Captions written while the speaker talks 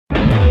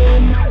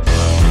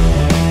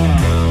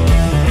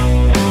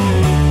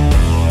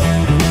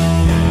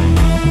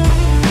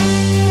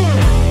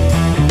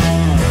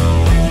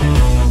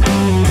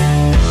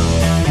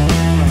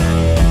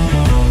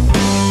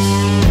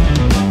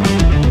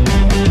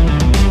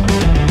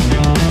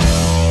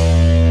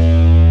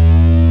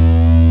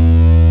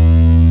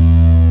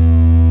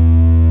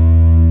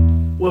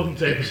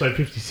episode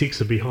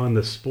 56 of Behind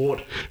the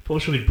Sport.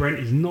 Fortunately, Brent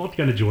is not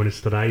going to join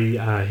us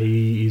today.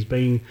 He is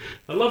being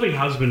a loving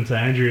husband to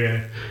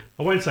Andrea.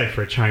 I won't say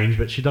for a change,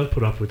 but she does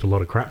put up with a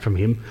lot of crap from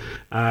him.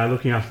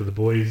 Looking after the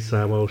boys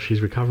while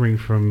she's recovering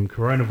from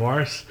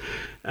coronavirus.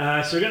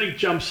 So we're going to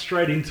jump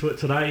straight into it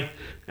today,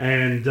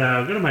 and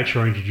we're going to make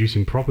sure I introduce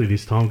him properly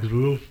this time,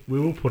 because we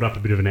will put up a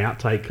bit of an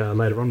outtake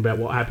later on about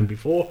what happened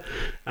before.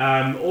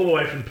 All the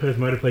way from the Perth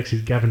Motorplex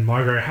is Gavin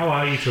Migro. How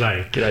are you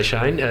today? G'day,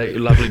 Shane.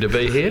 Lovely to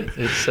be here.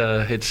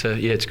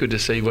 It's good to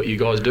see what you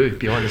guys do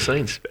behind the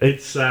scenes.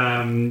 It's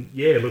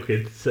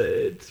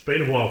it's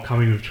been a while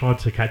coming. We've tried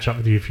to catch up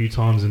with you a few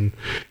times, and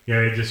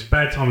just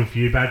bad timing for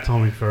you, bad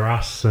timing for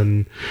us.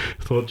 And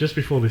I thought just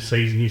before this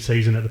new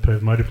season at the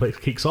Perth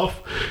Motorplex kicks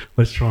off,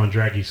 let's try and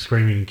drag you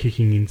screaming and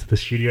kicking into the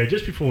studio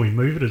just before we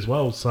move it as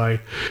well. So I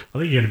think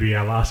you're going to be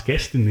our last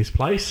guest in this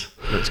place.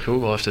 That's cool.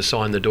 We'll have to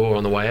sign the door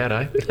on the way out,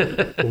 eh?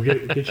 We'll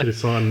get you to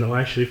sign. Well,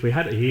 actually, if we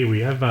had it here,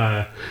 we've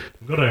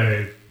got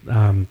a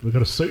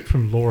suit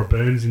from Laura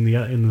Burns in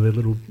the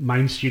little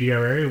main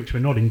studio area, which we're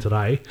not in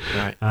today,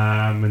 right.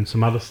 And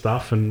some other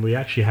stuff. And we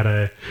actually had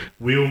a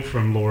wheel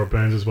from Laura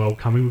Burns as well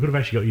coming. We could have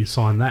actually got you to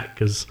sign that,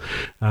 because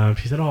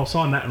she said, I'll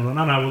sign that. And I'm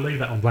like, no, we'll leave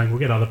that one blank. We'll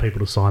get other people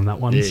to sign that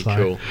one. Yeah,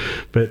 cool.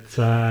 But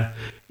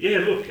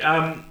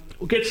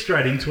we'll get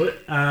straight into it.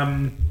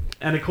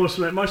 And of course,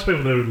 most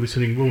people that are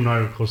listening will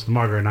know, of course, the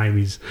Migro name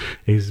is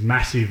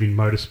massive in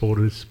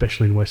motorsport,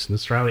 especially in Western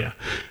Australia.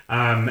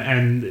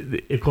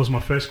 And of course, my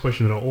first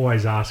question that I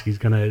always ask is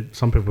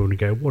some people are going to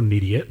go, what an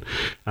idiot.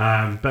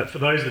 But for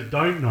those that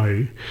don't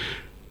know,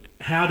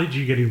 how did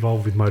you get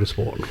involved with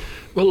motorsport?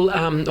 Well,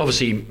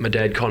 obviously, my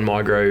dad, Con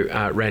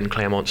Migro, ran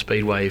Claremont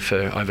Speedway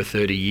for over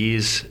 30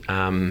 years.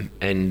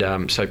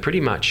 So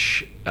pretty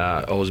much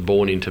I was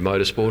born into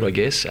motorsport, I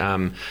guess.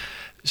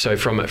 So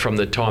from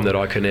the time that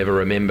I can ever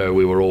remember,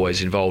 we were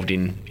always involved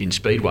in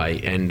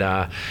Speedway, and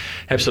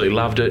absolutely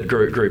loved it.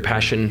 Grew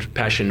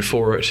passion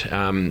for it.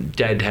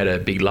 Dad had a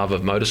big love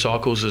of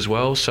motorcycles as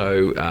well.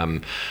 So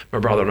my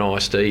brother and I,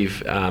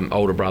 Steve,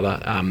 older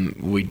brother,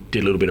 we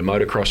did a little bit of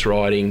motocross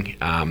riding.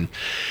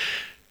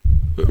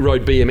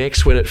 Rode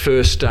BMX when it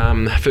first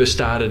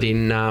started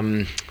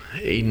in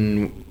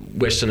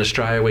Western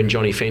Australia, when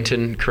Johnny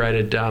Fenton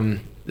created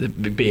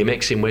the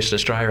BMX in Western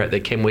Australia at the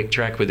Kenwick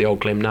track where the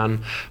old Clem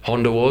Nunn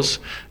Honda was.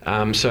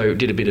 So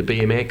did a bit of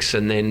BMX,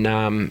 and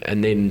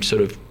then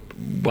sort of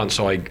once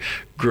I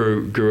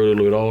grew a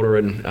little bit older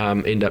and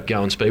ended up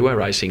going speedway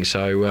racing.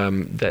 So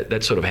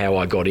that's sort of how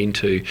I got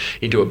into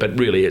it. But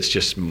really, it's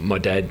just my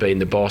dad being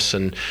the boss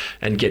and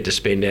get to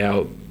spend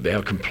our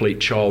complete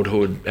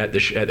childhood at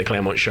the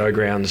Claremont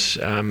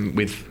Showgrounds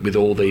with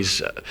all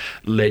these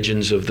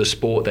legends of the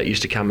sport that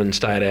used to come and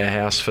stay at our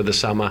house for the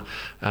summer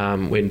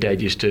when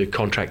Dad used to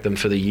contract them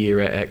for the year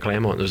at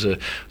Claremont. It was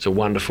a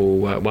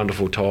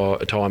wonderful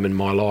time in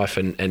my life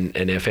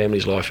and our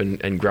family's life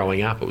and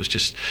growing up. It was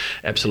just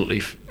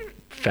absolutely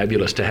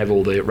fabulous to have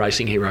all the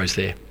racing heroes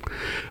there.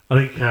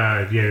 I think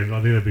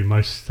that'd be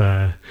most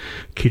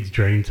kids'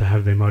 dream to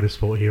have their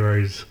motorsport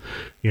heroes,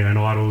 and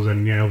idols,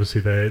 and obviously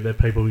the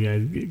people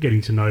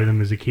getting to know them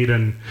as a kid,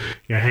 and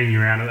hanging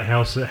around at the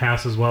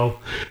house as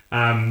well.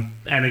 And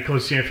of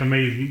course, for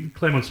me,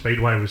 Claremont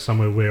Speedway was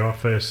somewhere where I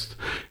first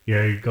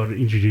got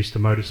introduced to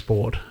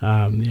motorsport,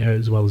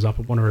 as well as up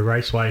at Wanneroo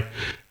Raceway.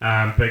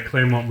 But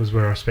Claremont was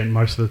where I spent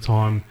most of the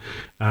time.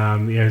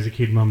 As a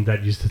kid, Mum and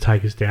Dad used to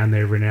take us down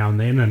there every now and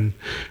then, and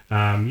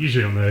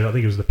usually on I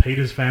think it was the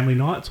Peters family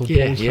nights or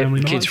Paul's family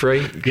nights. Kids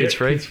free.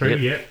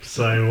 Yep.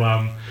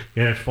 So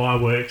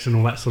fireworks and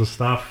all that sort of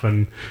stuff,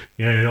 and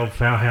the old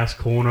Fowl House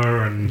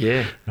Corner, and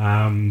so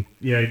I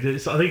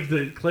think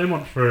the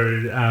Claremont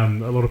for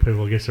a lot of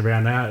people, I guess,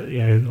 around now.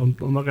 I'm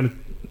not going to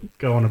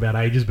go on about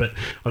ages, but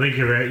I think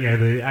around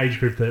the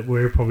age group that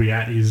we're probably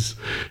at is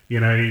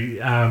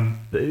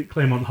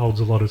Claremont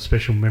holds a lot of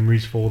special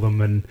memories for them.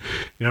 And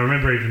I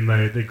remember even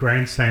the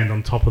grandstand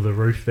on top of the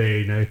roof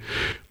there.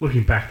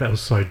 Looking back, that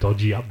was so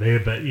dodgy up there,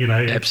 but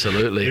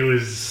absolutely, it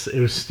was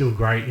still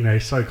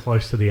great. So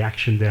close to the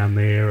action down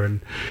there,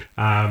 and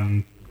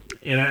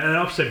and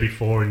I've said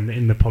before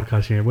in the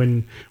podcast,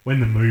 when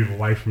the move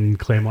away from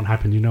Claremont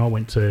happened, I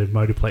went to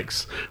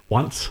Motorplex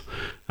once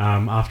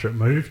after it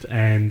moved,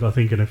 and I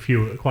think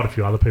quite a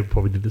few other people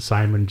probably did the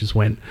same and just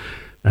went,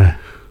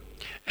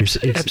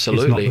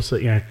 absolutely, it's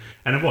not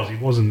and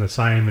it wasn't the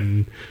same,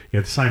 and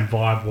the same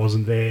vibe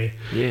wasn't there.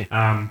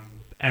 Yeah.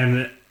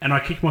 And I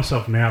kick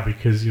myself now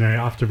because,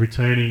 after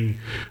returning,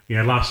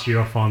 last year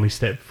I finally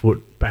stepped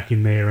foot back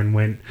in there and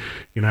went,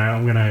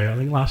 I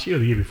think last year or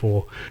the year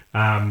before,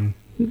 and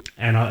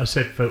I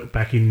set foot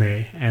back in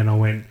there and I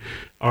went,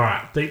 all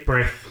right, deep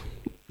breath,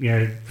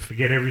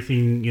 forget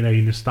everything, your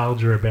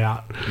nostalgia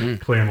about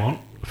Claremont,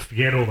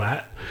 forget all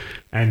that,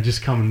 and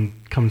just come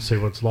and see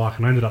what it's like.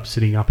 And I ended up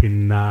sitting up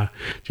in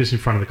just in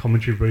front of the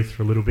commentary booth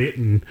for a little bit,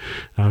 and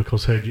of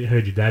course heard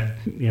your dad,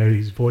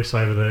 his voice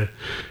over the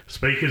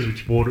speakers,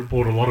 which brought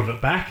a lot of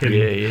it back.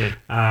 And,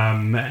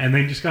 and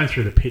then just going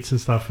through the pits and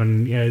stuff,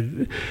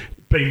 and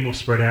been more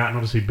spread out and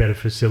obviously better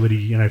facility,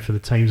 you know, for the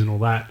teams and all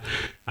that.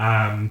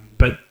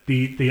 But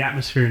the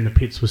atmosphere in the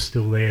pits was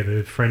still there,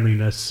 the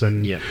friendliness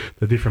and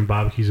the different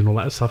barbecues and all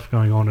that stuff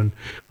going on. And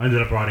I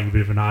ended up writing a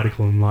bit of an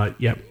article and like,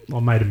 yep, I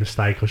made a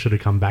mistake. I should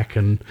have come back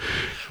and,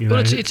 you know.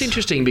 Well, it's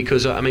interesting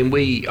because, I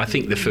mean, I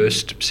think the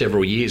first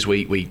several years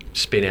we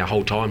spent our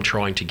whole time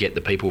trying to get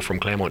the people from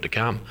Claremont to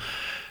come.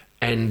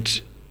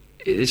 And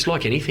it's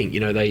like anything, you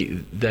know,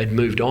 they'd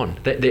moved on.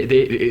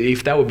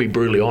 If they would be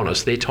brutally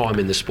honest, their time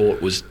in the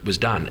sport was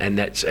done, and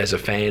that's as a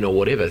fan or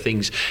whatever.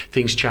 Things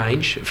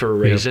change for a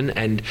reason,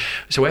 and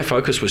so our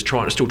focus was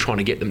still trying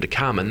to get them to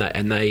come, and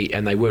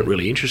they weren't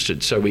really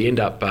interested. So we end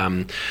up,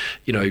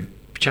 you know,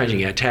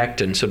 changing our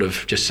tact and sort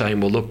of just saying,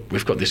 well, look,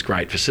 we've got this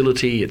great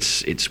facility.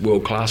 It's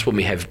world class. When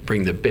we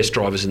bring the best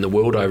drivers in the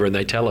world over, and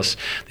they tell us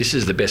this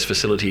is the best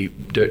facility,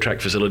 dirt track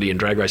facility and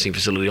drag racing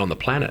facility on the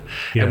planet,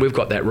 and we've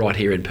got that right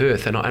here in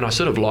Perth. And I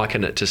sort of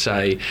liken it to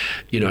say,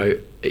 you know,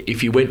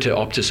 if you went to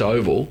Optus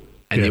Oval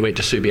and you went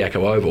to Subiaco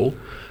Oval.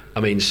 I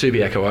mean,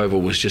 Subiaco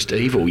Oval was just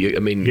evil.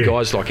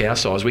 Guys like our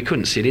size, we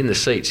couldn't sit in the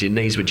seats. Your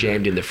knees were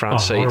jammed in the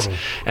front seats,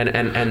 and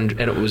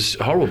it was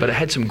horrible. But it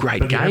had some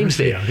great games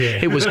there.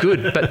 It was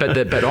good. But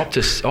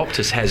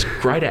Optus has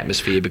great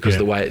atmosphere because of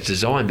the way it's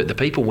designed. But the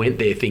people went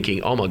there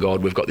thinking, oh my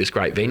God, we've got this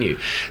great venue.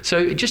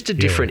 So just a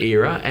different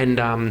era, and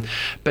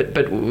but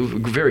we're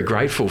very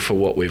grateful for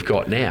what we've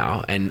got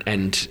now, and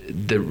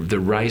the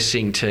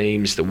racing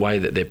teams, the way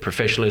that their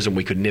professionalism.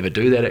 We could never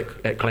do that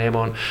at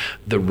Claremont.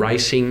 The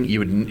racing,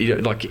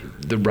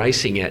 the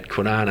racing at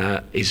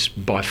Kwinana is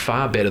by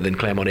far better than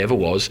Claremont ever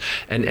was,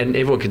 and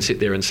everyone can sit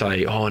there and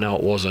say, oh no,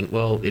 it wasn't.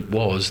 Well, it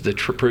was. The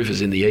proof is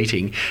in the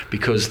eating,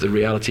 because the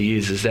reality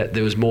is that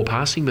there was more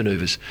passing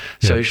manoeuvres.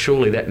 So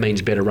surely that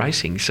means better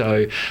racing.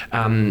 So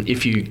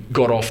if you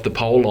got off the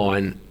pole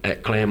line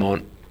at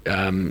Claremont,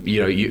 or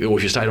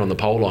if you stayed on the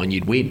pole line,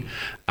 you'd win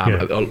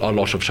a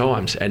lot of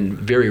times, and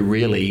very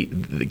rarely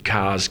the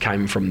cars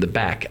came from the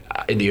back.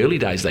 In the early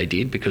days they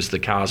did, because the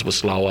cars were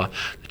slower,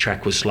 the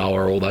track was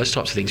slower, all those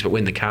types of things. But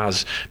when the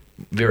cars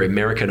very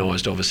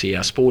Americanised, obviously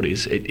our sport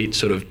is,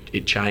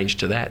 it changed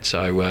to that.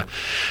 So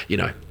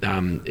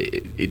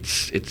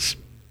it's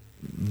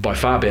by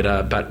far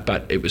better,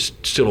 but it was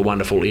still a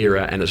wonderful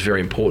era, and it's very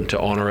important to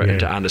honour it and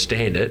to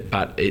understand it.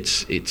 But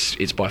it's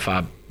by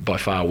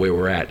far where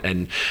we're at,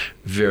 and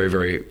very,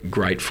 very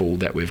grateful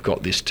that we've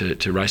got this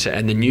to race at.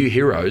 And the new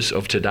heroes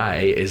of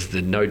today is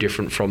no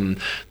different from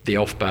the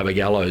Alf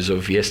Barbagallos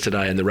of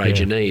yesterday and the Ray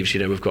Geneves.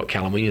 You know, we've got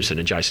Callum Williamson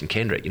and Jason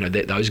Kendrick. You know,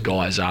 those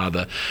guys are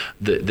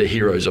the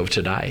heroes of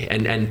today,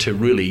 and to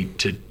really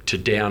to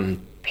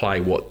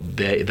downplay what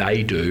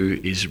they do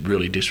is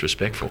really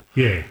disrespectful.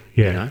 Yeah.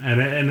 You know?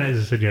 And as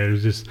I said, it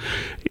was just,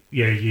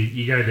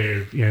 you go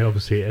there,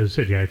 obviously, as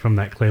I said, from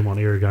that Claremont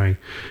era going,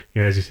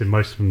 as you said,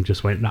 most of them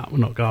just went, no, we're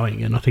not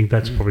going. And I think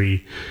that's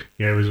probably,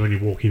 it was when you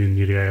walk in and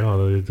you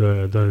go,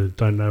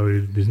 don't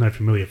know, there's no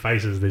familiar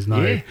faces, there's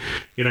no,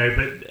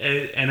 but,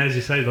 and as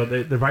you say,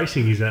 like the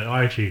racing is that,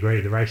 I actually agree,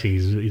 the racing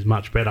is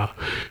much better.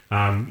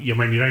 You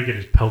don't get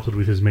as pelted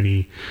with as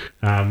many,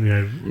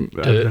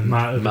 dirt,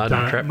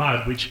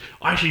 mud, which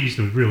I actually used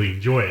to really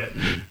enjoy it.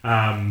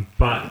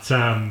 But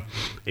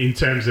in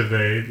terms of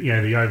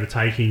the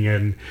overtaking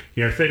and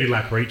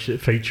 30-lap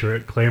feature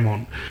at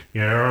Claremont, I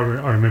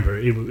remember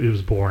it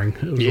was boring.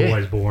 It was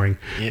always boring.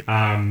 Yep.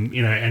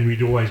 And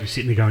we'd always be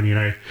sitting there going,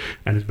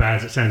 and as bad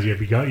as it sounds,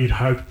 you'd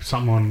hope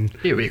someone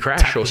it'd be a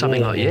crash or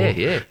something like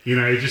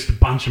just to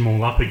bunch them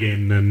all up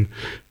again, and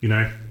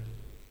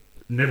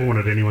never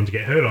wanted anyone to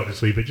get hurt,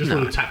 obviously, but just a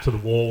little tap to the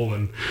wall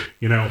and,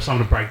 or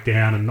someone to break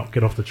down and not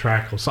get off the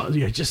track or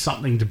something, just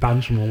something to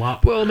bunch them all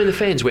up. Well, I mean, the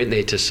fans went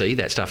there to see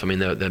that stuff. I mean,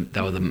 they were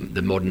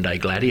the modern-day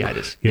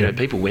gladiators.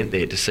 People went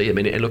there to see them.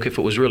 And look, if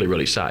it was really,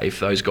 really safe,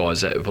 those guys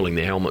that were pulling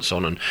their helmets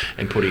on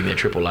and putting their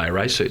AAA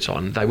race suits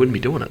on, they wouldn't be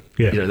doing it.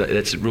 Yeah.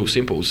 That's real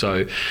simple.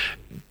 So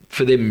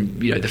for them,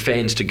 the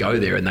fans to go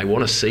there and they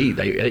want to see,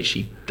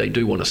 they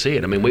do want to see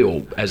it. I mean, we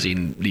all, as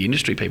in the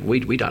industry people,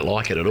 we don't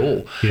like it at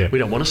all. Yeah. We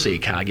don't want to see a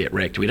car get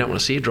wrecked. We don't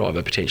want to see a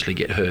driver potentially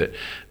get hurt.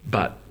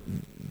 But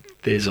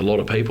there's a lot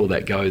of people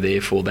that go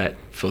there for that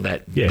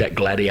that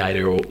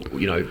gladiator or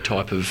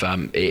type of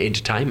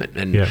entertainment,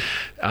 and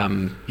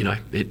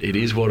it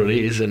is what it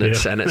is, and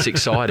it's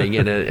exciting,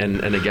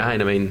 and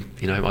again, I mean,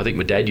 I think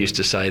my dad used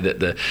to say that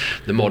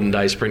the modern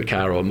day sprint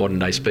car or modern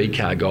day speed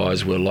car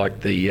guys were like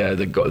the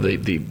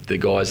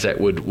guys that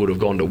would have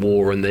gone to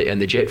war and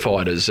the jet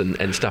fighters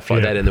and stuff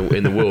like that in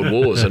the world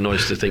wars, and I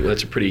used to think, well,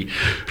 that's a pretty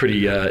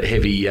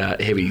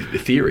heavy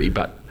theory,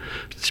 but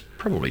it's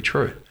probably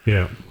true.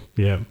 Yeah.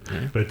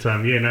 But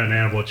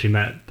now watching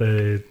that,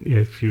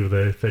 a few of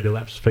the 30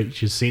 laps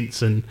features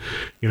since, and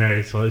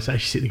so it's actually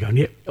sitting there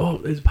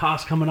going, there's a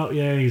pass coming up,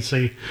 you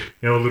see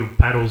little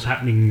paddles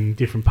happening in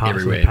different parts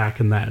everywhere of the pack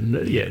and that, and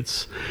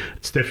it's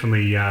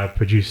definitely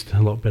produced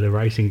a lot better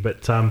racing.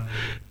 But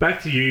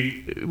back to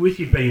you with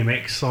your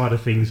BMX side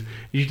of things,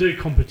 did you do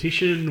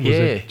competition? Was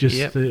it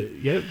just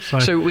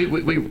So we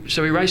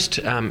raced,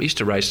 used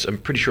to race. I'm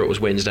pretty sure it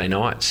was Wednesday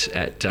nights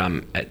at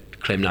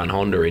Clemnun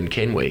Honda in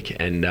Kenwick,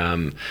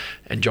 and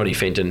Johnny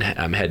Fenton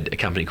had a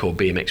company called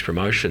BMX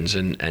Promotions,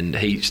 and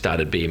he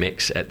started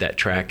BMX at that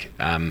track.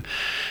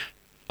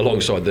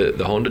 Alongside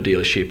the Honda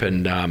dealership,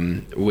 and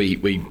we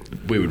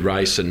would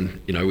race, and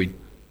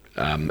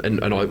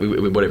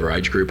whatever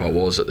age group I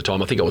was at the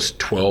time. I think I was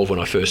 12 when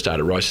I first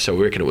started racing, so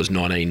we reckon it was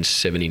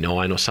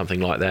 1979 or something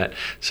like that.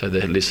 So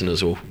the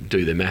listeners will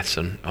do their maths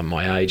on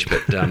my age,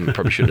 but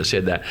probably shouldn't have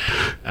said that.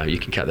 You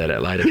can cut that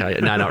out later, Kate.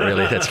 No, not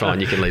really. That's fine.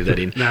 You can leave that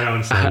in. No, I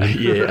understand.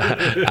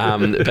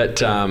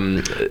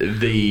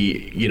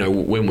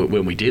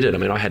 When we did it, I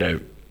mean, I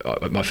had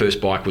my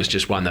first bike was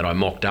just one that I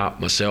mocked up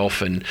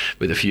myself and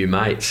with a few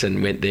mates,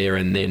 and went there,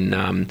 and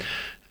then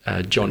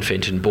John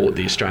Fenton bought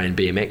the Australian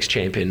BMX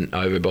champion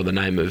over by the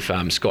name of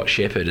Scott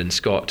Shepherd, and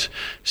Scott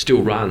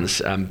still runs,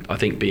 I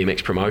think,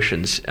 BMX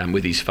Promotions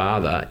with his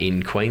father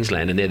in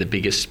Queensland, and they're the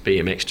biggest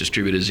BMX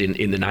distributors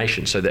in the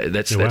nation. So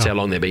that's how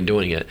long they've been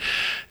doing it.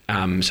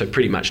 So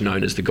pretty much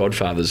known as the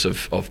godfathers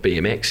of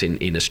BMX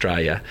in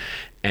Australia.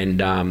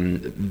 And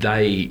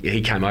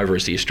he came over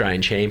as the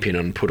Australian champion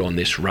and put on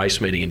this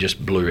race meeting and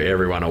just blew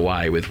everyone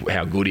away with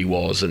how good he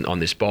was on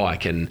this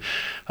bike. And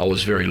I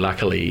was very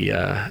luckily,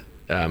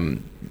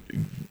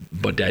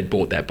 my dad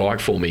bought that bike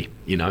for me,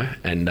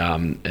 and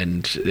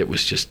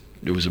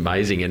it was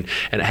amazing, and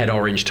it had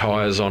orange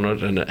tyres on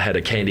it, and it had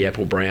a candy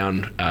apple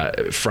brown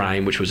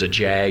frame, which was a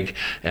Jag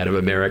out of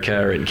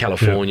America and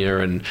California,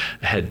 and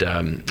had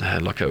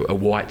like a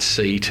white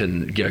seat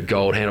and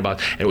gold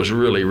handlebars. And it was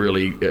really,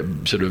 really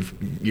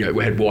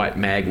we had white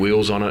mag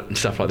wheels on it and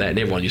stuff like that. And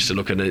everyone used to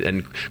look at it,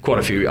 and quite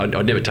a few.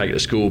 I'd never take it to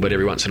school, but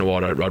every once in a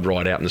while I'd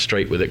ride out in the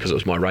street with it because it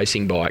was my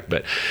racing bike.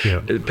 But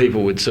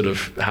people would sort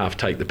of half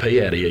take the pee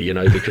out of you,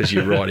 because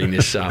you're riding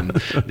this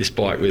this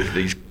bike with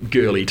these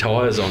girly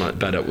tyres on it.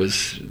 But it was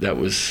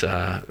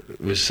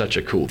such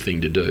a cool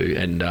thing to do,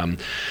 and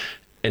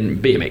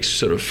BMX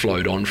sort of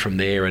flowed on from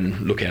there,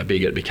 and look how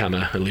big it became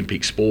an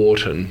Olympic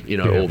sport,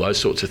 and all those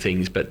sorts of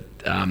things. But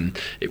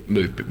it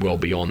moved well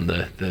beyond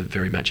the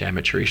very much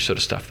amateurish sort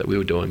of stuff that we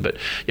were doing. But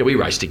we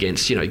raced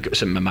against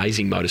some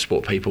amazing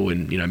motorsport people,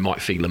 and Mike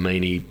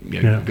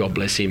Figlamini, God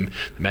bless him,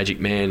 the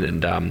Magic Man,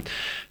 and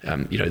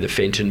the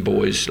Fenton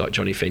boys, like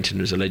Johnny Fenton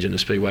was a legend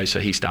of Speedway, so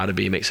he started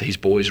BMX. So his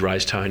boys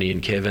raced, Tony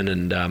and Kevin,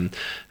 and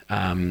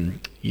I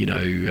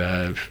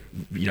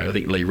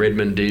think Lee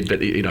Redmond did, but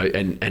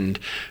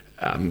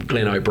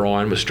Glenn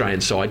O'Brien was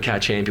Australian sidecar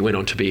champion, went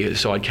on to be a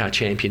sidecar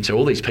champion. So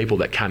all these people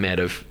that come out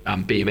of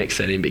BMX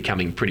that ended up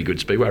becoming pretty good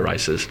speedway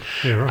racers.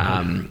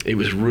 It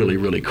was really,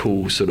 really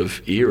cool sort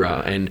of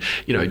era. And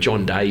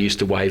John Day used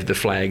to wave the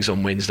flags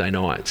on Wednesday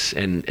nights,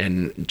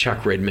 and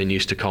Chuck Redmond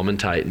used to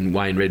commentate, and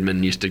Wayne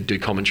Redmond used to do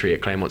commentary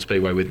at Claremont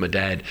Speedway with my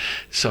dad.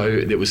 So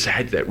it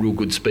had that real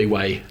good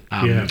speedway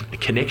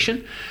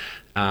connection.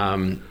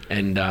 They'd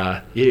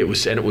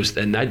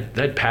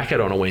pack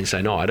it on a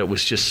Wednesday night. It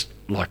was just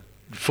like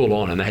full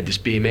on, and they had this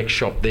BMX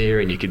shop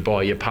there, and you could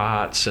buy your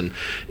parts, and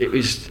it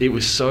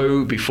was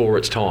so before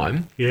its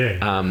time.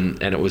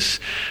 And it was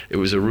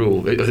a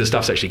real. The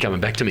stuff's actually coming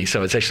back to me,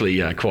 so it's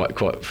actually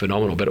quite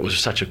phenomenal. But it was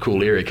such a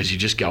cool area because you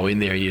just go in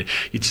there and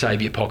you'd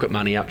save your pocket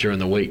money up during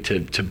the week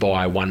to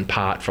buy one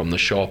part from the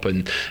shop,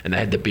 and they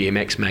had the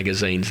BMX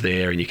magazines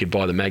there, and you could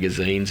buy the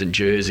magazines and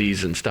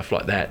jerseys and stuff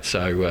like that.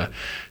 So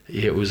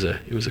it was a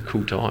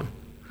cool time.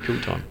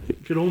 You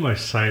could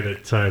almost say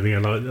that a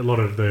lot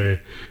of the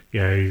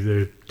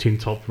tin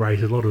top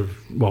races, a lot of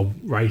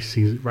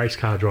race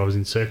car drivers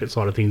in circuit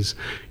side of things,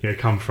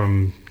 come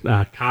from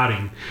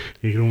karting.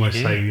 You can almost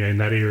say in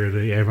that era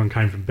that everyone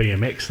came from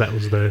BMX. That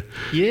was the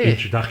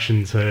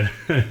introduction to.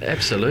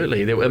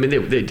 Absolutely. There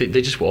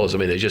just was. I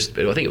think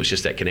it was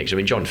just that connection. I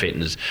mean, John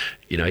Fenton's,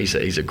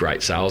 he's a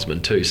great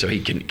salesman too, so he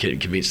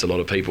convinced a lot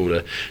of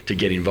people to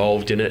get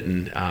involved in it,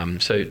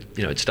 and so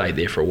it stayed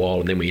there for a while,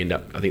 and then they end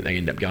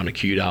up going to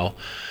Kewdale,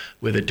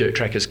 where the Dirt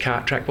Trackers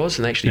kart track was,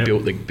 and they actually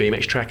built the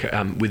BMX track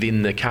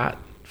within the kart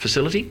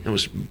facility. It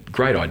was a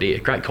great idea,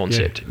 great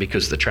concept,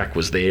 because the track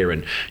was there,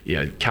 and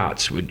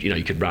karts would,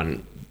 you could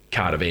run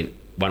kart event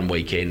one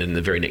weekend, and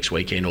the very next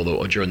weekend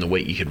or during the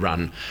week you could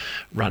run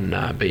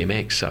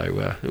BMX.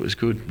 So it was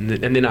good.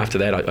 And then after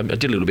that, I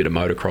did a little bit of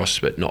motocross,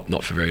 but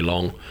not for very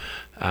long.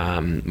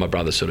 My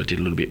brother sort of did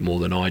a little bit more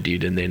than I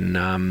did, and then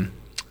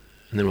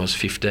when I was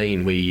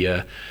 15,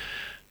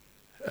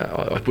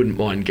 I wouldn't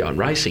mind going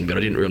racing, but I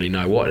didn't really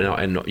know what,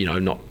 and not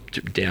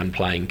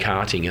downplaying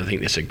karting. I think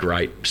that's a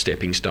great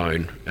stepping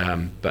stone.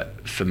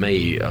 But for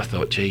me, I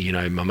thought,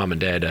 my mum and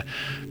dad are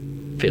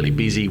fairly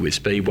busy with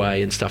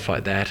Speedway and stuff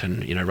like that,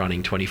 and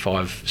running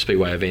 25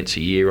 Speedway events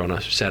a year on a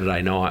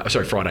Friday night.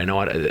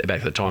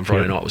 Back at the time,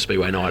 Friday night was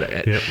Speedway night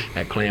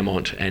at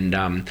Claremont,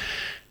 and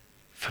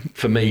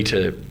for me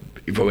to.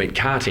 If I went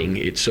karting,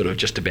 it's sort of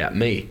just about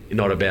me,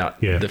 not about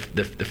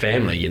the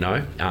family,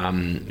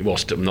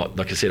 Whilst I'm not,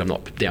 like I said, I'm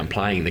not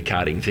downplaying the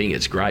karting thing.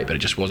 It's great, but it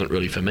just wasn't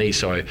really for me.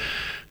 So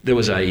there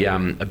was a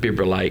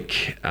Bibra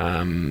Lake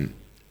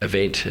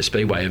event, a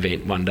Speedway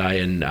event one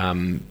day,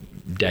 and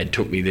Dad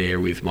took me there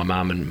with my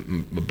mum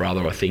and my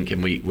brother, I think,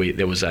 and we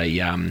there was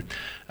a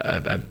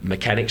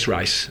mechanics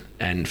race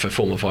and for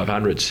Formula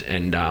 500s,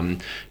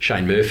 and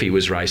Shane Murphy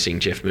was racing,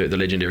 the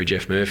legendary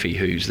Jeff Murphy,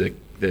 who's the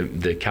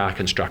car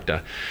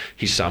constructor.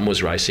 His son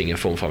was racing a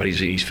Formula 500.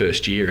 He's in his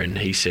first year, and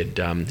he said,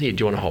 "Here, do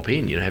you want to hop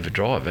in? Have a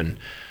drive?" And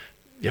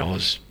I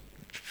was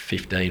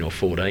 15 or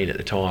 14 at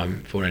the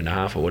time, 14 and a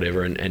half or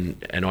whatever, and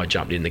I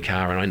jumped in the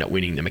car and I ended up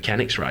winning the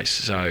mechanics race.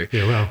 So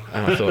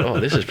and I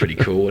thought, this is pretty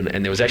cool.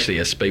 And there was actually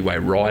a Speedway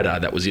rider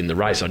that was in the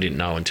race. I didn't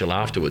know until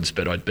afterwards,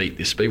 but I'd beat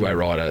this Speedway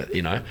rider,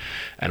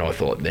 and I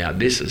thought, now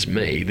this is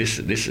me. This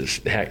is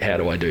how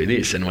do I do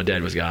this? And my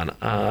dad was going,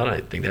 I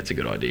don't think that's a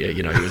good idea.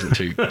 He wasn't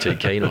too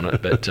keen on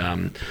it. But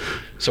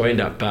so I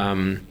end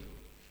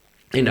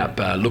up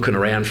looking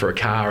around for a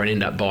car and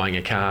end up buying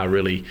a car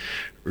really,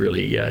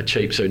 really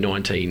cheap. So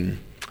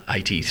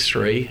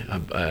 1983,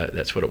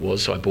 that's what it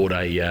was. So I bought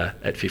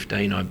at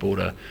 15, I bought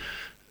a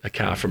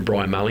car from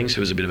Brian Mullings,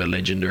 who was a bit of a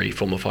legendary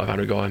Formula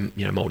 500 guy,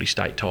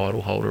 multi-state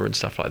title holder and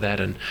stuff like that.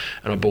 And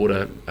I bought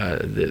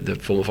the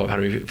Formula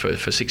 500 for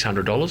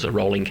 $600, a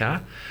rolling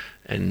car.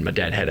 And my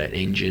dad had an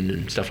engine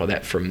and stuff like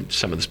that from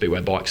some of the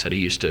Speedway bikes that he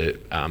used to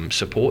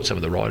support, some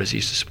of the riders he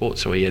used to support.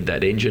 So he had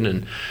that engine,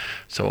 and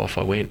so off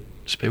I went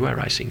Speedway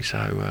racing.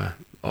 So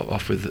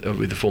off with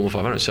the Formula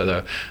 500.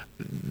 So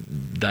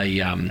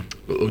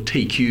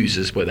TQs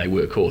is what they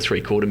were called,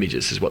 3/4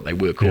 midgets is what they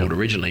were called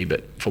originally,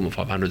 but Formula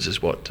 500s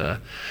is what I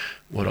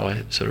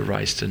sort of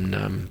raced,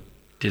 and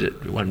did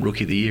it. Won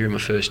Rookie of the Year in my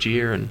first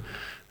year, and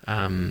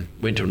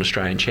went to an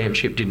Australian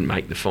Championship, didn't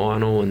make the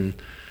final, and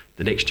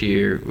the next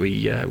year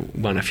we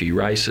won a few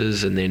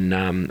races, and then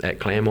at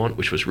Claremont,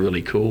 which was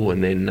really cool,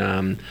 and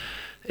then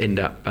end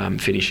up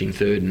finishing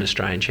third in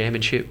Australian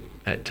Championship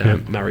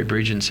at Murray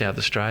Bridge in South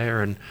Australia,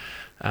 and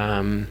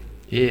and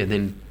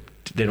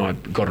then I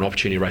got an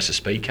opportunity to race a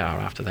speed car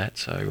after that.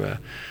 So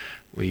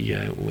we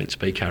went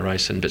speed car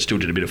racing, but still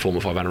did a bit of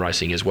Formula 500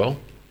 racing as well,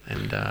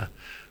 and it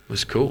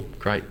was cool.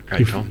 Great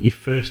time. Your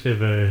first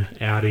ever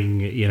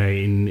outing,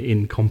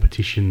 in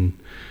competition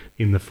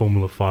in the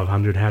Formula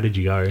 500, how did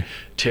you go?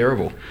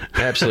 Terrible,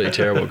 absolutely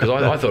terrible, because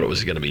I thought it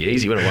was going to be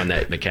easy when I won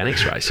that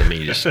mechanics race. I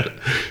mean,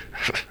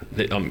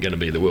 I'm going to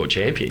be the world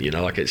champion,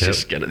 it's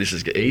just this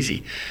is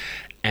easy.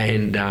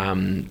 And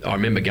I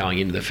remember going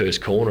into the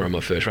first corner on my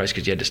first race,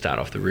 because you had to start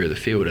off the rear of the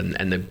field,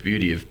 and the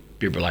beauty of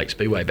Bibra Lake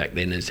Speedway back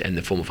then and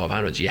the Formula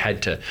 500s, you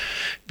had to,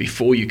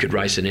 before you could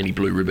race in any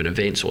blue ribbon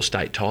events or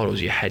state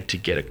titles, you had to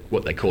get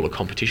what they call a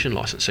competition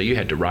license. So you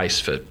had to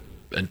race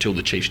until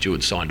the chief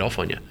steward signed off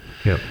on you.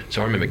 Yep.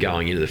 So I remember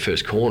going into the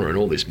first corner and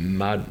all this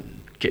mud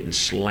getting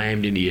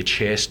slammed into your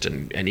chest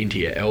and into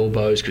your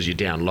elbows because you're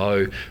down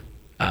low.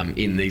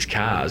 In these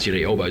cars, your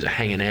elbows are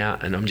hanging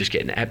out, and I'm just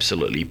getting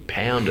absolutely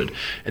pounded.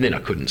 And then I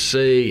couldn't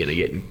see, and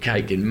you're getting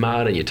caked in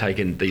mud, and you're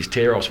taking these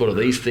tear-offs. What are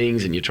these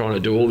things? And you're trying to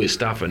do all this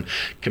stuff, and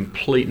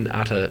complete and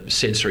utter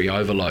sensory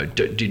overload.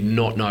 Did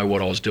not know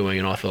what I was doing,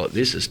 and I thought,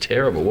 this is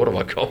terrible. What have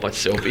I got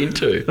myself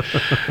into?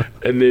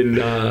 And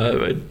then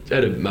I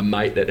had a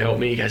mate that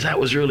helped me. He goes, that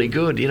was really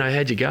good.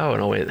 How'd you go?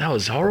 And I went, that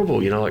was horrible.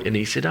 And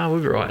he said, oh,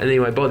 we were right. And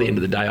anyway, by the end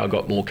of the day, I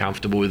got more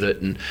comfortable with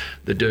it, and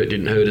the dirt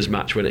didn't hurt as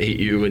much when it hit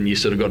you, and you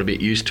sort of got a bit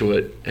used to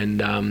it,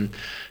 and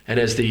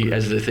as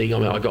the thing,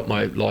 I got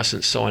my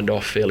license signed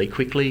off fairly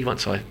quickly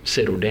once I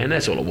settled down.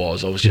 That's all it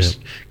was. I was just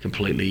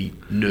completely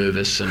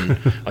nervous, and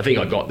I think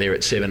I got there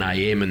at 7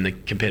 a.m. and the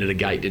competitor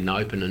gate didn't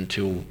open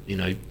until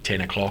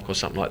 10 o'clock or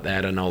something like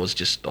that, and I was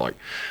just like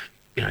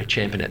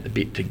champing at the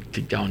bit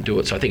to go and do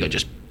it. So I think I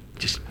just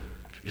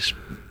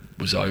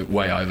was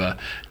way over,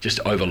 just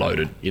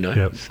overloaded,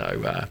 Yep.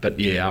 So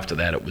but after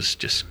that it was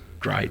just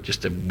great,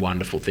 just a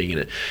wonderful thing.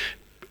 And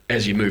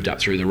as you moved up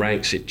through the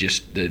ranks, it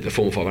just the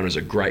Formula 500 is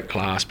a great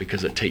class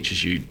because it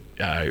teaches you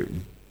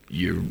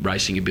your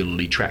racing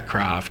ability, track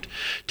craft,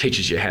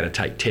 teaches you how to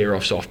take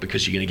tear-offs off,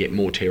 because you're going to get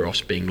more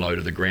tear-offs being low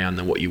to the ground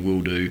than what you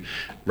will do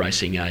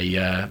racing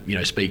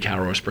a speed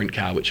car or a sprint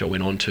car, which I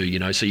went on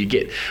to. So you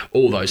get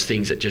all those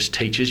things that just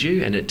teaches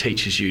you, and it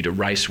teaches you to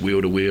race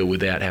wheel to wheel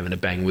without having to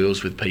bang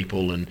wheels with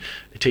people, and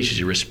it teaches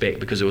you respect,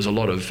 because there was a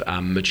lot of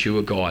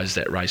mature guys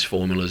that race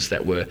formulas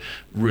that were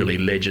really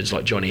legends,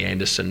 like Johnny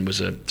Anderson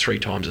was a 3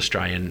 times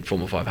Australian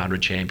Formula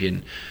 500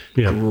 champion.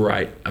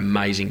 Great,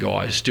 amazing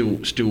guy,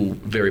 still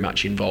very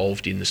much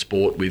involved in the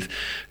sport with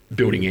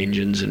building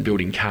engines and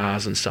building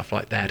cars and stuff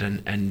like that,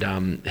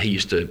 and he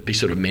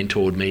sort of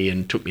mentored me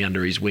and took me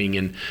under his wing,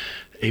 and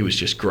he was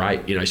just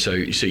great, so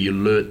you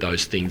learnt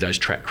those things, those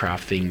track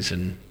craft things,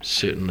 and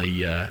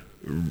certainly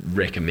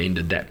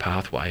recommended that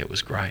pathway. It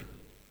was great.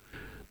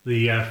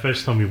 The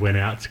first time you went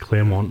out to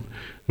Claremont,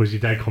 was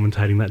your dad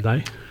commentating that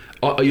day?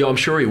 Oh, yeah, I'm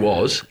sure he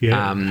was.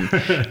 Yeah.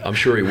 I'm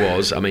sure he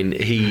was. I mean,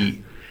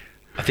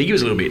 I think he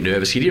was a little bit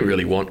nervous. He didn't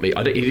really want me.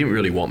 He didn't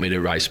really want me to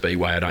race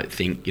Speedway, I don't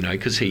think,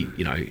 because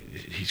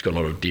he's got a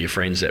lot of dear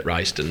friends that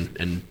raced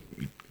and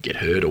get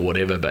hurt or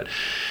whatever. But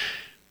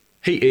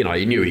He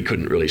knew he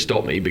couldn't really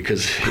stop me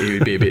because he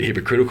would be a bit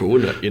hypocritical,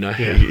 wouldn't it?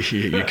 Yeah.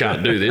 You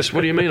can't do this.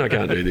 What do you mean I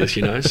can't do this?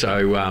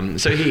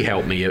 So he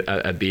helped me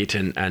a bit,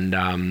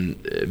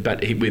 but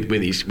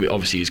with his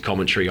obviously his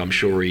commentary, I'm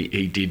sure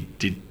he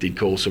did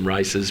call some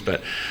races.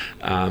 But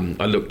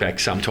I look back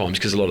sometimes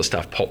because a lot of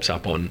stuff pops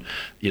up on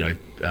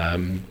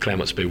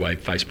Claremont Speedway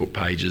Facebook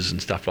pages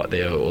and stuff like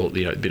that, or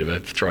a bit of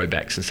a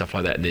throwbacks and stuff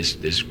like that. And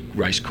there's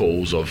race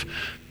calls of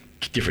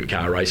different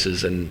car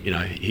races, and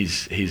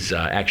his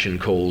action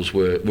calls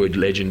were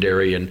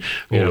legendary, and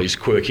all his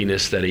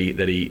quirkiness that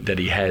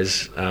he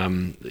has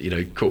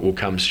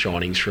comes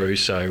shining through.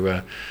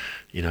 So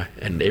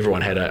and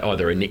everyone had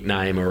either a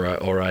nickname or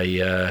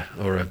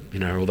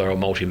they're a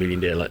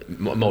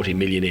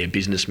multi-millionaire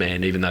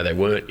businessman, even though they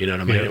weren't. You know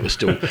what I mean? Yeah. It was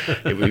still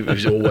it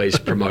was always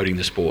promoting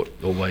the sport,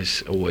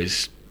 always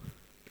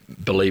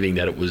believing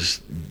that it was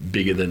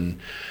bigger than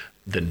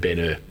Ben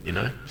Hur,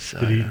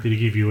 So, did he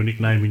give you a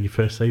nickname in your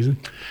first season?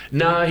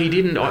 No, he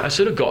didn't. I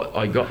ended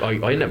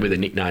up with a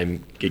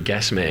nickname,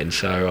 Gasman.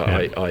 So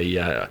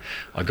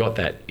I got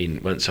that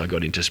in once I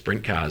got into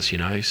sprint cars.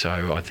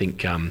 So I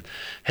think how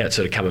it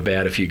sort of come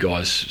about. A few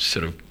guys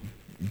sort of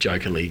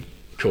jokingly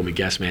called me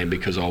Gasman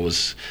because I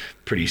was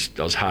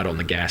hard on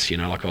the gas.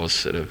 Like I was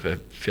sort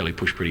of fairly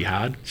pushed pretty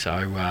hard.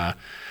 So.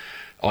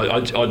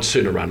 I'd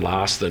sooner run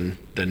last than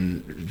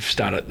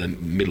start at the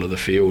middle of the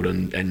field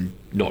and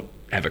not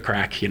have a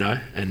crack,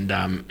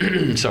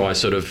 and so I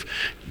sort of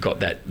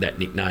got that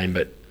nickname.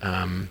 But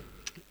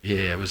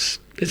it's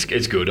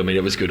good. I mean,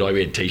 it was good.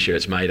 We had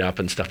T-shirts made up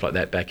and stuff like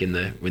that back in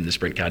the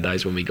sprint car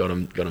days when we got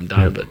them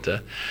done. Yep. But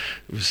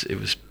it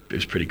was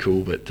pretty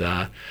cool. But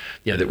that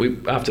we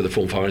after the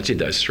Form 500 did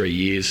those 3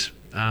 years,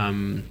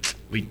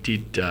 we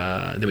did.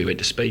 Then we went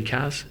to speed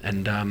cars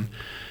and.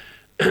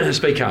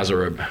 Speed cars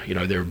are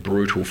they're a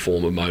brutal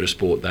form of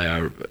motorsport. They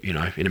are,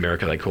 in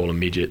America they call them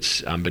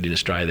midgets, but in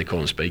Australia they call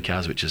them speed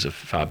cars, which is a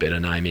far better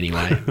name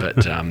anyway.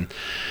 But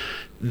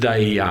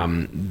they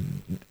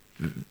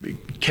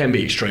can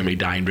be extremely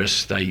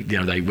dangerous. They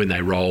when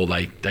they roll,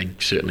 they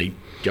certainly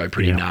go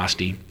pretty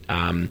nasty.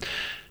 So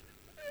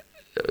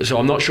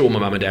I'm not sure my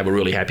mum and dad were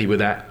really happy with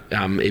that,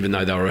 even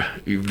though they were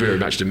very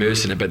much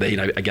immersed in it. But they,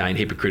 again,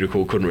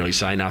 hypocritical, couldn't really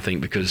say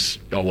nothing because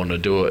I wanted to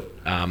do it.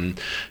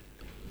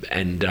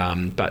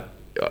 But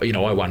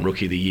I won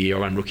Rookie of the Year.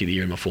 I won Rookie of the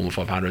Year in my former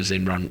 500s,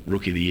 then run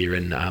Rookie of the Year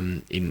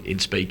in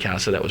speed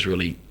cars. So that was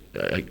really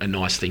a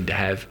nice thing to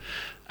have.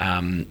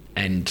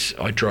 And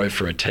I drove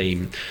for a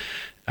team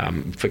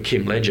for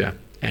Kim Ledger,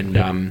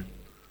 and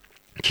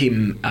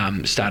Kim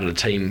started a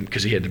team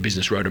because he had the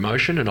business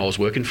Rotomotion, and I was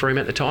working for him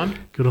at the time.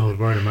 Good old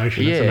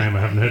Rotomotion. That's a name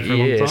I haven't heard for a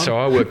long time. Yeah, so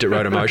I worked at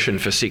Rotomotion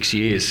for 6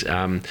 years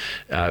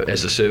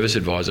as a service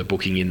advisor,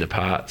 booking in the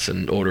parts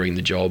and ordering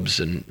the jobs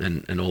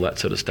and all that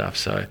sort of stuff.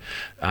 So,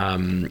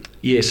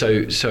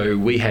 so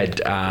we had...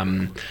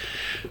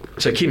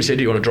 so Kim said,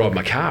 do you want to drive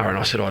my car? And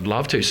I said, I'd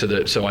love to.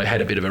 So I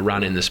had a bit of a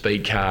run in the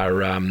speed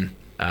car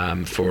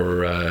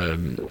for a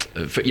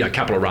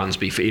couple of runs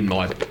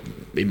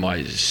in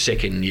my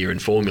second year in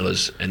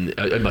formulas and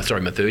my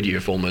third year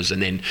of formulas,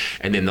 and then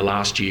the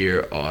last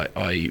year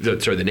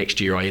the next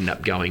year I ended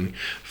up going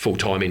full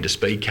time into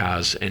speed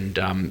cars and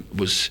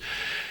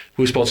we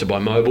were sponsored by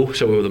Mobil,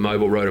 so we were the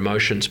Mobil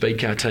Rotomotion speed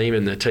car team,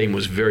 and the team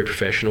was very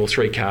professional.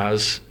 3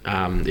 cars,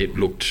 it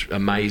looked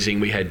amazing.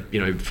 We had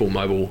full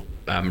Mobil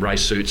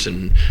race suits,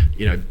 and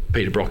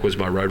Peter Brock was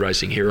my road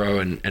racing hero,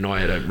 and I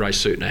had a race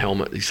suit and a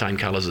helmet the same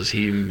colours as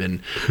him, and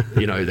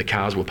the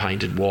cars were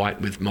painted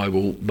white with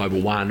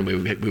Mobil 1.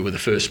 We were the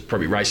first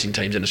probably racing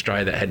teams in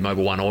Australia that had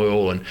Mobil 1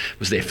 oil, and it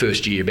was their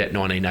first year about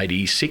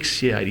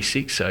 1986,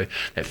 86. So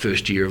that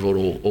first year of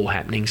it all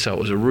happening. So it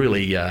was a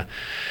really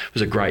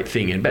was a great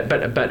thing. And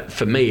but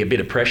for me, a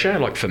bit of pressure.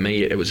 Like for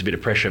me, it was a bit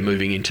of pressure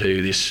moving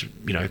into this,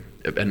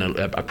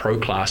 a pro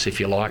class, if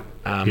you like,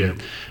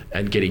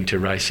 and getting to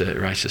race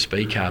a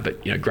speed car.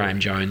 But Graham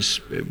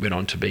Jones went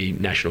on to be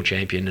national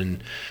champion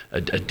and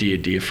a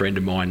dear friend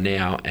of mine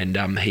now. And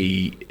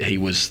he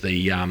was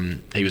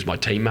my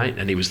teammate,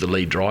 and he was the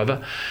lead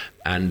driver.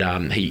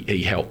 And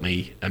he helped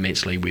me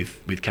immensely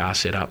with car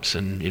setups,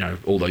 and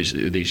all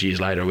these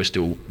years later we're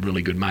still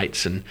really good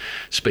mates and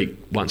speak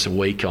once a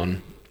week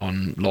on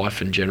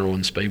life in general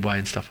and speedway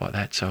and stuff like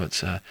that. So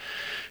it's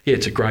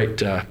it's a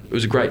great it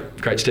was a great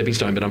stepping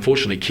stone. But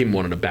unfortunately Kim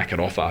wanted to back it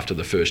off after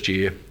the first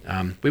year.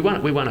 We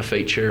won a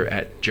feature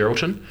at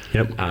Geraldton.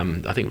 Yep.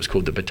 I think it was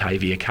called the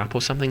Batavia Cup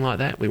or something like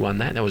that. We won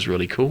that. That was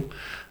really cool.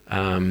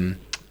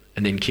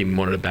 And then Kim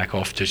wanted to back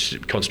off to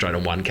concentrate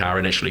on one car,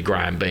 and actually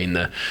Graham, being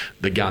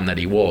the gun that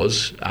he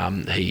was,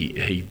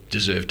 he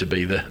deserved to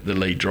be the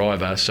lead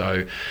driver.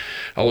 So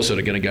I was sort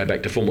of going to go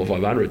back to Formula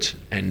 500s,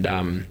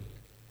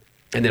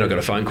 and then I got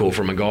a phone call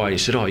from a guy. He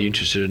said, "Oh, are you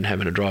interested in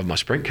having to drive my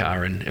sprint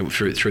car?" And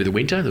through the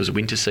winter, there was a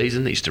winter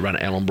season. They used to run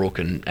at Ellenbrook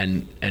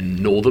and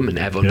Northam and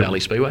Avon Valley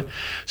Speedway.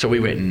 So we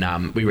went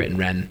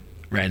and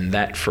ran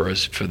that for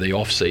us for the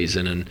off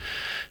season,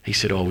 he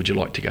said, "Oh, would you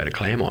like to go to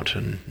Claremont?"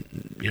 And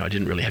I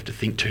didn't really have to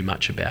think too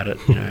much about it,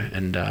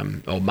 And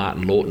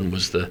Martin Lawton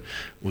was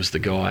the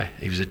guy.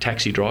 He was a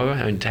taxi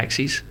driver, owned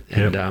taxis,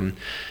 and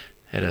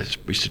we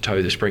used to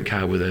tow the sprint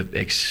car with a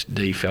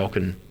XD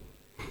Falcon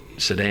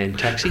sedan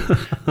taxi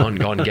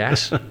on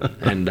gas,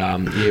 and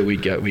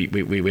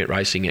we went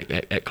racing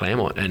at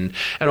Claremont, and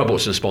I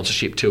bought some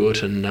sponsorship to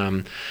it,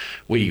 and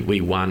we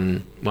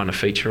won a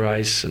feature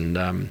race,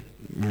 and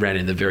ran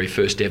in the very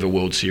first ever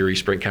World Series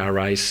sprint car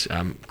race.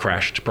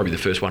 Crashed, probably the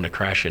first one to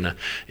crash in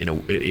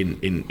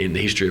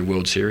the history of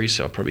World Series.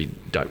 So I probably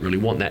don't really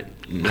want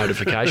that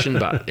notification,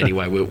 but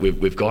anyway,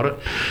 we've got it.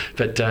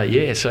 But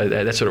so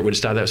that's what it would have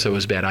started. So it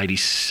was about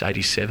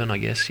 87, I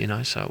guess.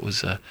 So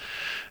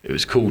it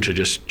was cool to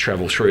just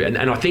travel through, and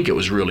I think it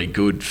was really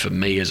good for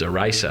me as a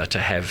racer to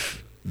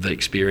have the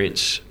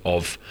experience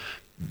of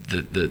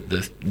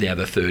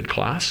the third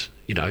class.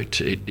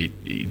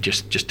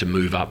 Just to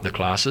move up the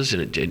classes,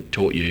 and it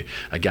taught you,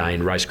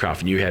 again,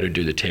 racecraft, knew how to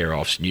do the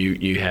tear-offs,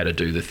 knew how to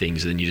do the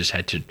things, and then you just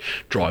had to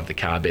drive the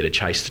car better,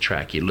 chase the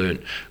track. You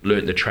learnt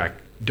the track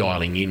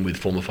dialing in with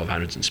Formula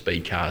 500s and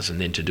speed cars,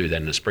 and then to do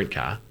that in a sprint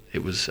car,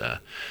 it was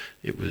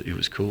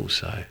cool.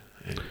 So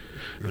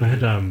I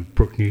had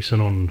Brooke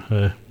Newson on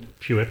a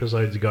few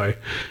episodes ago,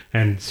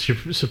 and she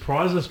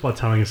surprised us by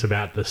telling us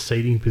about the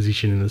seating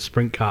position in the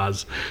sprint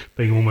cars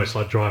being almost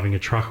like driving a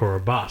truck or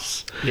a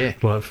bus. Yeah.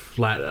 Like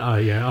flat,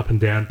 up and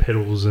down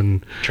pedals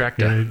and...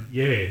 Tractor.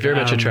 Very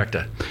much a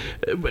tractor.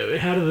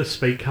 How do the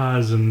speed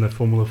cars and the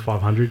Formula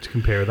 500s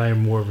compare? Are they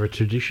more of a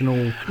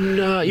traditional...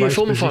 No,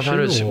 Formula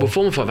 500s... Well,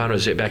 Formula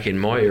 500s, back in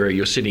my area,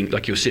 you're sitting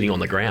on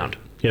the ground.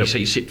 Yep. So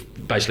you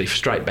sit basically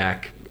straight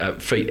back,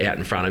 feet out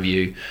in front of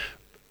you,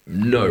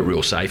 no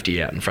real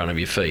safety out in front of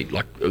your feet,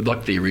 like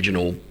the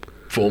original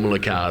Formula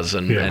cars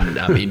and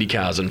Indy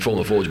cars and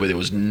Formula Fords, where there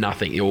was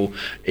nothing,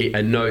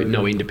 and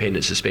no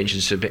independent suspension,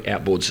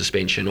 outboard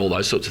suspension, all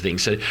those sorts of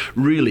things. So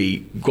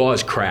really,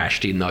 guys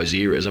crashed in those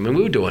eras. I mean,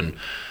 we were doing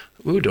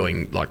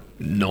like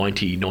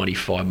 90,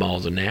 95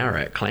 miles an hour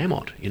at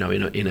Claremont, in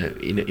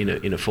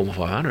a Formula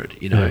 500,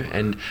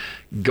 and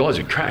guys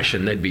would crash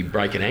and they'd be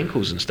breaking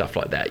ankles and stuff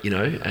like that,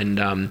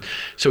 and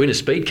so in a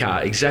speed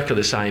car, exactly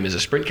the same as a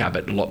sprint car,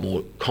 but a lot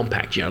more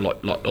compact, a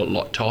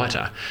lot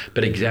tighter.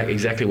 But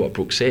exactly what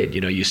Brooke said,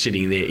 you're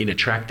sitting there in a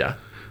tractor,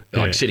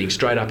 sitting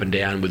straight up and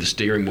down with the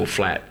steering wheel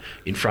flat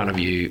in front of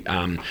you,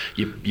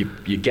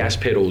 your gas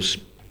pedals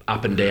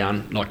up and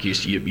down, like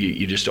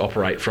you just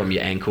operate from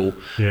your ankle.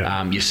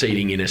 You're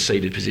seating in a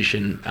seated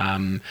position.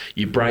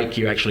 You brake,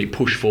 you actually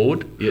push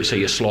forward, so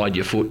you slide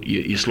your foot,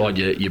 you slide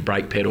your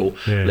brake pedal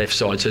left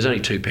side. So there's only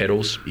two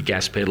pedals, your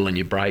gas pedal and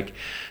your brake,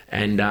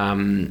 and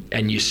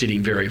you're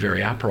sitting very,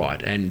 very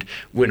upright. And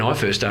when I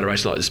first started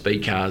racing, like the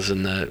speed cars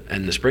and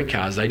the sprint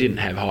cars, they didn't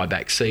have high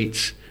back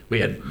seats. We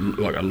had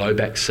like a low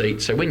back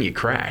seat, so when you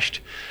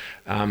crashed,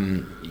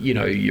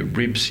 your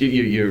ribs,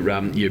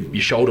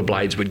 your shoulder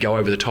blades would go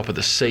over the top of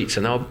the seats,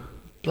 and they were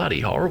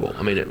bloody horrible.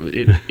 I mean,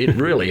 it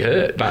really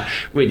hurt. But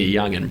when you're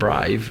young and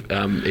brave,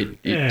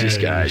 it just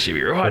goes, you'll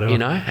be right,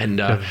 And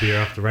have a beer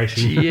after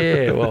racing.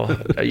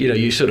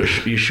 you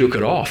shook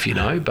it off,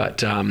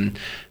 But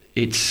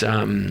it's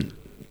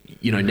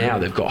now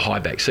they've got high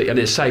back seats, and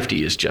their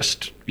safety is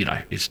just,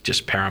 it's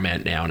just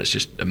paramount now, and it's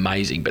just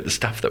amazing. But the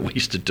stuff that we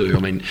used to do, I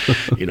mean,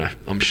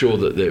 I'm sure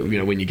that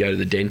when you go to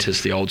the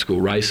dentist, the old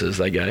school racers,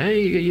 they go,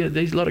 hey,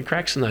 there's a lot of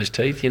cracks in those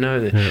teeth,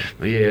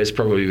 it's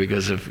probably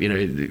because of, I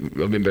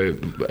remember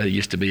there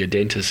used to be a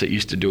dentist that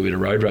used to do a bit of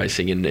road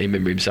racing, and I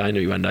remember him saying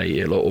to me one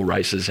day, all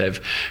racers have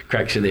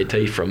cracks in their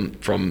teeth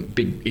from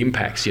big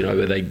impacts,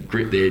 where they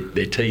grip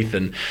their teeth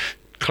and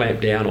clamp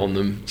down on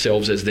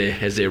themselves as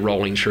they're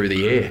rolling through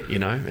the air,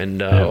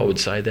 and I would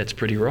say that's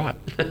pretty right.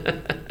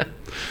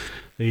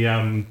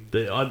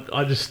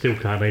 I just still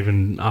can't,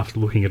 even after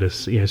looking at a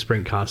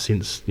sprint car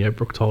since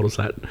Brooke told us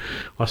that,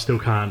 I still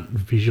can't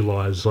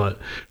visualise, like,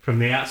 from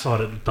the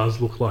outside it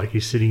does look like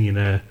you're sitting in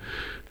a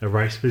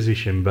race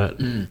position, but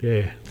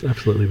it's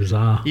absolutely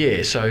bizarre.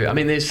 Yeah, so I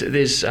mean, there's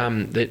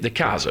the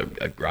cars are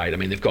great. I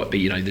mean, they've got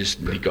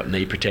you've got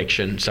knee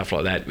protection, stuff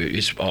like that.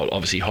 It's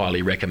obviously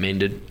highly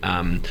recommended.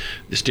 The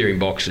steering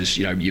box is,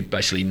 you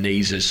basically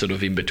knees are sort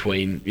of in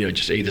between,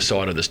 just either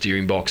side of the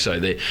steering box, so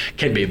they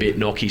can be a bit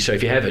knocky. So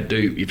if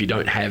you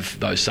don't have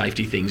those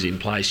safety things in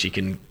place, you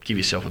can give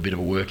yourself a bit of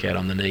a workout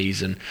on the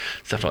knees and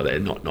stuff like that.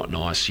 Not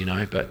nice,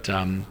 but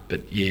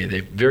yeah,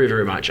 they're very,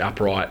 very much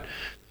upright.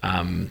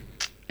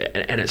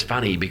 And it's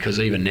funny because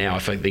even now,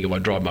 if I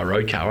drive my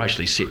road car, I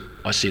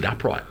sit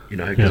upright,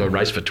 because I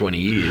raced for 20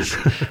 years,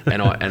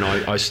 and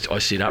I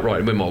sit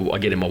upright. And when I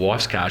get in my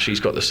wife's car, she's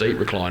got the seat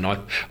recline. I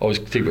always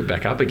tip it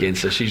back up again,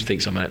 so she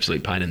thinks I'm an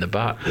absolute pain in the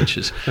butt, which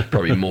is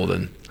probably more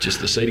than just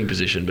the seating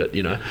position. But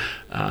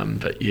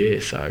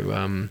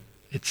so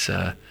it's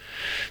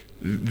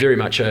very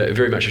much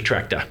a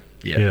tractor.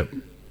 Yeah.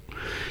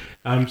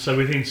 Yep. So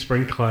within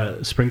sprint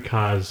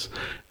cars,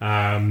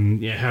 how do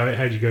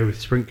you go with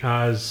sprint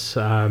cars?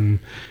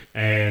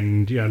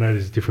 And I know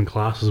there's different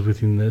classes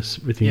within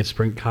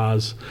sprint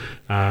cars.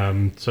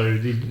 What's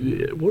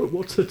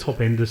the top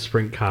end of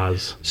sprint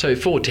cars? So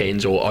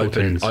 410s or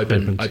open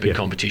yeah.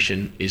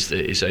 competition is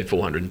a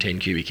 410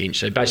 cubic inch.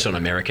 So based on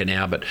America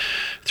now, but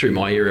through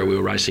my era we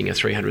were racing a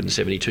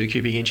 372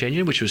 cubic inch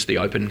engine, which was the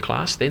open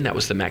class. Then that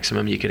was the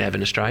maximum you could have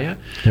in Australia.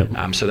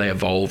 Yep. So they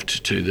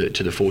evolved to the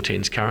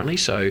 410s currently.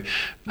 So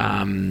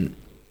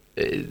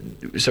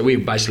we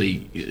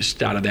basically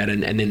started that,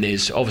 and then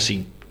there's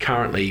obviously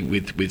currently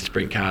with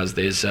sprint cars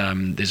there's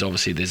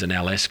an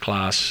LS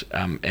class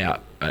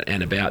out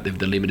and about.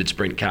 The limited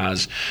sprint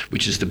cars,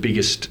 which is the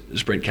biggest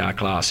sprint car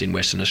class in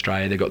Western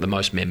Australia. They've got the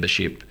most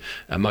membership,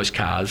 most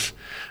cars,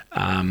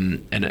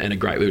 and a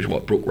great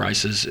Brook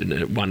races, and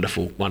a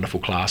wonderful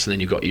class. And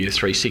then you've got your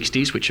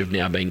 360s, which have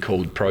now been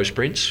called Pro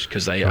Sprints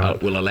because they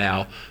will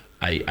allow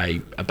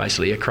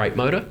basically a crate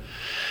motor.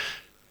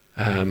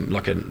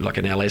 Like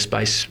an LS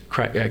base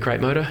crate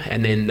motor,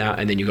 and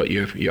then you've got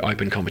your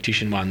open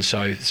competition ones.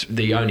 So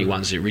the only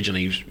ones that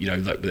originally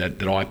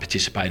that I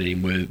participated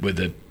in were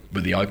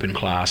the open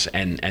class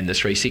and the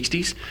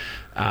 360s,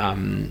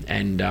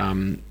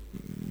 and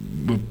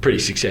we're pretty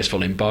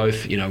successful in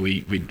both.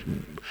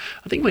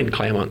 I think when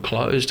Claremont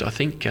closed, I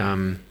think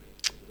I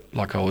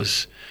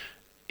was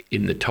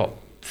in the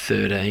top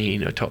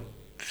 13 or top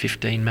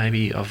 15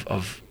 maybe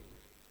of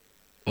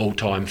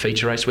all-time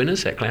feature race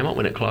winners at Claremont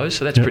when it closed,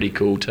 so that's pretty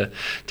cool to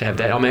have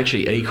that. I'm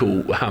actually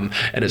equal, and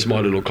it's my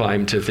little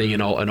claim to thing,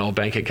 and I'll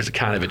bank it because it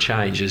can't ever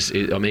change.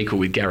 I'm equal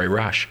with Gary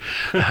Rush,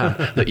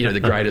 the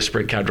greatest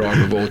sprint car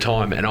driver of all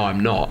time, and I'm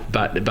not.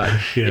 But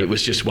it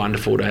was just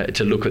wonderful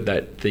to look at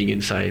that thing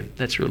and say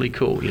that's really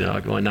cool.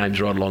 My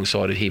name's right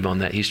alongside of him on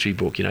that history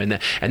book. And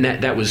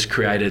that was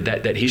created.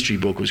 That history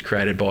book was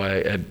created by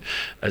a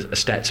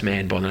stats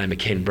man by the name of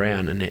Ken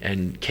Brown,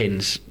 and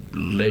Ken's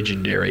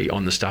legendary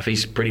on the stuff.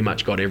 He's pretty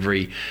much got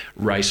every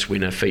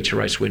feature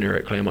race winner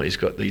at Claremont. He's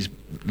got these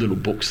little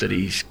books that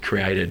he's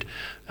created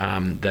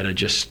that are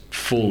just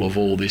full of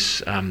all this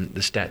the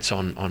stats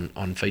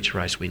on feature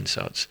race wins.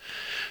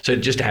 So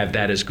just to have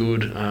that is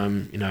good.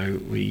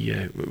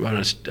 We run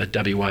a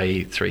WA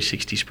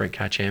 360 Sprint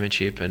Car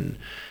Championship and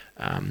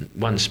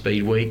one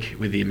Speed Week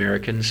with the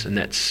Americans, and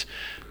that's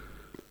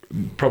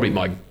probably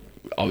my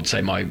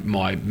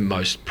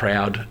most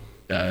proud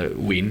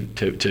win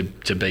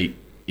to beat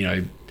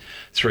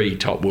 3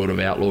 top World of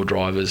Outlaw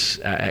drivers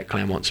at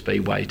Claremont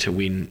Speedway to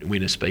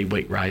win a Speed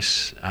Week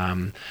race,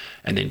 and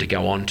then to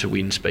go on to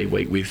win Speed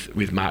Week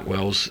with Mark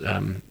Wells.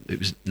 It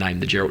was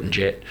named the Geraldton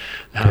Jet.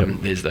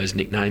 There's those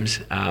nicknames.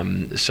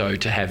 So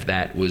to have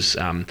that was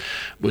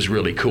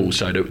really cool.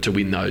 So to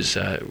win those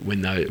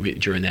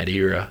during that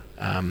era,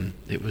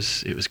 it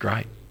was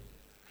great.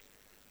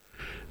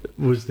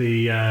 Was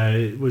the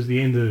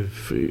end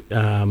of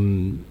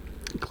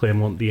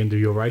Claremont the end of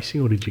your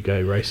racing, or did you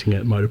go racing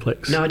at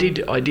Motorplex? No, I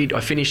did.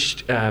 I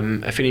finished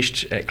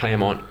at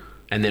Claremont,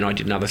 and then I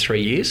did another 3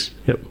 years.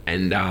 Yep.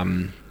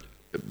 And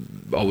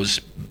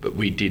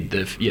we did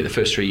the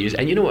first 3 years.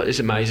 And you know what is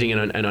amazing,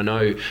 and I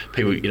know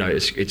people,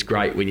 it's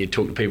great when you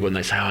talk to people and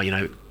they say,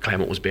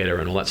 Claremont was better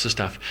and all that sort of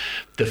stuff.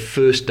 The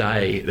first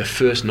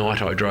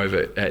night I drove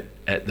at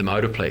the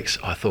Motorplex,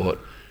 I thought,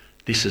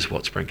 this is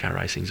what sprint car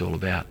racing is all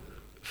about.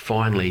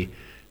 Finally,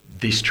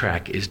 this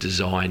track is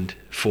designed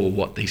for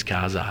what these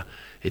cars are.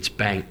 It's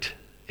banked.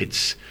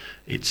 And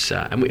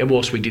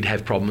whilst we did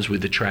have problems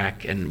with the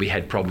track, and we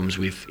had problems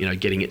with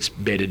getting it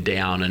bedded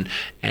down,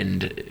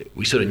 and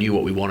we sort of knew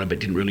what we wanted but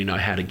didn't really know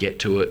how to get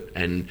to it.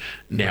 And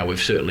now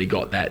we've certainly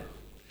got that.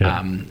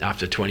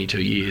 After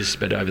 22 years,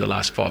 but over the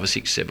last 5 or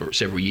 6,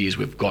 several years,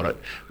 we've got it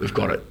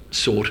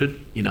sorted.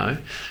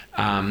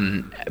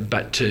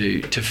 But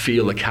to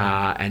feel the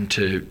car and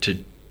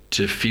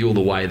to feel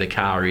the way the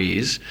car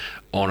is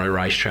on a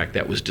racetrack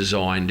that was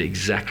designed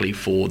exactly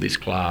for this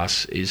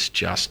class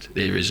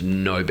there is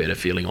no better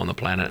feeling on the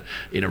planet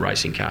in a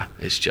racing car.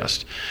 It's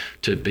just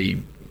to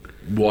be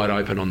wide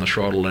open on the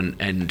throttle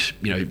and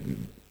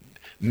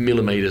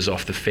millimetres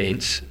off the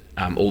fence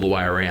all the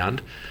way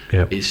around.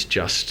 Yep. Is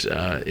just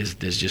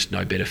there's just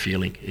no better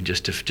feeling, and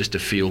just to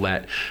feel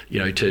that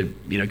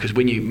because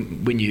when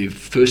you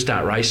first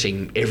start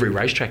racing, every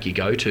racetrack you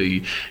go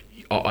to,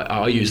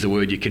 I use the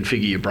word, you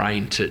configure your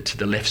brain to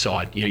the left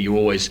side. You're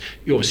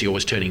obviously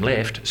always turning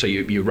left, so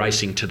you're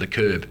racing to the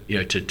curb,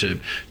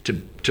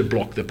 to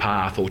block the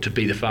path or to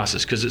be the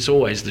fastest, because it's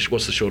always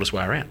what's the shortest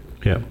way around.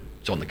 Yeah,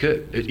 it's on the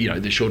curb.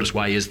 The shortest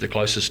way is the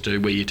closest to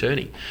where you're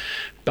turning.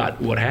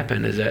 But what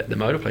happened is that the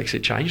Motorplex,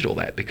 it changed all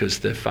that, because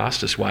the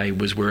fastest way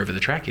was wherever the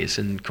track is,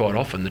 and quite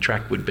often the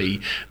track would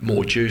be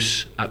more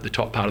juice up the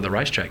top part of the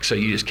racetrack, so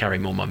you just carry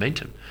more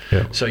momentum.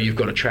 Yeah. So you've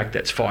got a track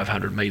that's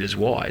 500 metres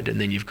wide, and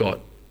then you've got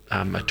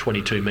a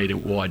 22 metre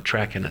wide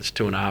track, and it's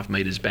 2.5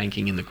 metres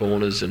banking in the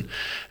corners and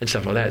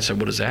stuff like that. So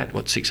what is that?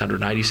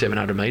 680,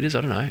 700 metres?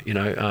 I don't know.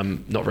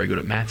 Not very good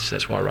at maths.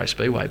 That's why I raced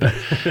Speedway, but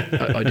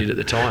I did at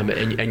the time.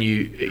 And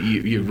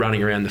you're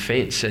running around the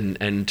fence,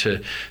 and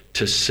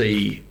to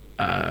see,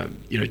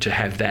 to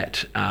have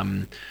that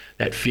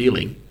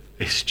feeling.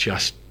 it's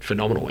just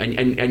phenomenal.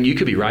 And you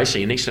could be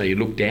racing, and next thing you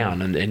look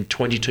down, and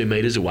 22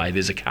 metres away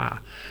there's a car,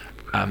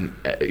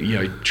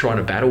 trying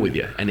to battle with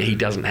you, and he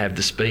doesn't have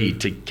the speed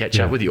to catch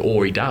up with you,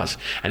 or he does,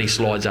 and he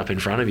slides up in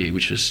front of you,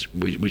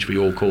 which we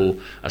all call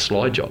a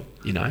slide job,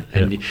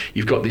 And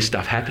you've got this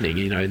stuff happening,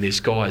 and there's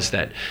guys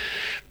that,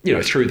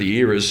 through the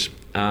eras,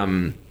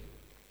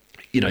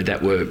 that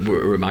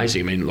were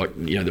amazing. I mean, like,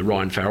 the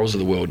Ryan Farrells of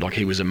the world, like,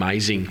 he was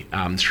amazing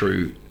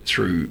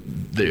through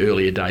the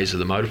earlier days of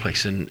the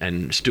Motorplex,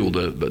 and still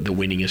the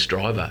winningest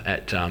driver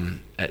at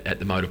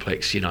the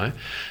Motorplex,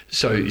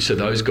 So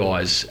those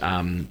guys,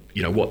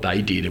 what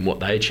they did and what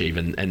they achieved,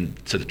 and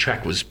so the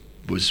track was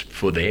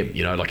for them,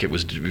 like, it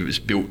was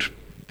built,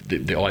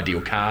 the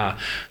ideal car,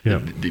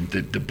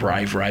 the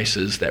brave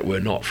racers that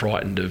were not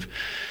frightened of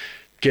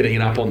getting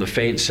it up on the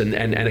fence, and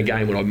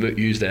again, when I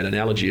use that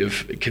analogy of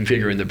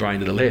configuring the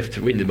brain to the left,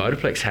 when the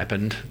Motorplex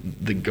happened,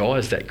 the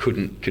guys that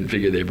couldn't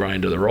configure their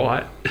brain to the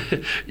right,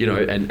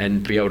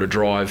 and be able to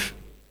drive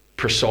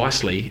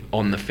precisely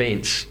on the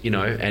fence,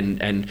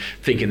 and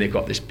thinking they've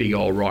got this big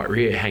old right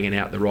rear hanging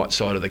out the right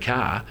side of the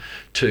car,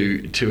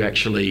 to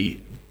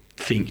actually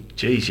think,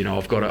 geez,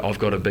 I've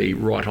got to be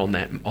right on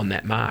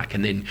that mark,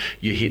 and then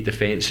you hit the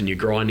fence and you're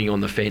grinding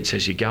on the fence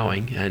as you're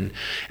going, and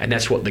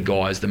that's what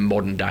the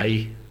modern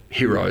day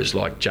heroes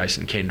like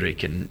Jason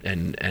Kendrick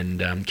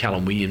and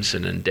Callum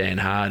Williamson and Dan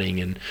Harding,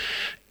 and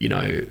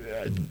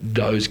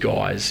those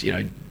guys,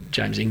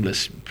 James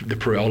Inglis, the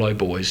Priolo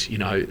boys,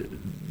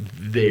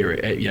 they're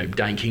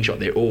Dane Kingshot,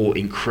 they're all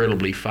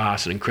incredibly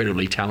fast and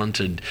incredibly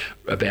talented.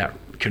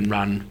 Can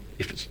run.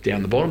 If it's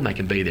down the bottom, they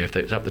can be there. If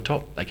it's up the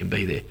top, they can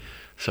be there.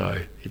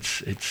 So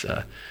it's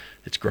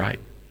great.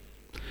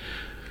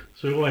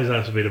 So we always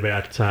ask a bit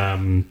about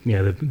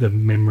the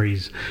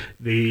memories.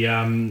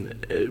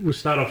 We'll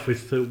start off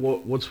with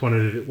what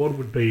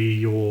would be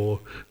your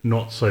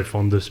not so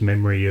fondest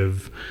memory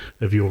of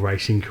your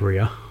racing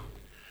career?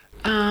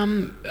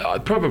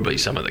 Probably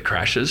some of the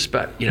crashes,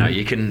 but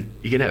you can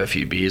have a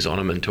few beers on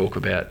them and talk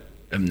about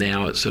them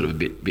now. It's sort of a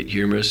bit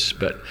humorous,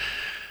 but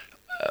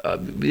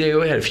we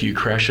had a few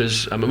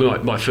crashes. I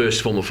mean, my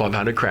first Formula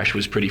 500 crash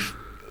was pretty.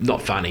 Not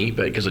funny,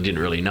 but because I didn't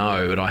really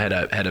know, but I had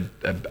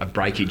a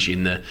breakage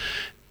in the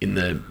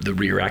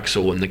rear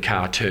axle, and the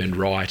car turned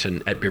right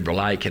and at Bibra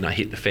Lake, and I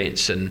hit the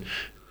fence, and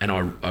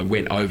I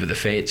went over the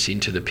fence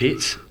into the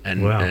pits,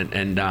 and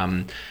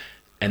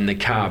the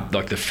car,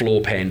 like, the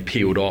floor pan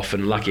peeled off,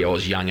 and lucky I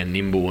was young and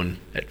nimble and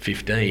at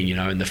 15,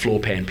 and the floor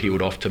pan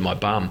peeled off to my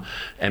bum,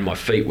 and my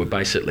feet were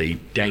basically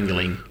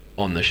dangling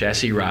on the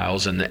chassis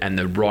rails, and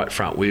the right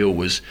front wheel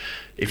was,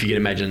 if you can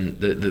imagine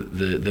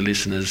the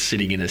listeners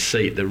sitting in a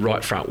seat, the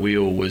right front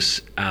wheel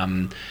was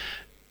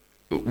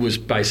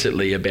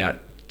basically about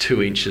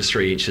 2 inches,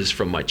 3 inches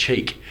from my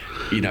cheek,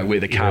 where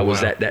the car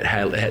was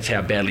that's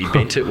how badly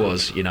bent it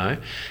was,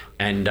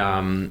 and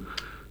I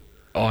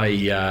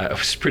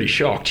was pretty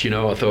shocked,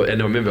 I thought, and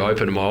I remember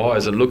opening my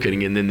eyes and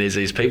looking, and then there's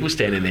these people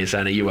standing there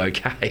saying, "Are you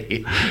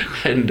okay?"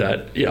 And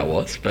I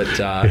was,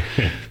 but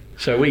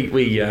so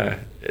we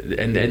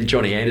and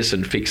Johnny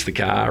Anderson fixed the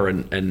car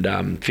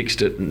and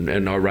fixed it,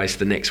 and I raced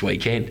the next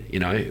weekend,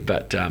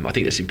 But I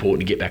think that's important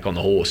to get back on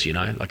the horse,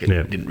 Like, it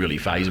didn't really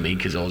faze me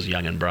because I was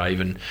young and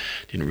brave and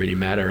didn't really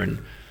matter. And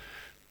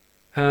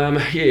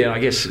I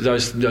guess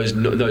those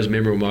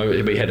memorable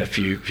moments. We had a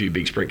few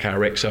big sprint car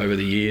wrecks over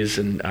the years,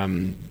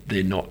 and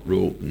they're not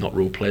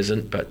real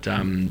pleasant. But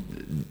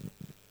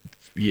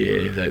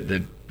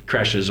the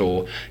crashes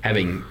or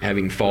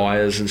having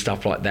fires and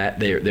stuff like that,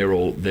 they're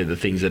the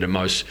things that are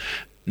most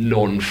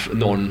non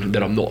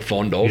that I'm not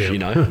fond of,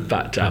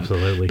 But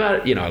absolutely.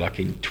 But like,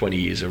 in 20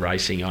 years of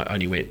racing, I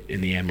only went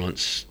in the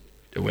ambulance.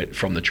 I went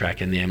from the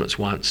track in the ambulance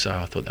once, so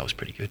I thought that was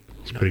pretty good.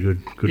 It's pretty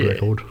good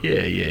record.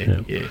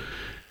 Yeah.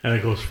 And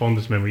of course,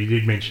 fondest memory, you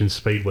did mention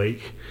Speed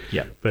Week.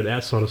 Yeah. But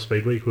outside of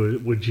Speed Week,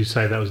 would you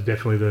say that was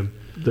definitely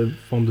the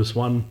fondest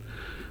one?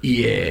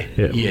 Yeah.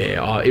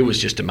 It was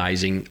just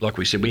amazing. Like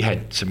we said, we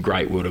had some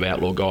great World of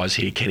Outlaw guys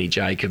here. Kenny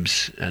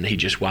Jacobs, and he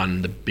just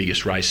won the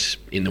biggest race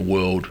in the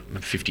world, a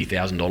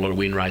 $50,000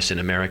 win race in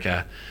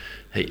America.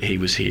 He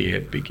was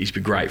here. He's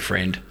a great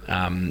friend.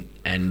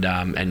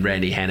 And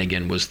Randy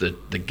Hannigan was the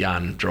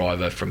gun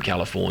driver from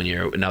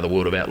California, another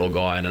World of Outlaw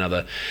guy,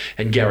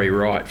 and Gary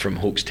Wright from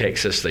Hooks,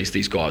 Texas.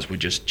 These guys were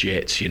just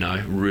jets,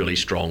 really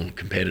strong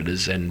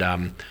competitors. And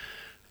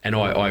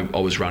I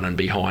was running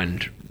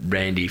behind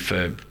Randy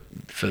for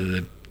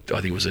the, I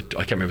think it was I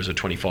can't remember, it was a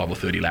 25 or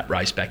 30 lap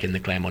race back in the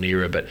Claremont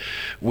era, but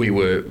I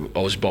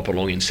was bopping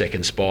along in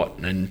second spot,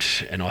 and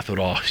I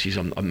thought, geez,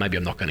 maybe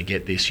I'm not going to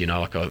get this,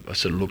 Like, I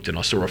sort of looked and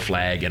I saw a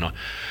flag, and I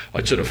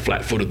sort of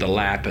flat-footed the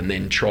lap, and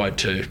then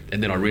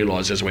and then I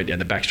realised as I went down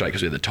the back straight,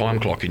 because we had the time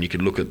clock, and you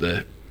could look at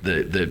the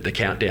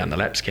countdown, the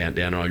laps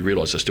countdown, and I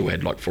realised I still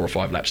had like 4 or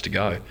 5 laps to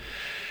go.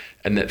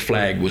 and that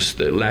flag was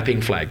the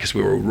lapping flag because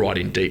we were right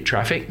in deep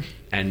traffic.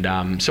 And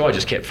so I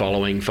just kept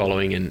following,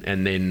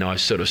 and then I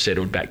sort of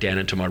settled back down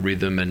into my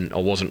rhythm, and I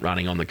wasn't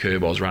running on the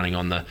curb. I was running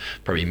on the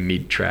probably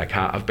mid-track,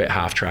 about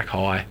half-track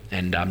high,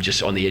 and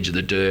just on the edge of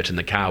the dirt, and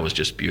the car was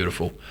just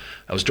beautiful.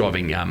 I was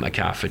driving a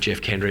car for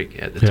Jeff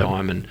Kendrick at the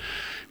time, and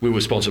we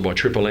were sponsored by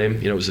Triple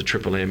M. You know, it was the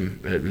Triple M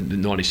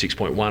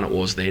 96.1 it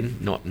was then,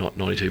 not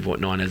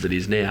 92.9 as it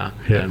is now.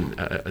 Yeah.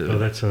 Well,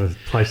 that's a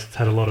place that's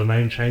had a lot of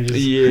name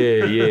changes.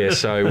 Yeah.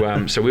 So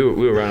we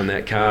were running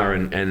that car,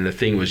 and the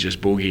thing was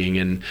just boogieing,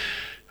 and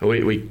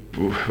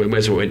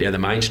as we went down the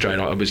main straight,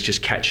 I was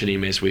just catching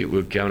him as we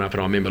were going up,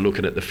 and I remember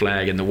looking at the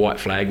flag, and the white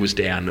flag was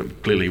down.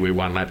 Clearly, we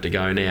one lap to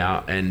go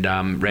now, and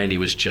Randy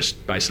was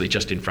basically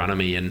just in front of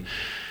me, and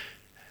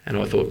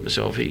I thought to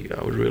myself,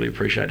 I would really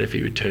appreciate it if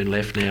he would turn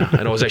left now.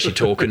 And I was actually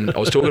talking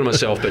to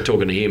myself, but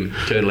talking to him,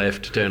 turn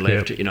left,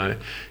 Yep. you know.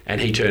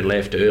 And he turned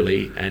left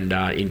early, and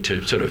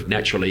into sort of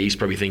naturally, he's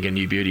probably thinking,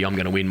 you beauty, I'm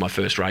going to win my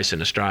first race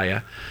in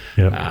Australia.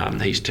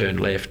 Yep. He's turned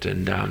left,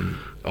 and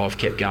I've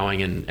kept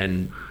going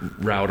and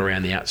railed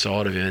around the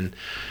outside of him,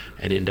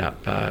 and end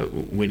up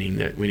winning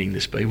the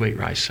Speedweek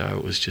race. So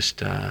it was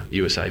just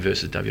USA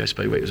versus WA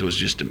Speedweek. It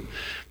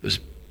was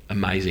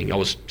amazing. I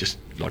was just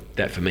like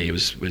that. For me, it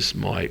was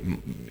my,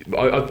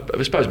 I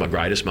suppose, my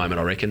greatest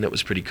moment. I reckon that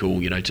was pretty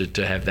cool, you know,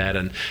 to have that,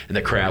 and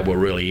the crowd were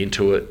really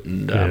into it,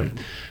 and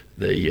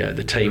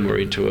the team were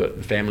into it,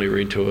 the family were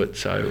into it.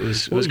 So it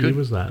was What good. year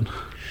was that?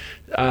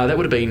 That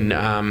would have been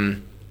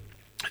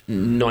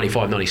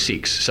 95,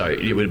 96. So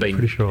it would have been.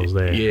 Pretty sure I was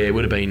there. Yeah, it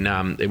would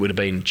have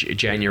been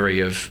January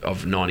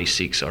of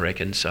 96, I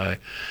reckon. So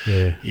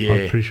Yeah.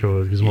 I'm pretty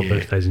sure because my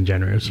birthday's in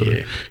January.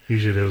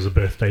 Usually there was a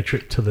birthday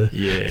trip to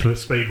the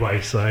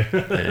Speedway. So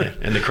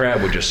and the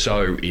crowd were just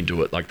so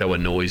into it, like they were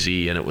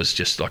noisy, and it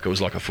was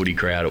like a footy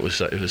crowd. It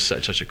was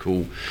such a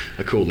cool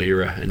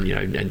era, and you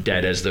know, and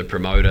Dad as the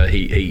promoter,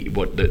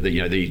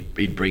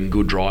 he'd bring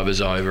good drivers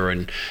over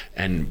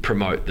and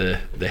promote the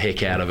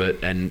heck out of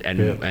it,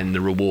 and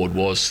the reward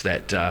was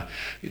that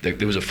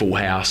there was a full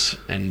house,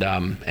 and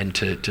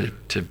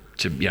to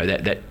you know,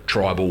 that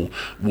tribal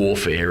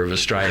warfare of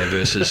Australia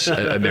versus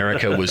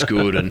America was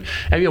good, and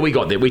you know, we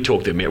got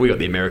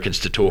the Americans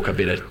to talk a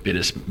bit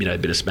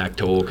of smack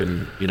talk,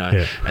 and you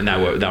know, and they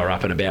were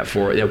up and about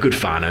for it. They were good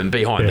fun, and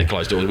behind the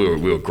closed doors we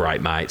were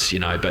great mates, you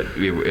know, but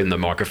in the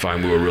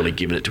microphone we were really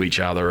giving it to each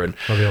other, and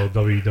the old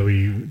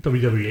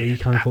WWE,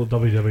 can't call it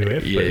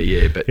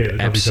WWF. But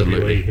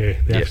absolutely,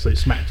 the absolute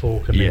smack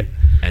talk, and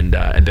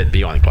but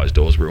behind the closed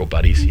doors we were all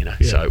buddies, you know.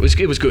 So it was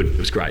good. It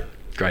was great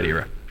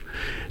era.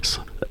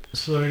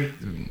 So,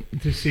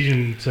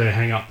 decision to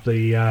hang up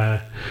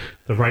the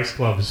race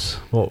gloves.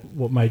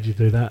 What made you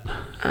do that?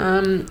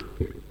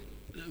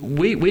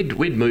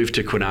 We'd moved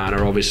to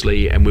Kwinana,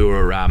 obviously, and we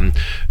were,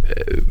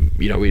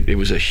 you know, it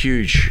was a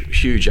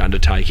huge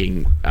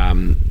undertaking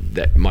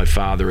that my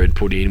father had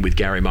put in with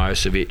Gary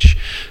Mojosevich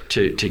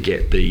to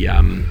get the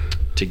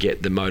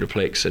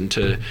Motorplex, and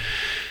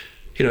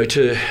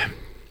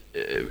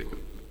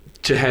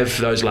to have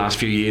those last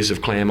few years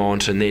of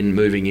Claremont and then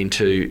moving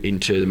into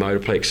the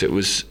Motorplex. It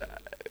was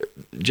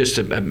just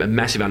a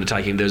massive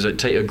undertaking. There's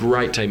a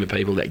great team of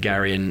people that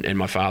Gary and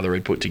my father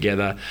had put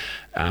together.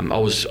 I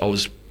was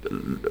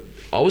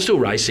still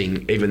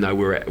racing even though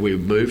we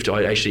moved.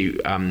 I actually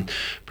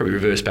probably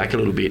reversed back a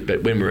little bit,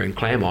 but when we were in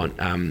Claremont,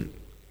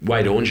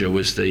 Wade Ornger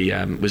was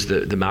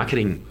the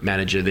marketing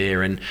manager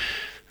there, and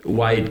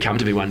Wade come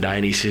to me one day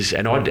and he says,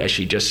 and I'd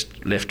actually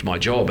just left my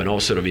job, and I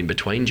was sort of in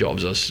between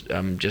jobs. I was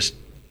just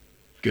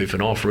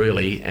goofing off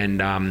really, and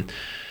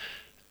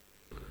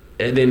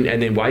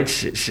then Wade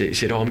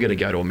said, I'm going to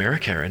go to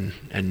America,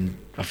 and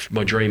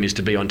my dream is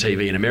to be on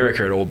TV in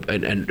America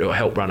and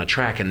help run a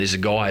track, and there's a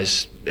guy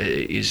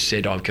who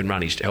said I can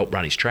help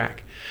run his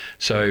track.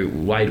 So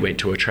Wade went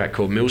to a track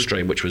called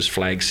Millstream, which was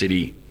Flag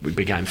City. We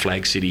became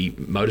Flag City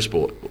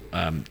Motorsport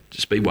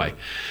Speedway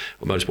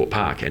or Motorsport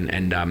Park,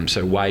 and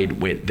so Wade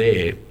went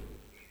there.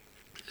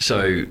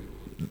 So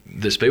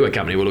the Speedway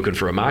company were looking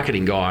for a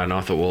marketing guy, and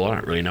I thought, well, I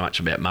don't really know much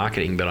about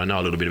marketing, but I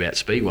know a little bit about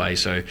Speedway,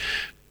 so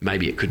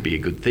maybe it could be a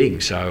good thing.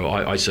 So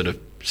I sort of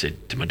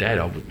said to my dad,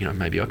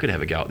 maybe I could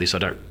have a go at this. I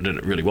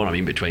didn't really want. I'm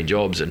in between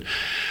jobs, and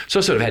so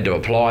I sort of had to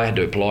apply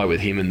with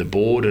him and the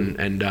board,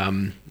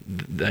 and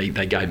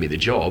they gave me the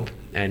job,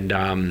 and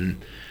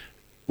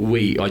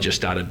I just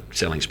started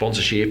selling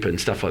sponsorship and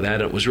stuff like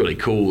that. It was really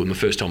cool, and the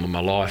first time in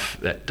my life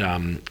that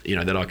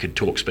that I could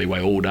talk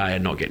Speedway all day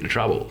and not get into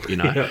trouble. You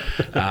know,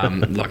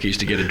 like I used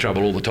to get in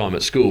trouble all the time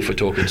at school for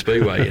talking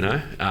Speedway. You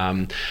know,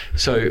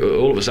 so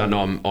all of a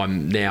sudden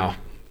I'm now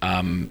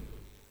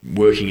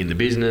working in the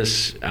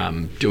business,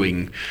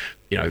 doing.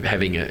 You know,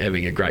 having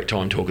a great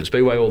time talking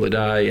Speedway all the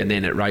day, and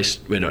then at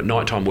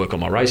night time work on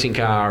my racing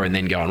car, and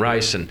then go and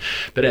race.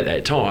 But at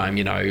that time,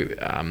 you know,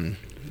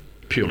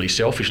 purely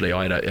selfishly,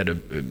 I had a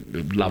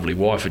lovely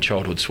wife, a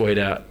childhood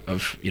sweetheart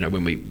of, you know,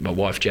 when my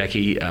wife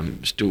Jackie,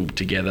 still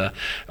together.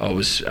 We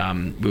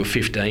were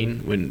 15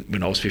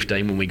 when I was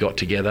 15 when we got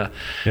together,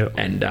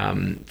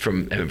 and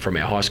from our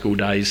high school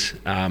days,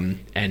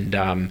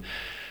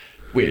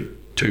 we had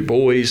two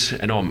boys,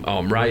 and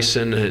I'm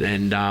racing,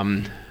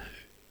 and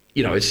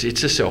you know, it's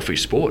a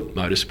selfish sport,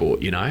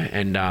 motorsport, you know,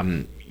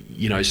 and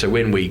you know, so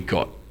when we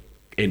got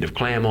end of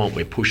Claremont,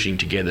 we're pushing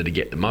together to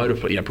get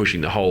the pushing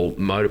the whole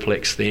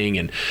motorplex thing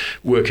and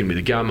working with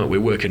the government.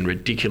 We're working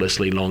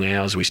ridiculously long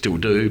hours. We still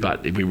do,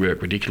 but we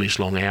work ridiculous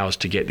long hours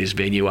to get this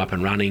venue up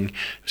and running.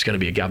 It's going to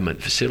be a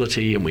government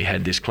facility, and we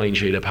had this clean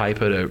sheet of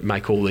paper to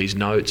make all these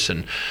notes,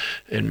 and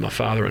my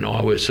father and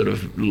I were sort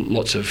of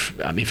lots of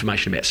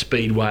information about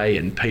Speedway,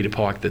 and Peter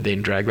Pike, the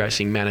then drag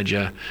racing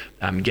manager,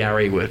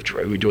 Gary, we're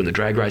doing the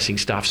drag racing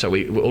stuff. So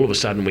we all of a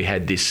sudden we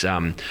had this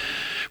then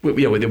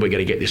we're going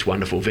to get this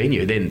wonderful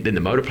venue. Then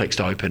the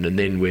motorplex opened, and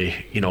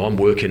then I'm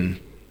working,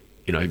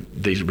 you know,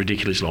 these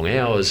ridiculous long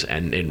hours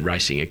and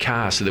racing a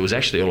car. So there was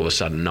actually all of a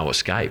sudden no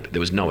escape. There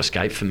was no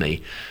escape for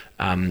me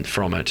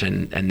from it.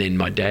 And then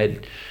my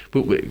dad,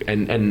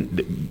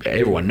 and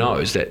everyone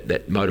knows that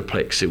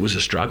motorplex, it was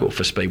a struggle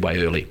for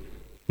Speedway early.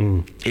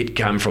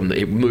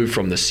 It moved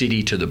from the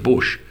city to the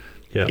bush.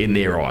 Yep. In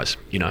their eyes,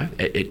 you know,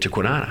 to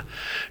Kwinana.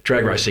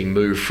 Drag racing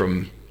moved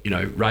from, you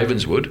know,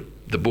 Ravenswood,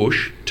 the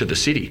bush, to the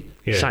city.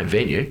 Yeah. Same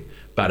venue,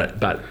 but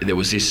there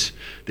was this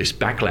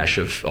backlash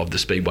of the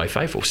Speedway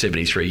faithful.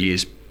 73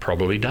 years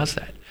probably does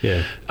that.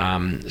 Yeah.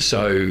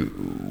 So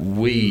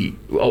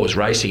I was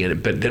racing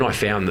it, but then I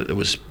found that it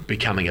was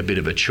becoming a bit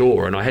of a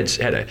chore, and I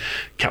had a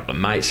couple of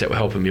mates that were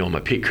helping me on my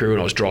pit crew, and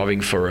I was driving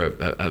for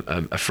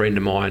a friend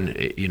of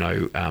mine, you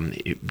know,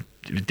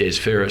 Des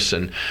Ferris,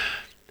 and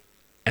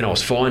I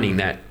was finding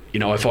that, you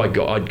know, if I'd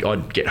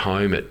get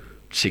home at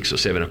 6 or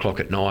 7 o'clock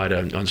at night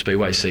on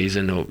Speedway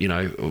season, or, you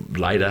know, or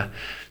later,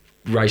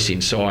 race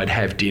inside,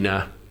 have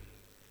dinner,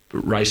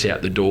 race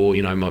out the door,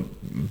 you know,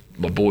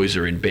 my boys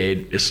are in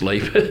bed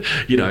asleep,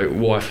 you know,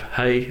 wife,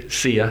 hey,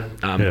 see ya,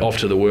 off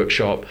to the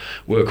workshop,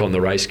 work on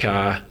the race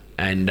car.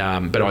 And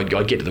but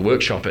I'd get to the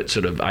workshop at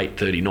sort of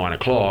 8:30, 9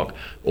 o'clock,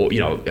 or, you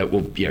know,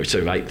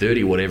 sort of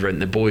 8:30 or whatever,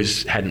 and the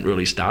boys hadn't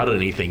really started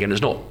anything, and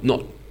it's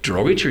not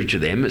derogatory to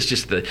them. It's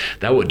just that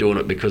they were doing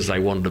it because they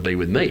wanted to be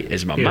with me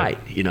as my mate,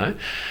 you know.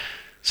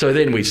 So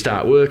then we'd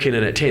start working,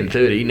 and at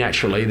 10:30,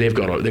 naturally they've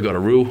got a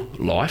real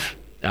life,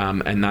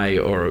 and they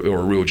or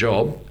a real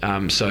job.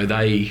 So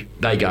they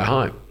go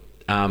home.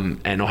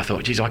 And I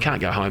thought, geez, I can't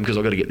go home because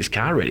I've got to get this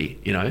car ready,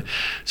 you know.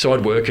 So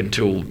I'd work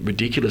until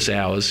ridiculous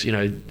hours, you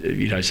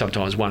know,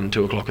 sometimes 1,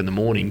 2 o'clock in the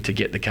morning to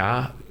get the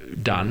car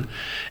done,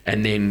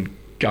 and then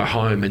go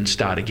home and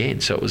start again.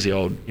 So it was the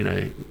old, you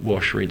know,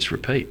 wash, rinse,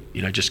 repeat,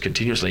 you know, just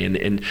continuously.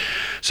 And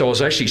so I was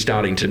actually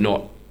starting to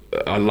not,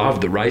 I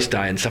loved the race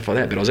day and stuff like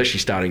that, but I was actually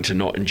starting to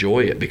not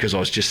enjoy it because I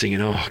was just thinking,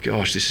 oh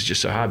gosh, this is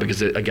just so hard,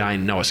 because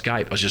again, no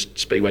escape. I was just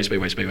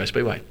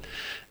Speedway.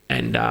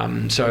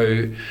 And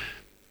so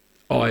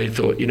I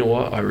thought, you know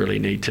what, I really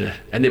need to.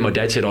 And then my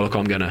dad said, oh look,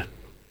 I'm gonna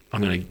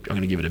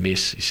give it a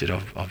miss. He said,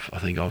 I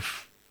think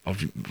I've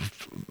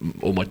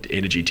all my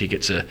energy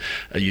tickets are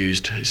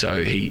used.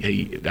 So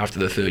he after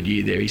the third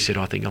year there, he said,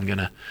 I think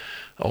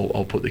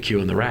I'll put the cue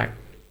in the rack.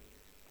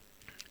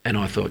 And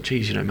I thought,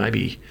 geez, you know,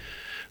 maybe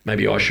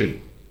I should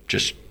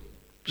just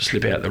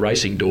slip out the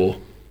racing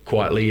door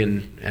quietly,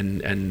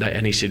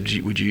 and he said,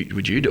 would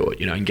you do it,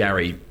 you know? And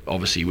Gary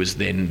obviously was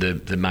then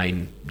the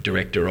main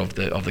director of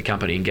the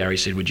company, and Gary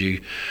said, would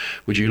you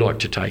like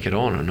to take it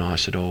on? And I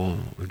said, oh,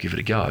 we'll give it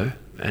a go.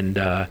 And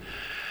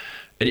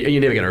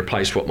you're never going to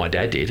replace what my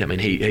dad did. I mean,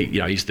 he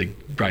you know, he's the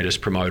greatest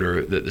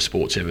promoter that the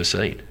sport's ever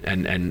seen,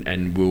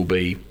 and will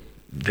be.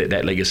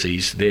 That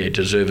legacy's there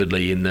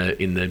deservedly in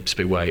the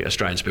Speedway,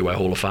 Australian Speedway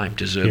Hall of Fame,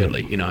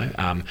 deservedly. You know,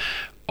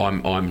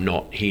 I'm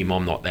not him.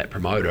 I'm not that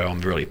promoter. I'm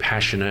really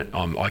passionate.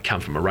 I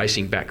come from a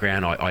racing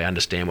background. I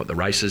understand what the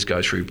racers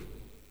go through.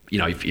 You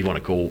know, if you want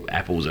to call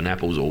apples and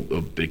apples or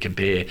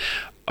compare,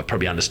 I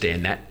probably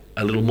understand that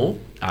a little more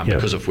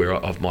because of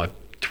my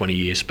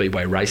 20-year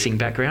Speedway racing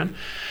background.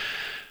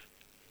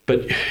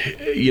 But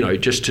you know,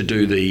 just to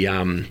do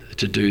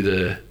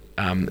the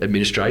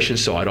administration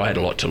side, I had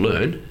a lot to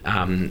learn,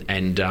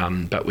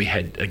 but we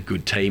had a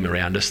good team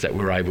around us that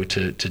we were able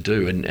to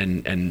do,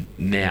 and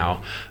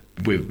now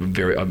I'm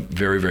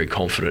very, very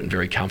confident and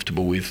very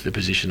comfortable with the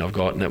position I've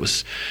got. And I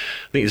think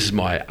this is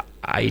my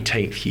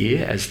 18th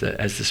year as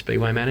the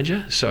Speedway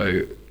manager.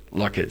 So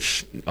like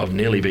I've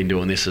nearly been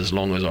doing this as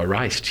long as I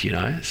raced, you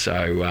know.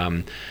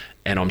 So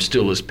and I'm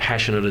still as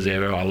passionate as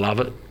ever. I love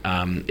it.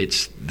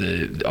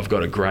 I've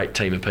got a great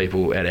team of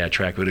people at our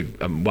track. With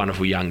a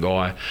wonderful young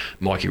guy,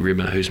 Mikey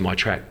Rimmer, who's my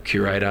track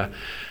curator.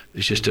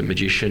 He's just a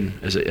magician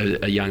as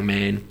a young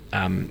man.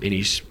 And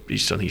he's I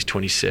think he's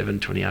 27,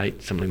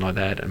 28, something like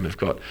that. And we've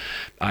got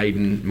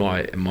Aidan,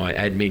 my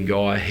admin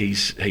guy.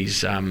 He's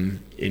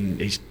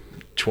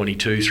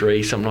 22,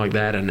 3, something like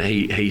that. And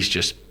he's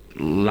just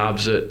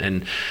loves it.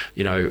 And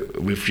you know,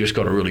 we've just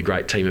got a really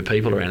great team of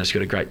people around us. We've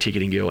got a great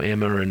ticketing girl,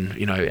 Emma, and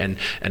you know, and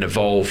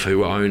Evolve,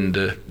 who own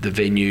the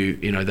venue.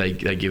 You know, they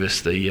give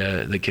us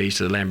the keys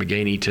to the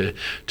Lamborghini to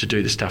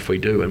do the stuff we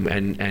do,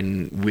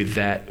 and with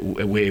that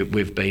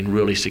we've been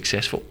really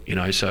successful. You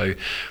know, so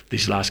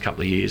these last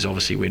couple of years,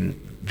 obviously when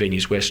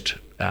Venues West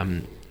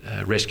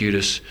rescued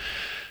us,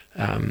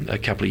 a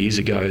couple of years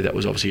ago. That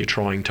was obviously a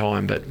trying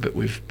time, but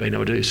we've been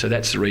able to do. So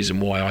that's the reason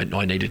why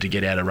I needed to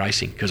get out of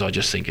racing, because I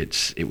just think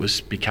it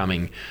was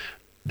becoming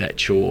that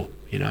chore,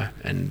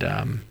 and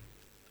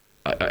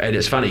and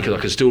it's funny because I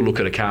can still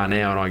look at a car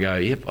now and I go,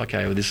 yep,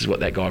 okay, well, this is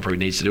what that guy probably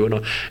needs to do, and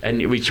I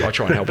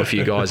try and help a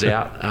few guys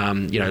out.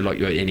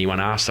 Like anyone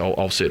asks,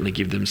 I'll certainly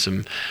give them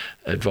some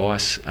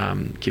advice,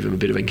 give them a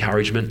bit of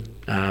encouragement,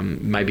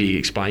 maybe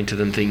explain to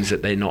them things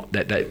that they're not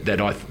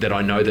that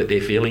I know that they're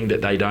feeling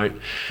that they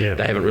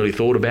haven't really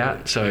thought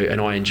about. So,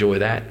 and I enjoy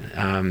that.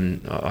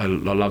 I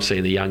love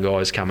seeing the young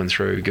guys coming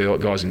through,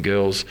 guys and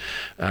girls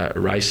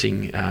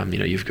racing.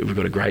 We've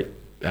got a great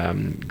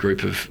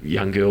group of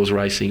young girls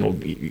racing, or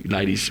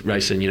ladies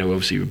racing,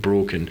 obviously with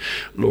Brooke and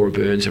Laura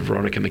Burns and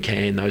Veronica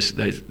McCann.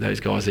 Those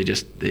guys,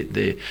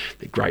 they're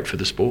great for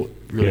the sport.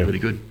 Really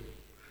good.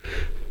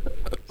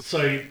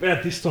 So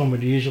about this time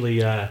we'd usually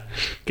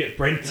get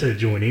Brent to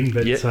join in,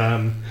 but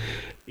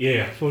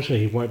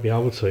unfortunately he won't be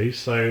able to.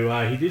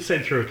 So he did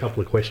send through a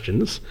couple of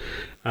questions.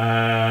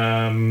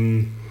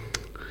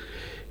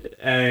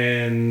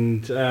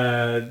 And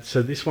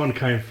so this one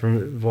came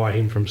via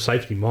him from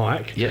Safety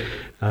Mike. Yeah.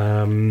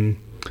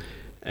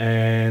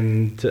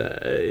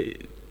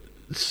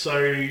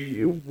 So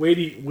where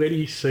do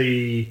you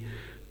see?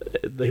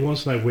 He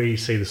wants to know where you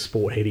see the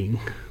sport heading.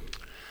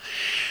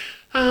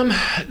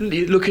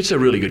 Look, it's a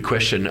really good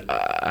question.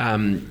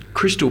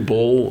 Crystal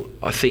ball,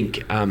 I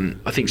think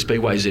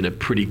Speedway's in a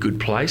pretty good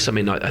place. I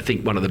mean, I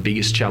think one of the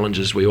biggest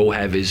challenges we all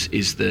have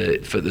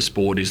for the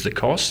sport is the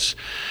costs.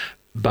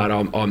 But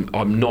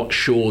I'm not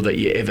sure that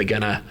you're ever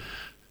going to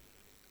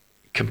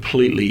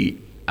completely,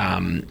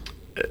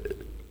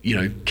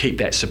 keep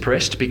that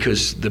suppressed,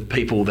 because the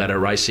people that are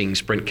racing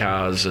sprint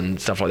cars and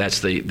stuff like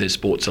that's the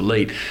sports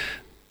elite,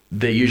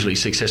 they're usually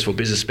successful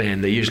businessmen.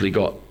 They usually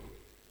got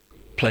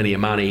plenty of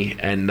money,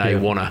 and they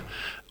want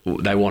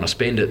to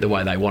spend it the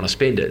way they want to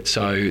spend it.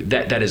 So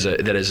that is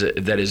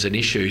an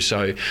issue.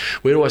 So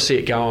where do I see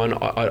it going?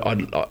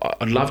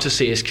 I'd love to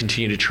see us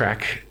continue to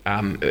track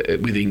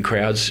within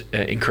crowds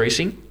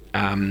increasing.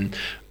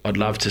 I'd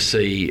love to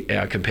see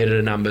our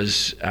competitor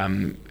numbers,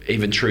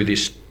 even through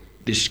this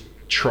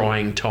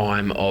trying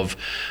time of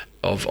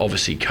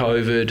obviously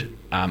COVID,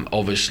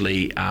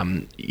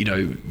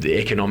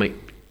 the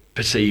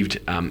perceived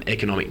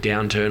economic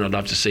downturn. I'd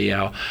love to see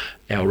our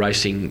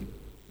racing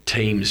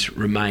teams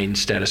remain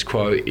status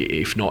quo,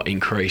 if not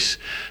increase.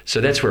 So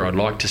that's where I'd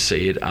like to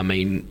see it. I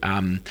mean,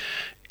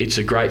 it's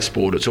a great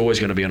sport. It's always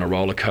going to be on a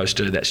roller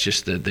coaster. That's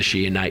just the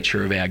sheer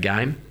nature of our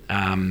game.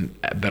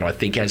 But I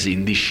think, as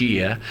in this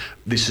year,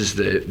 this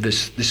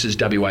is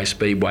WA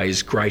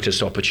Speedway's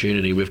greatest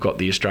opportunity. We've got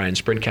the Australian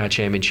Sprint Car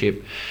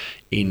Championship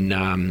in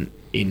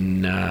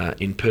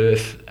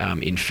Perth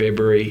in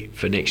February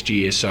for next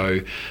year.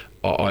 So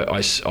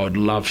I'd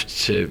love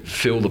to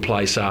fill the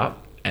place up,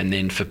 and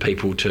then for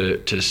people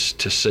to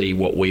see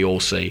what we all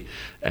see,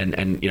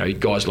 and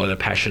guys like are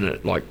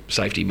passionate, like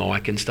Safety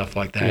Mike and stuff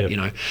like that.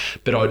 Yep.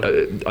 But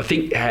I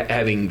think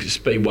having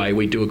Speedway,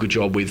 we do a good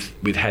job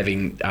with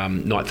having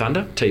Night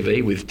Thunder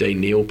TV with Dean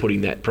Neal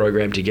putting that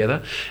program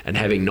together, and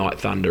having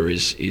Night Thunder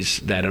is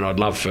that. And I'd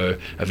love for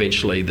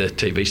eventually the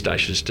TV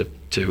stations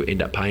to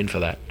end up paying for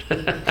that.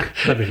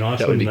 That'd be nice.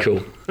 That would be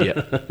cool.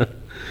 Yeah.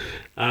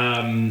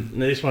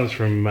 This one's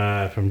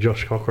from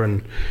Josh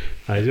Cochran.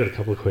 He's got a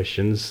couple of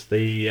questions.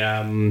 He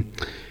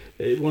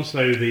wants to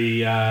know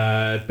the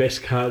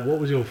best car. What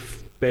was your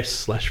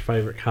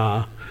best/favourite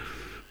car?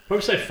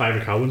 Probably say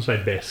favourite car. I wouldn't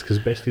say best, because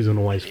best isn't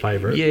always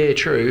favourite. Yeah,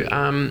 true.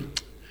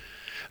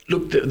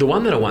 Look, the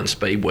one that I won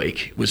Speed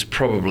Week was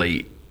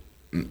probably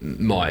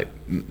my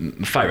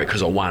favourite,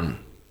 because I won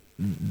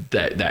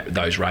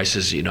those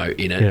races, in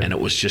it, and it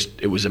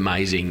was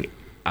amazing.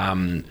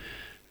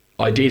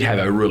 I did have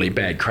a really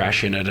bad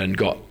crash in it and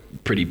got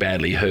pretty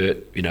badly hurt,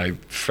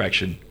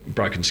 fractured,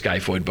 broken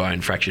scaphoid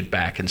bone, fractured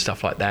back and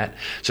stuff like that.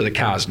 So the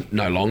car's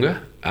no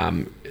longer,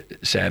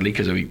 sadly,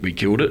 because we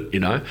killed it,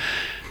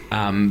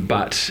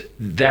 but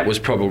that was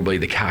probably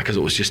the car, because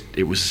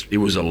it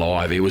was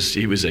alive. It was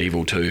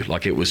evil too.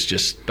 Like, it was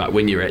just, but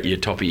when you're at your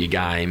top of your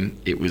game,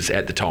 it was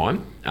at the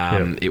time,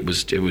 it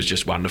was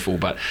just wonderful.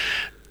 But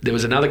there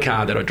was another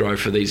car that I drove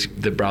for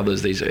the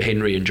brothers, these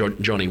Henry and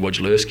Johnny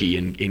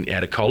Wojciechowski in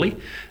out of Collie,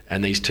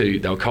 and these two,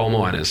 they were coal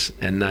miners,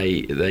 and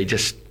they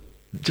just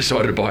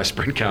decided to buy a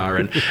sprint car,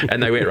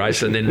 and they went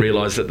racing, and then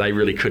realised that they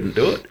really couldn't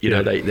do it.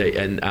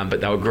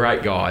 But they were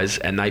great guys,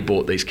 and they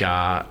bought this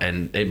car,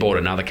 and they bought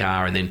another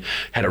car, and then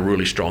had a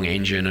really strong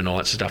engine and all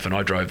that stuff. And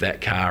I drove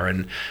that car,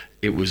 and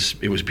it was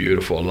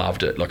beautiful. I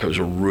loved it. Like, it was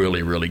a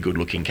really, really good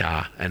looking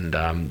car, and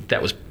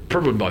that was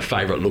probably my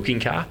favourite looking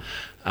car.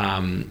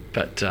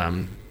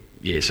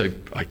 Yeah, so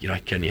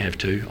can you have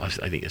two? I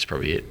think that's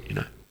probably it.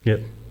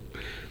 Yep,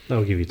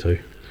 I'll give you two.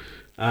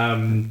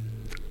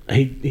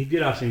 He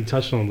did ask, and he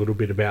touched on a little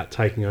bit about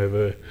taking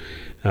over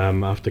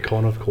after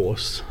Con, of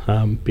course.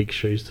 Big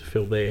shoes to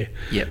fill there.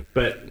 Yeah.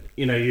 But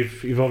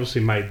you've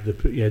obviously made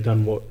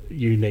done what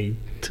you need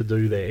to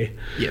do there.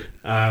 Yep.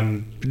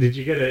 Did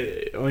you get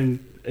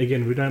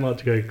again, we don't like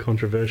to go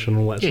controversial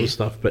and all that sort of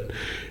stuff, but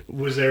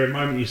was there a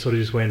moment you sort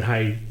of just went,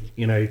 hey,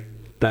 you know,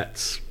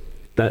 that's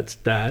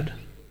Dad?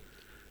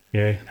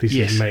 Yeah, this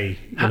is me.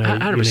 You know,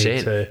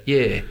 100%.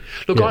 Yeah.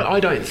 Look, I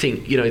don't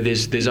think, you know,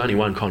 there's only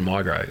one Con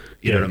Migro.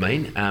 You know what I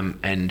mean?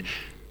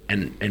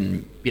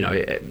 And you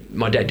know,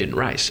 my dad didn't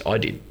race. I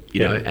did. You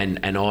know,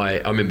 and I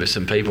remember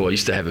some people, I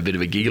used to have a bit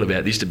of a giggle about,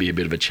 there used to be a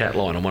bit of a chat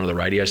line on one of the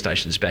radio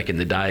stations back in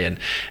the day, and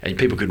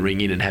people could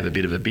ring in and have a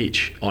bit of a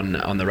bitch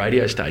on the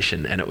radio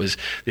station, and it was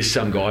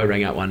some guy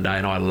rang up one day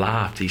and I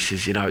laughed. He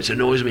says, you know, it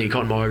annoys me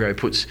Con Migro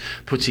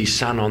puts his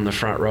son on the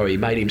front row. He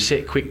made him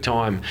set quick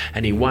time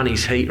and he won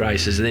his heat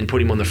races and then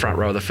put him on the front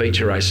row of the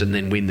feature race and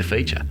then win the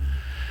feature.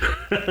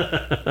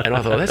 And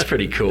I thought, that's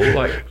pretty cool.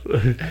 Like,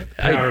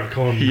 power of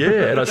Con.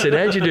 Yeah. And I said,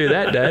 how'd you do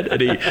that, Dad?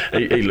 And he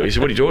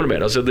said, what are you talking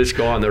about? I said, this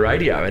guy on the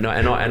radio. And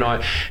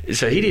I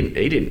so he didn't,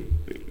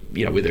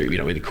 you know,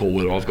 whether call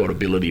whether I've got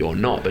ability or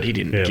not, but he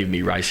didn't give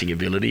me racing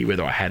ability,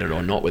 whether I had it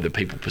or not, whether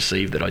people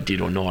perceived that I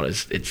did or not.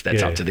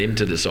 That's up to them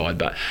to decide.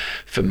 But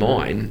for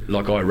mine,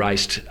 like, I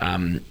raced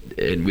and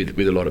with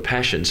a lot of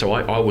passion. So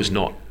I was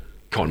not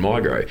Con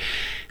Migro.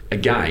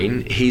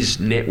 Again, his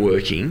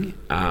networking,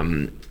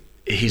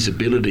 his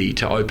ability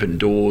to open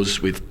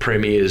doors with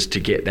premiers to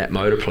get that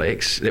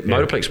Motorplex. That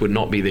Motorplex would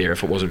not be there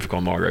if it wasn't for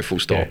Con Migro, full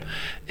stop.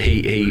 Yeah.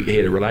 He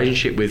had a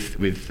relationship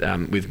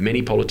with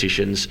many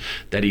politicians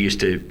that he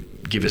used to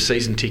give a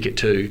season ticket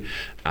to,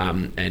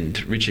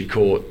 and Richard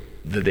Court,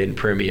 the then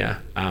Premier,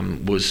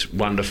 was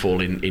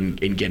wonderful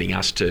in getting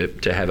us to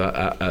have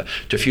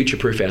to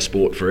future-proof our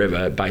sport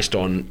forever based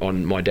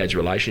on my dad's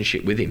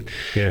relationship with him.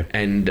 Yeah.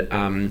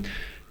 And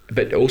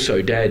but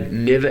also, Dad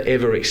never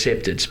ever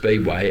accepted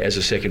Speedway as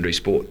a secondary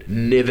sport.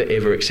 Never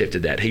ever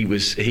accepted that. He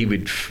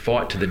would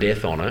fight to the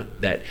death on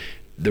it. That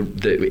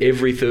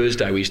every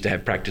Thursday we used to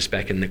have practice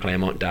back in the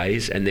Claremont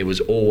days, and there was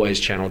always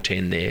Channel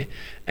 10 there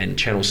and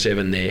Channel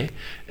 7 there,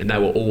 and they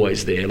were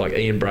always there. Like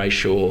Ian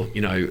Brayshaw,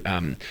 you know,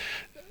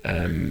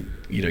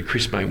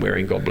 Chris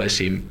Mainwaring, God bless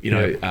him. You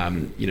know,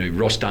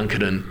 Ross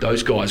Duncan,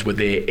 those guys were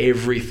there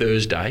every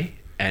Thursday.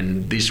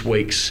 And this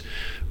week's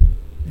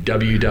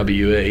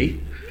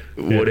WWE,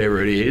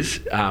 whatever it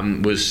is,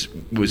 was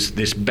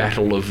this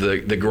battle of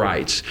the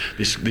greats.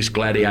 This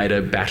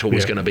gladiator battle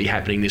was going to be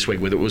happening this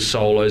week, whether it was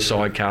solo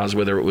sidecars,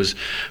 whether it was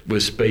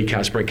speed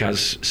cars, sprint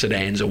cars,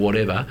 sedans, or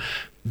whatever.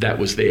 That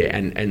was there,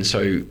 and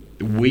so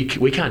we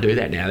can't do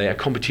that now. Our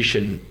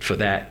competition for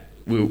that.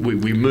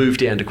 We moved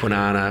down to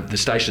Kwinana. The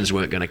stations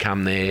weren't going to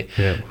come there.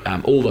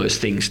 Yeah. All those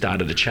things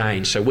started to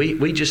change. So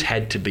we just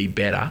had to be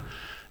better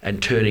and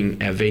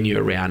turning our venue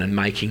around and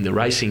making the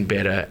racing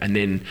better, and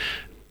then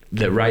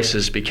the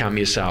racers become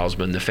your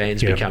salesmen, the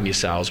fans become your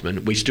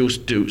salesmen. We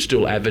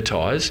still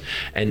advertise,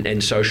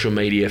 and social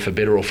media, for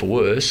better or for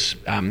worse,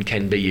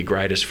 can be your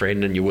greatest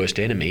friend and your worst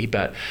enemy.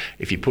 But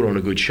if you put on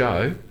a good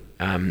show,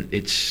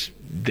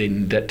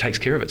 then that takes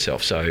care of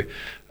itself. So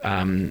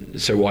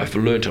I've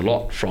learnt a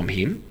lot from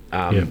him,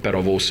 but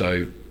I've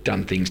also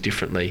done things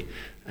differently.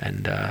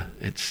 And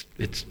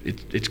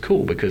it's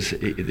cool because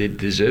it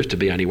deserves to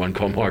be only one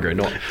Con Migro,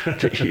 not,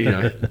 you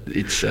know,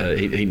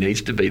 he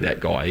needs to be that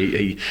guy.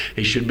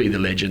 He should be the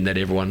legend that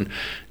everyone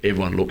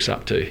looks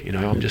up to. You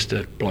know, I'm just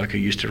a bloke who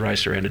used to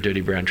race around a dirty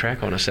brown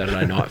track on a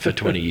Saturday night for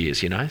 20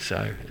 years. You know,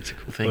 so it's a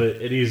cool thing. Well,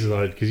 it is,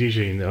 like, because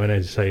usually, I know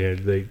to say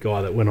the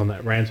guy that went on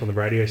that rant on the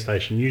radio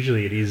station.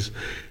 Usually, it is.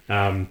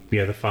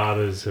 The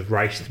fathers have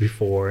raced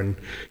before, and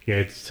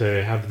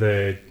to have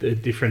the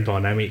different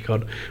dynamic. I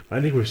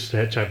don't think we've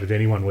chat with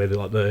anyone where it's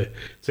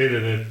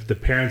either the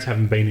parents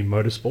haven't been in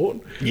motorsport,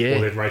 or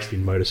they've raced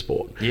in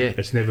motorsport. Yeah,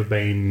 it's never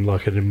been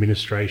like an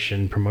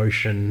administration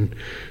promotion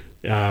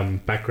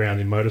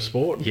background in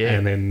motorsport,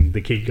 and then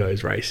the kid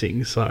goes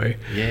racing. So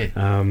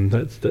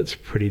that's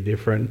pretty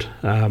different.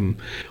 I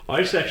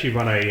used to actually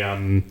run a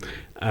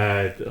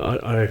I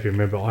don't know if you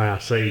remember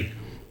IRC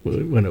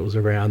when it was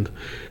around.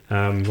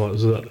 It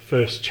was like the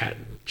first chat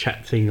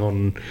thing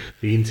on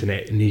the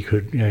internet, and you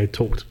could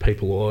talk to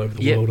people all over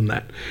the world and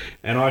that.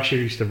 And I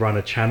actually used to run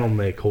a channel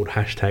there called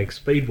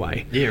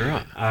 #Speedway.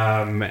 Yeah,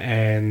 right.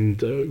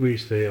 And we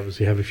used to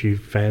obviously have a few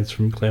fans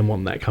from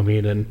Claremont that come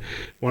in, and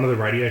one of the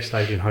radio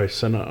station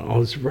hosts, and I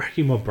was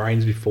racking my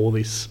brains before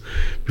this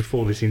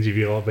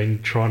interview. I've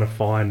been trying to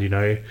find,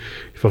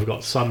 if I've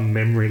got some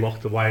memory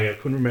locked away. I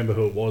couldn't remember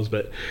who it was,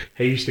 but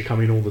he used to come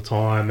in all the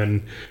time,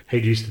 and he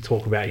used to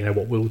talk about,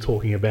 what we were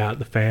talking about,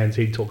 the fans.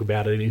 He'd talk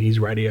about it in his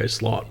radio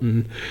slot,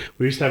 and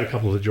we used to have a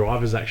couple of the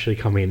drivers actually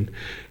come in,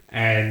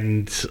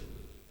 and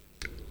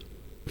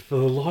for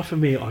the life of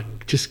me, I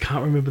just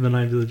can't remember the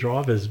names of the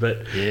drivers,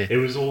 but it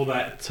was all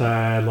that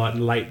like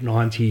late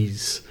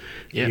 90s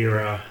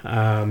era.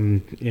 I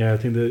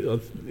think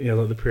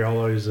like the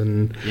Priolos,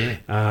 and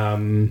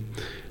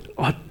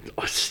I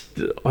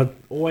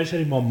always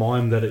had in my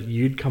mind that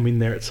you'd come in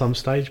there at some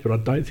stage, but I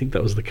don't think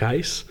that was the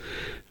case.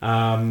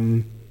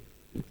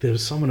 There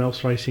was someone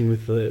else racing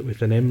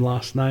with an M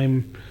last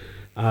name.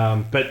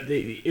 But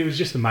it was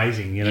just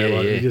amazing, you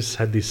know. We just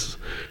had this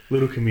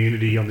little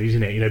community on the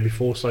internet, you know,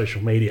 before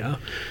social media.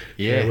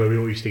 Yeah, where we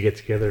all used to get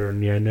together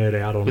and nerd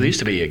out on. Well, there used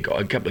to be a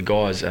couple of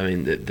guys. I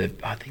mean,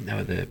 I think they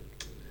were the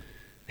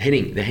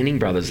Henning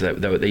brothers.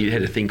 They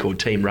had a thing called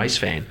Team Race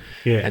Fan,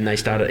 and they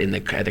started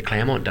at the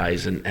Claremont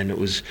days, and it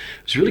was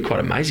really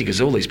quite amazing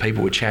because all these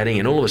people were chatting,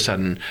 and all of a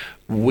sudden,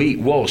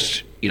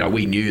 whilst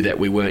we knew that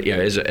we weren't,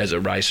 as a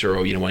racer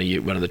or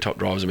one of the top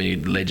drivers. I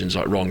mean, legends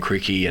like Ron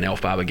Cricky and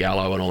Alf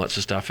Barbagallo and all that sort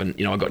of stuff, and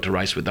I got to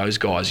race with those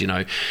guys,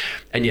 and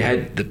you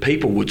had the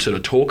people would sort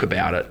of talk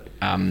about it.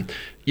 And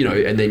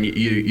then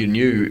you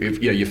knew if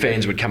your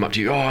fans would come up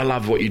to you, oh, I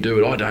love what you do,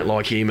 and I don't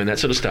like him, and that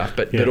sort of stuff.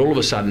 But all of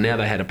a sudden now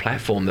they had a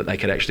platform that they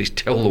could actually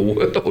tell the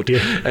world.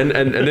 And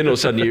then all of a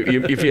sudden,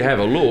 if you have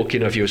a look,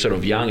 if you're sort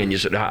of young and you're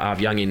sort of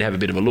half young and have a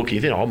bit of a look, you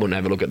think, oh, I'm going to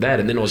have a look at that.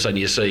 And then all of a sudden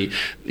you see,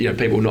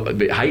 people not a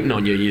bit hating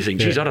on you, and you think,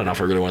 geez, I don't know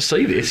if I really want to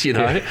see this,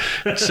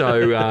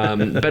 So,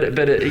 I've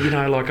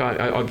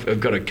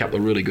got a couple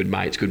of really good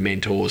mates, good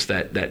mentors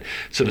that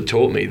sort of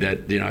taught me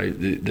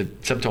that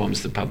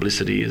sometimes the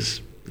publicity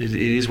is. It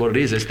is what it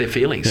is. That's their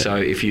feelings. Yeah. So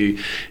if you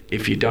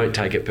don't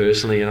take it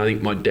personally, and I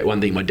think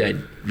one thing my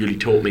dad really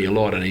taught me a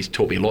lot, and he's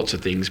taught me lots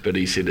of things, but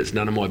he said it's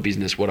none of my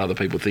business what other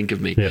people think of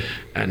me,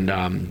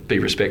 and be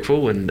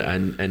respectful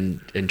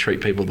and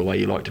treat people the way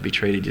you like to be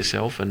treated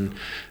yourself, and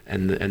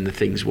the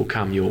things will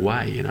come your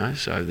way,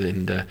 So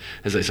then,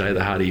 as they say,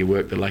 the harder you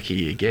work, the luckier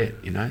you get,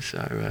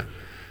 So.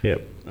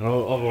 Yep. And I've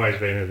always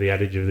been of the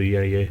adage of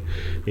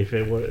if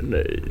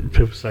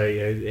people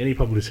say any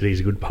publicity is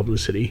good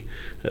publicity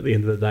at the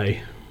end of the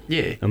day.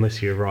 Yeah.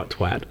 Unless you're a right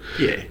twat.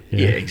 Yeah.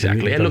 Yeah,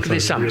 exactly. And look,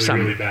 there's some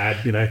really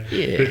bad,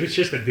 Yeah. But if it's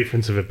just a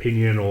difference of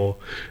opinion, or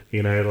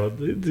I'll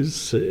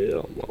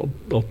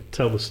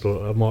tell the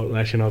story.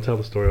 I'll tell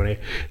the story on here.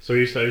 So I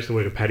used to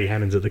work at Paddy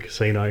Hannon's at the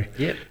casino.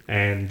 Yep.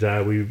 And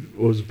it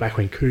was back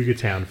when Cougar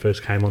Town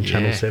first came on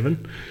Channel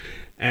 7.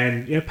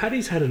 And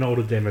Paddy's had an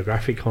older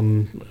demographic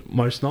on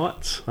most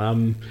nights,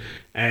 and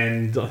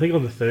I think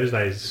on the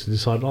Thursdays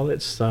decided,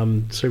 let's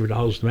Super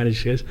Dales managed.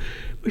 She goes,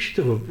 we should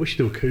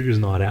do a Cougars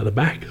night out the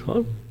back.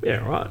 Oh,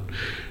 yeah, right.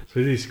 So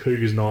we did this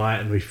Cougars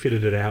night, and we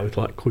fitted it out with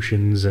like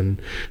cushions and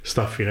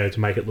stuff, to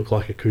make it look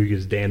like a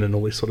Cougars den and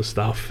all this sort of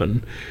stuff.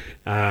 And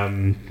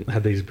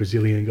had these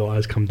Brazilian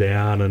guys come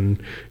down,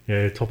 and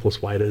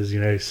topless waiters,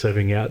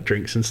 serving out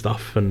drinks and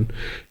stuff. And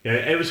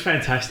it was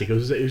fantastic. It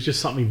was just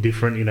something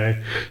different,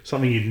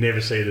 something you'd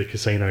never see at a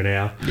casino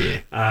now.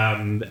 Yeah.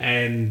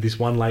 And this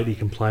one lady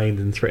complained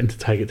and threatened to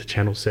take it to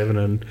Channel 7,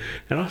 and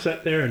I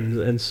sat there,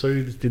 and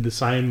Sue did the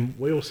same.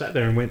 We all sat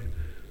there and went,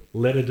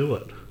 let her do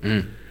it.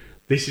 Mm.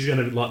 This is going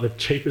to be like the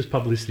cheapest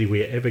publicity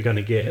we're ever going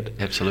to get.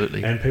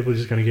 Absolutely. And people are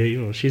just going to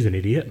go, she's an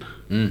idiot.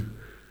 Mm.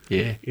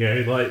 Yeah.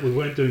 We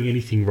weren't doing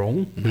anything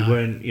wrong. No. We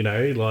weren't,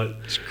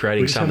 it's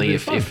creating something.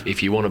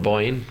 If you want to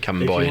buy in, come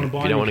and buy in. If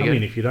you don't want to come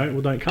in. If you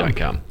don't, don't come. Don't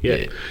come.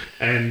 Yeah.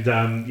 And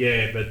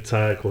but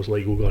of course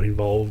legal got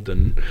involved,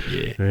 and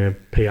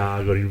PR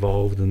got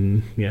involved,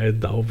 and they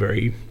were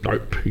very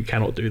nope. You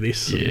cannot do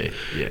this. Yeah.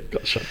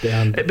 Got shut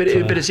down. But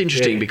it's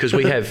interesting because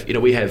we have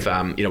we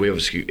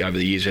obviously over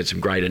the years had some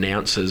great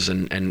announcers,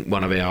 and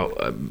one of our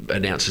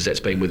announcers that's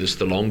been with us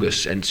the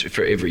longest, and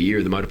for every year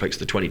of the Motorplex,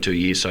 the 22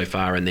 years so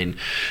far, and then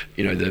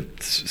the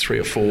 3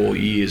 or 4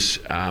 years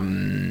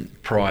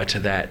prior to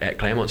that at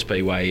Claremont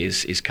Speedway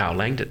is Carl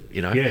Langdon.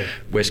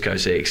 West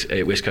Coast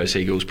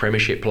Eagles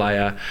premiership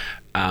player.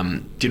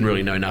 Didn't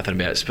really know nothing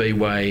about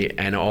Speedway,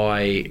 and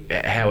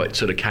how it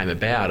sort of came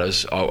about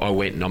is I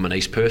went, and I'm an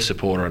East Perth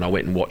supporter, and I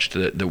went and watched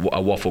a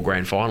WAFL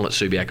Grand Final at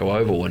Subiaco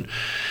Oval, and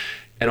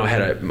I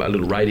had a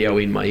little radio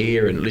in my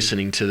ear and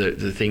listening to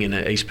the thing in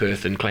East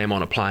Perth and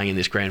Claremont are playing in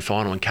this Grand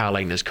Final, and Carl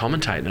Langdon's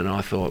commentating, and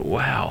I thought,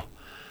 wow,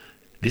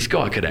 this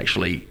guy can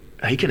actually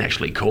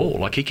call.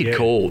 Like, he could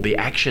call. The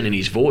action in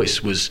his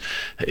voice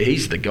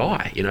he's the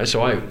guy,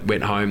 So I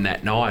went home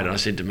that night and I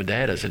said to my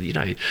dad, I said,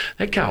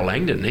 that Carl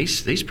Langdon,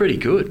 he's pretty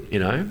good,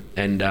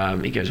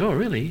 And he goes, oh,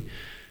 really?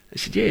 I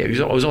said, yeah,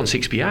 I was on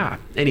 6PR.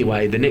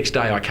 Anyway, the next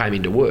day I came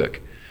into work,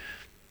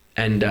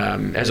 and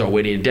as I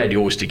went in, Dad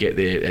used to get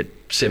there at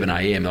 7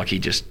 a.m, like he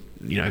just,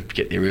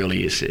 get there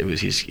early. It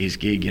was his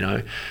gig,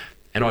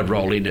 And I'd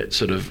roll in at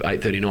sort of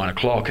 8:30, 9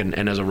 o'clock,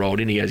 and as I rolled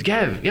in, he goes,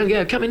 Gav,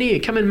 come in here,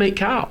 come and meet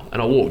Carl. And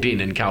I walked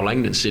in, and Carl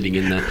Langdon's sitting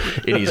in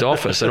his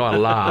office, and I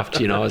laughed,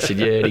 I said,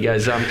 yeah. And he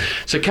goes,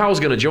 so Carl's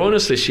going to join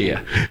us this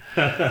year.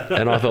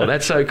 And I thought,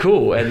 that's so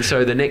cool. And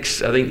so the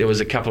next, I think there was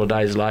a couple of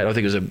days later, I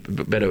think it was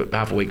about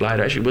half a week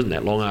later, actually it wasn't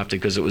that long after,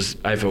 because it was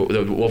the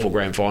WAFL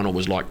Grand Final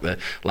was like the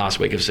last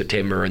week of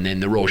September, and then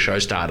the Royal Show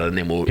started, and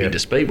then we were into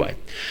Speedway.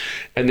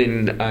 And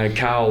then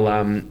Carl,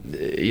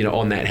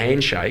 on that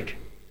handshake,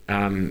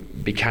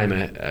 became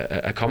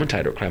a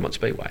commentator at Claremont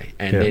Speedway,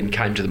 and then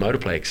came to the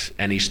Motorplex,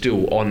 and he's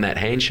still on that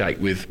handshake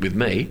with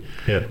me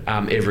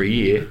every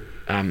year.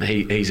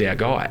 He's our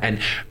guy, and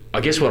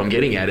I guess what I'm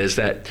getting at is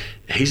that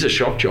he's a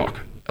shock jock.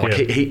 Like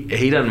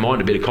he doesn't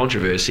mind a bit of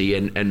controversy,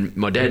 and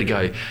my dad would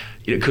go,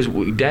 because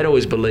Dad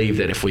always believed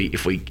that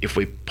if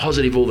we're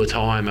positive all the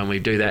time and we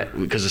do that,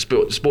 because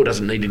the sport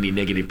doesn't need any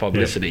negative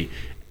publicity.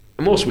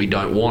 And whilst we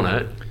don't want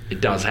it,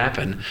 it does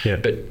happen. Yeah.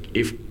 But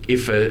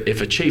if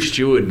a chief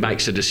steward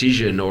makes a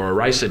decision or a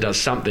racer does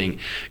something,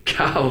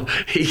 Carl,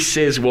 he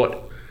says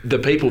what the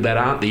people that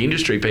aren't the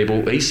industry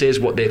people, he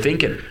says what they're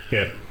thinking.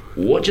 Yeah.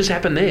 What just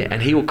happened there?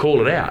 And he will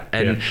call it out.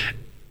 And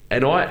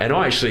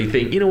I actually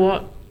think, you know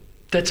what?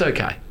 That's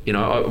okay. You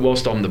know,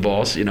 whilst I'm the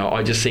boss, you know,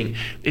 I just think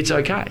it's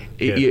okay.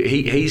 Yeah.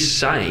 He's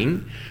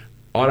saying,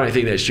 I don't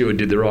think that steward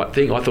did the right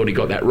thing. I thought he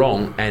got that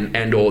wrong,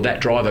 and or that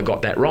driver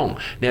got that wrong.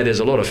 Now, there's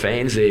a lot of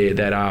fans there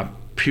that are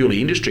purely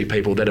industry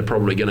people that are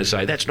probably going to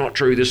say, that's not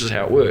true, this is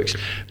how it works.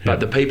 But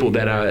the people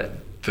that are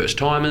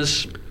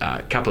first-timers,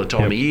 a couple of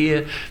times a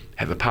year,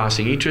 have a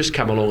passing interest,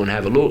 come along and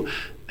have a look,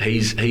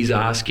 he's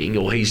asking,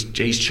 or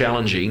he's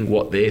challenging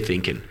what they're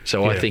thinking.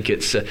 So I think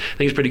it's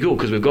pretty cool,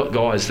 because we've got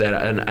guys that are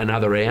and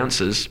other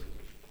ounces,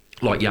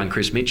 like young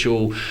Chris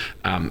Mitchell,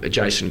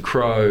 Jason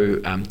Crow,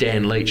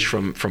 Dan Leach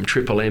from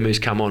Triple M, who's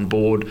come on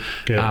board.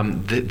 Yeah.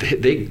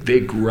 They're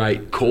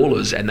great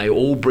callers, and they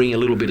all bring a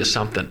little bit of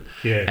something.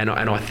 Yeah. And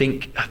I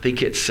think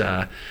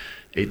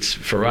it's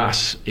for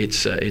us,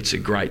 it's a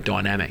great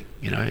dynamic.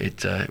 You know,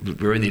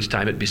 we're in the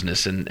entertainment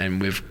business,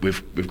 and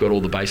we've got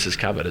all the bases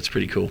covered. It's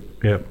pretty cool.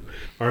 Yep.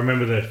 I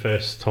remember the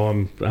first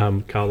time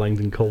Carl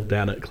Langdon called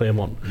down at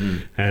Claremont,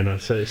 and I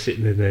was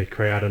sitting in the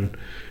crowd and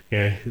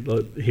hear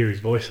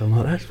his voice. I'm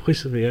like, that's the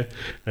voice of me. And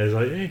he's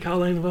like, yeah, Carl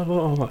Langdon, blah, blah,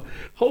 blah. I'm like,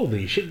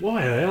 holy shit,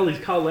 why the hell is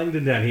Carl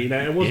Langdon down here? You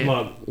know, it wasn't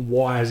like,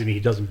 why as in he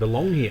doesn't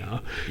belong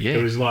here. Yeah.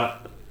 It was like,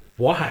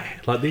 why?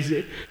 Like, this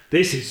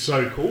is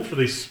so cool for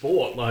this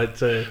sport. Like,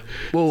 to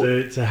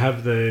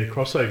have the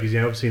crossovers,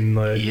 you know, obviously in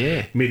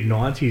the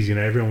mid-90s, you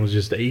know, everyone was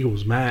just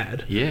Eagles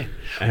mad. Yeah.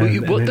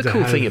 And, what the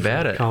cool thing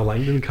about it, Carl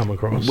Langdon come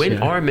across.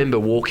 When I remember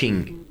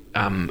walking,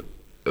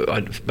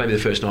 maybe the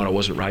first night I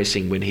wasn't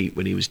racing when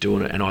he was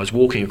doing it, and I was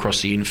walking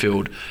across the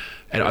infield,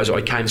 and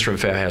I came through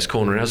Fourhouse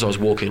Corner, and as I was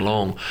walking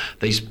along,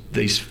 these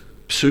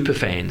super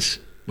fans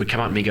would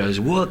come up to me and goes,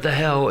 what the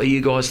hell are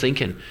you guys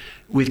thinking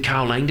with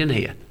Carl Langdon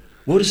here?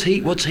 What's he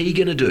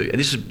going to do?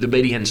 And the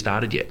meeting hadn't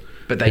started yet,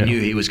 but they knew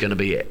he was going to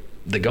be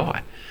the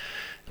guy.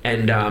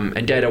 And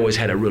Dad always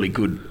had a really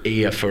good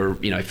ear for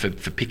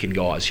picking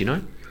guys, you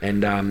know.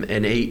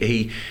 And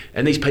he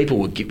these people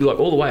would get, like,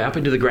 all the way up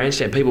into the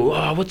grandstand. People,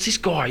 oh, what's this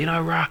guy? You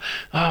know,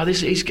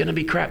 he's going to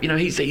be crap. You know,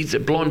 he's a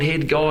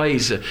blonde-haired guy.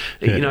 He's a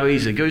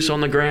goose on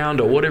the ground,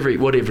 or whatever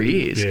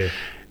he is. Yeah.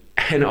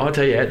 And I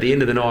tell you, at the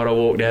end of the night, I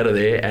walked out of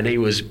there, and he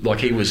was,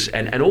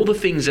 and all the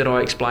things that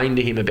I explained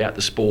to him about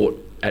the sport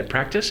at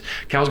practice,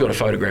 Carl's got a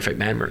photographic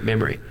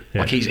memory.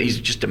 Yeah. Like, he's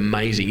just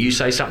amazing. You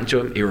say something to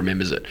him, he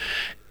remembers it.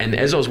 And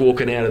as I was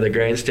walking out of the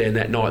grandstand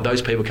that night,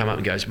 those people come up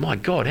and goes, my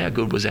God, how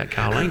good was that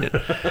Carl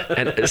Langdon?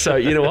 And so,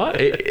 you know what?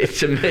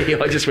 To me,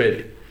 I just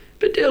went,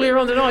 but earlier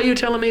on tonight, you were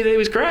telling me that he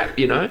was crap,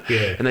 you know?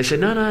 Yeah. And they said,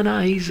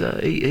 no, he's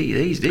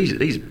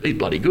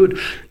bloody good.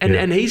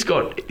 And he's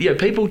got,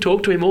 people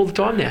talk to him all the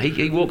time now.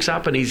 He walks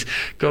up and he's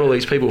got all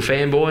these people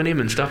fanboying him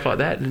and stuff like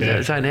that,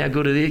 and saying how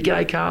good it is.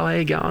 G'day, Carl, how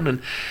you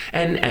going?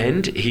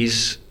 And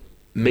his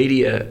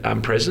media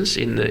presence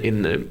in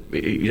the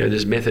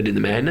there's method in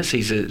the madness.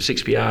 He's a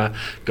 6PR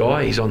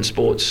guy. He's on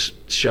sports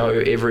show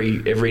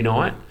every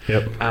night.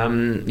 Yep.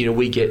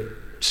 We get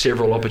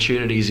several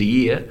opportunities a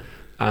year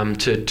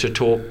to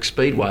talk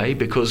Speedway,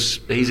 because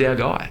he's our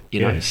guy, you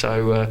know.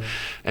 So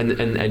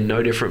and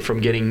no different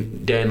from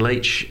getting Dan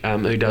Leach,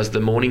 who does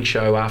the morning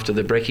show after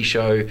the Brekkie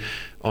show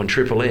on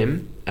Triple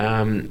M.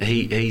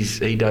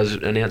 He does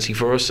announcing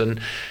for us,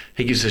 and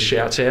he gives us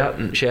shout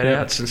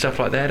outs and stuff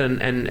like that,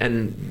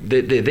 and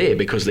they're there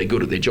because they're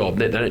good at their job.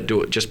 They don't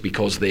do it just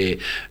because they're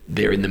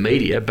in the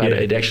media, but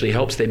it actually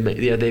helps them.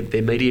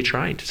 They're media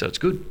trained, so it's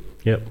good.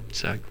 Yep.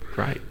 So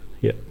great.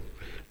 Yep.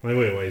 I mean,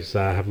 we always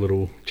have a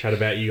little chat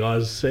about you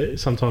guys.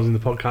 Sometimes in the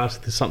podcast,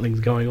 if there's something's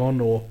going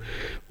on, or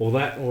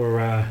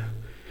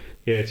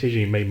it's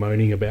usually me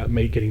moaning about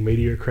me getting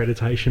media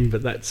accreditation,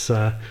 but that's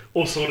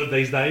all sorted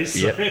these days.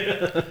 So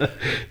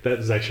that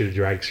was actually the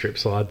drag strip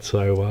side.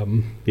 So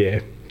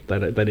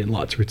they didn't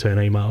like to return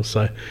emails.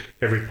 So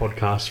every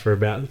podcast for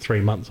about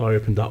 3 months, I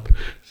opened up.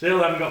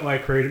 Still haven't got my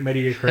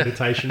media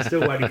accreditation.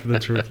 Still waiting for them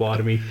to reply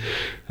to me.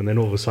 And then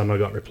all of a sudden I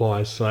got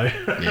replies. So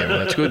well,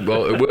 that's good.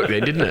 Well, it worked there,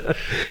 didn't it?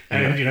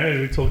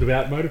 And we talked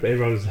about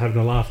everyone was having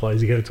a laugh. Like,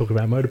 is he going to talk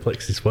about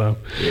Motorplex as well?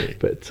 Yeah.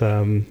 But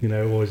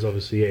always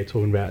obviously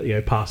talking about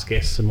past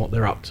guests and what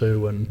they're up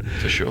to, and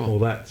for sure all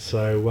that.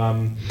 So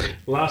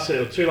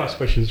two last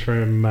questions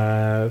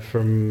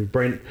from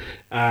Brent.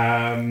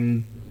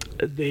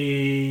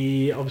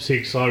 Obviously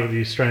excited with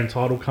the Australian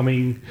title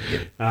coming,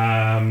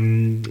 how do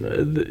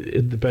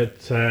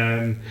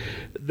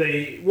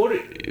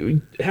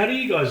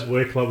you guys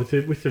work like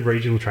with the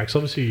regional tracks?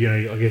 Obviously,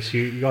 I guess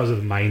you guys are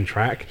the main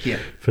track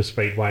for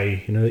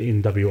Speedway,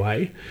 in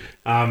WA.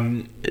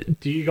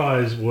 Do you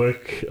guys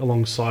work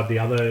alongside the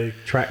other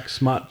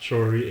tracks much,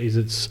 or is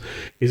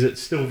it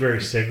still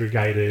very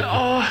segregated?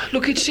 Oh,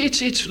 look, it's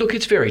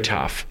very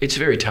tough. It's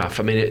very tough.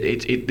 I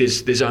mean,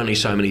 there's only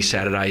so many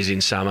Saturdays in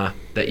summer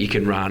that you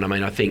can run. I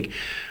mean, I think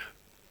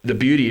the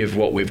beauty of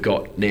what we've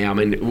got now,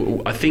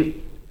 I think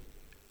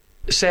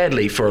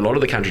sadly, for a lot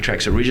of the country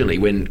tracks originally,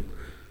 when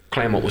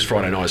Claremont was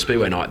Friday night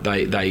Speedway night,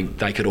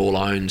 they could all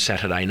own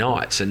Saturday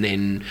nights, and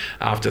then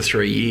after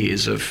 3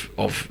 years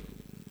of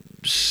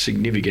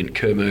significant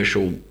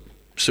commercial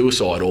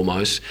suicide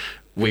almost,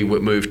 we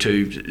would move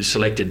to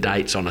selected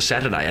dates on a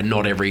Saturday and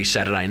not every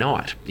Saturday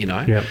night, you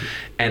know. Yep.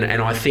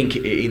 And I think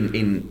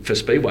for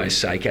Speedway's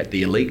sake, at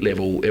the elite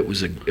level, it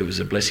was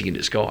a blessing in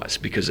disguise,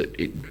 because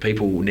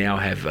people now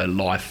have a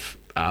life,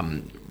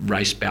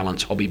 race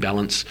balance, hobby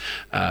balance,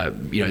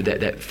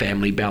 that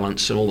family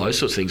balance and all those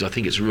sorts of things. I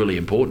think it's really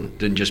important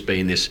than just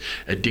being this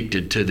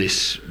addicted to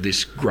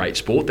this great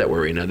sport that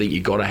we're in. I think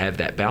you've got to have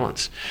that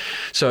balance.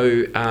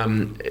 So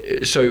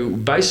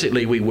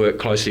basically we work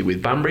closely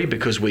with Bunbury,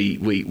 because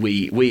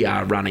we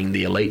are running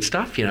the elite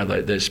stuff,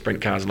 the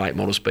sprint cars, late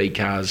model speed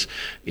cars,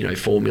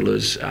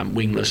 formulas,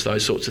 wingless,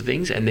 those sorts of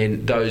things. And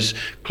then those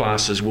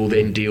classes will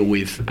then deal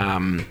with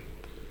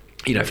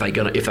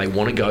if they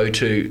want to go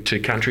to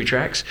country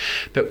tracks,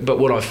 but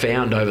what I've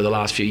found over the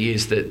last few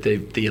years, that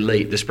the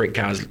elite, the sprint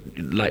cars,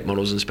 late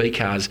models, and speed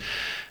cars,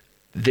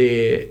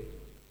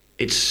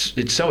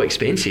 it's so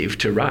expensive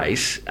to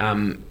race,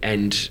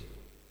 and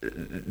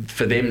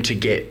for them to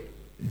get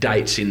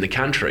dates in the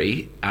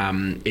country,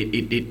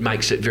 it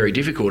makes it very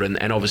difficult,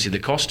 and obviously the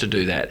cost to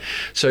do that.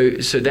 So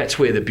that's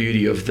where the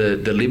beauty of the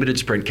limited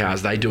sprint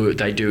cars, they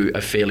do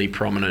a fairly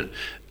prominent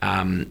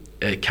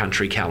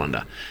country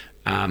calendar.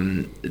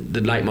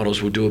 The late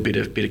models will do a bit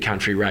of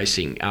country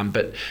racing,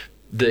 but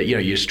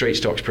your street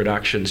stocks,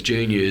 productions,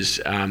 juniors,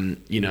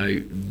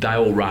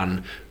 they'll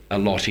run a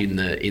lot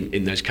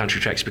in those country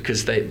tracks,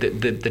 because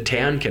the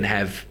town can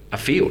have a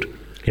field,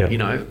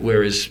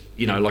 whereas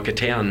like a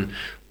town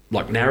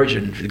like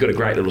Narrogin, they've got a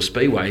great little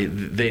speedway,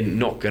 they're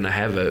not going to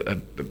have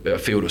a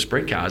field of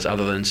sprint cars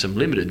other than some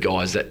limited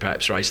guys that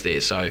perhaps race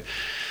there. So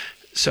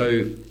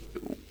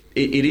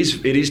it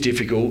is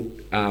difficult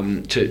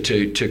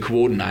to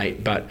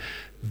coordinate, but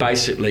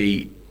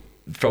basically,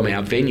 from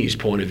our venue's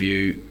point of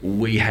view,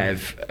 we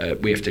have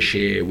to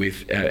share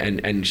with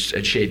and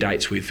share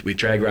dates with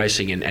drag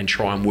racing, and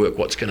try and work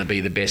what's going to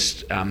be the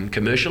best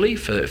commercially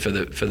for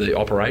the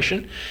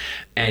operation.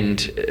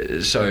 And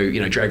so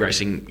drag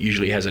racing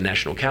usually has a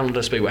national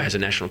calendar. Speedway has a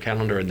national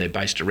calendar, and they're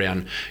based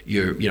around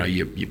your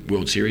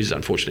World Series.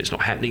 Unfortunately, it's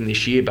not happening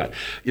this year, but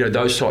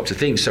those types of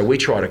things. So we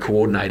try to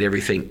coordinate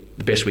everything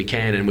the best we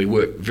can, and we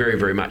work very,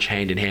 very much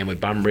hand in hand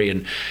with Bunbury,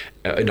 and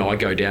I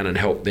go down and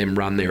help them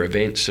run their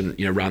events, and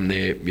run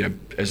their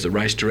as the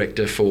race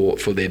director for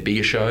their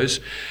bigger shows.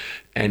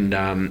 And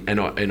I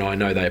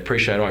know they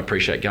appreciate it. I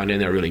appreciate going down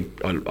there.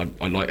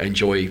 I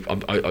enjoy.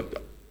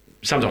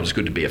 Sometimes it's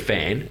good to be a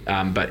fan,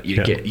 but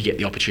you get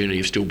the opportunity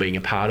of still being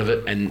a part of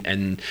it,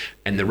 and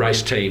the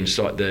race teams,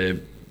 like the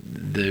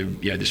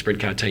sprint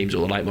car teams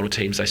or the late model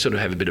teams, they sort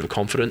of have a bit of a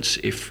confidence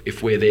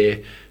if we're there.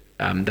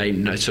 They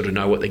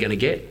know what they're going to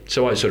get.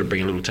 So I sort of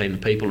bring a little team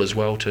of people as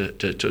well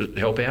to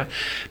help out.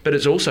 But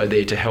it's also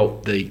there to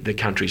help the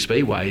country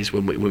speedways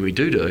when we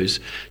do those,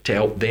 to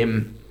help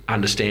them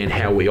understand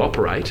how we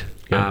operate,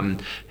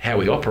 and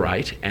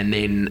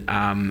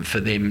then for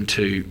them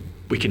to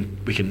we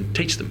can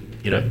teach them,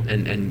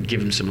 and give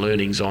them some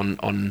learnings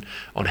on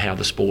how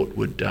the sport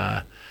would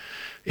how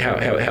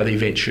the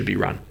event should be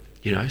run.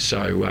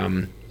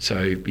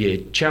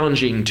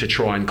 Challenging to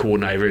try and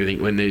coordinate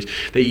everything when there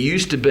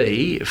used to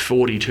be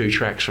 42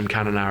 tracks from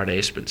Kununurra to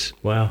Esperance.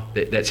 Wow.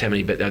 That's how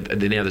many, but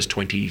now there's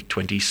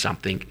 20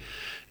 something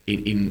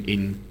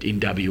in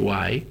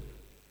WA,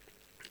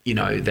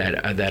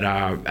 that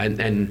are,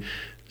 and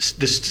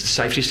the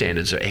safety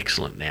standards are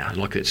excellent now.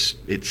 Like it's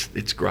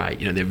great.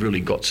 They've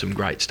really got some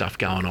great stuff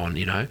going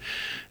on,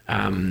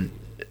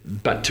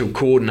 but to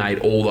coordinate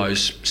all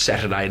those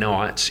Saturday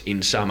nights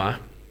in summer,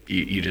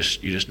 you're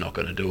just not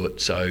going to do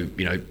it. So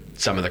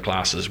some of the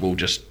classes will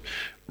just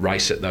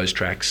race at those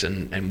tracks,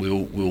 and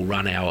we'll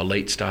run our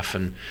elite stuff,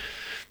 and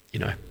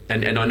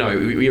and I know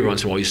every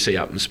once in a while you see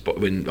up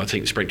when I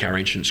think the Sprint Car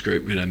Entrance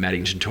Group,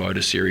 Maddington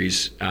Toyota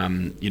Series,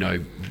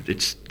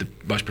 it's the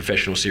most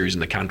professional series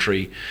in the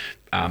country.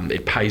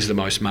 It pays the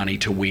most money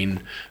to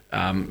win.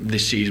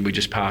 This season we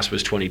just passed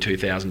was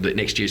 $22,000. But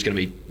next season's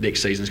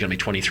going to be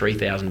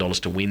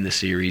 $23,000 to win the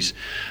series.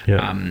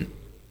 Yeah.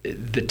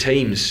 The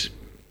teams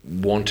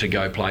want to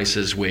go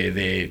places where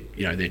their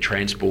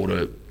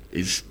transporter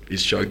is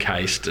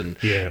showcased, and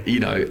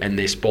and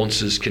their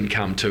sponsors can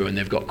come to, and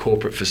they've got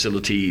corporate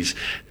facilities.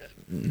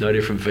 No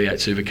different from V8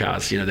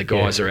 supercars. The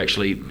guys are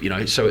actually,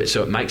 so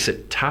it makes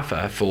it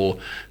tougher for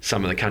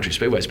some of the country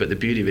speedways. But the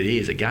beauty of it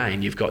is,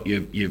 again, you've got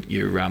your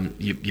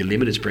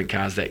limited sprint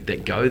cars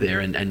that go there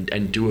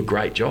and do a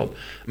great job.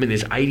 I mean,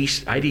 there's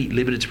 80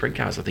 limited sprint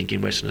cars, I think,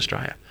 in Western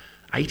Australia.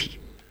 80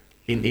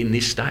 in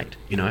this state,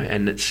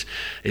 and it's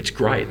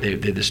great. They're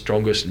the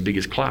strongest and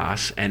biggest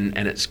class, and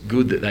it's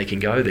good that they can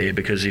go there,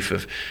 because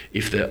if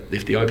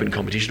the open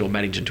competition or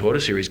Maddington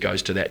Toyota Series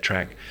goes to that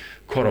track,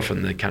 quite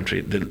often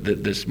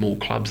the small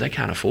clubs, they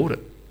can't afford it.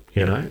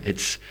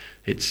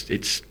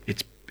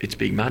 It's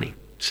big money.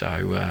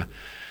 So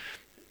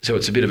So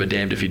it's a bit of a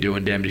damned if you do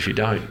and damned if you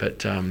don't.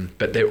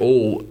 But they're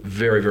all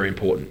very, very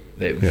important.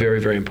 They're very,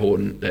 very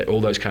important.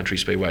 All those country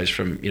speedways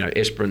from,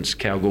 Esperance,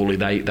 Kalgoorlie,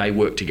 they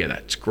work together.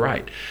 It's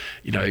great.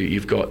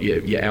 You've got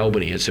your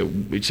Albany. It's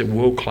a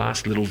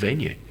world-class little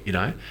venue,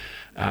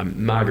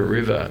 Margaret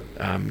River,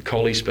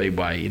 Collie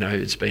Speedway,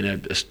 it's been a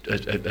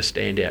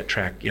standout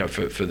track,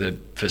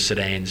 for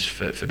sedans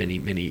for many,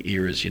 many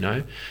eras,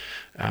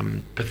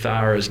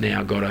 Pathara's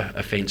now got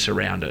a fence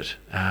around it,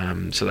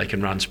 so they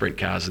can run sprint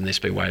cars in their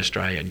Speedway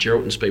Australia.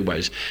 Geraldton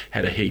Speedway's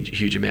had a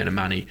huge amount of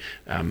money.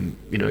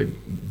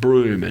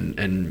 Broome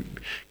and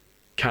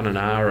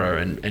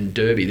Kununurra and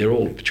Derby, they're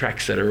all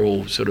tracks that are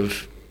all sort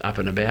of up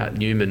and about.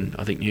 Newman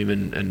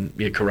and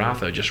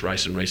Karratha just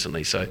racing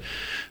recently, so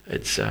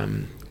it's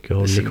some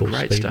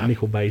great stuff.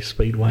 Nickel Bay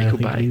Speedway, Nickel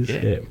Bay,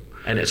 yeah.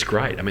 And it's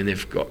great. I mean,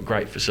 they've got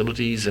great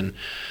facilities and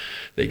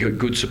they got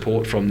good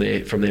support from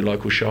their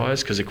local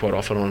shires, because they're quite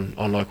often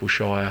on local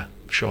shire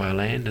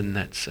land, and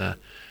that's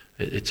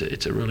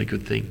it's a really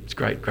good thing. It's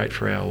great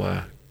for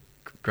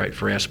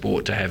our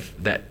sport to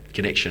have that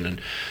connection,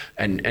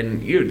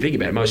 and you think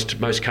about it,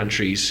 most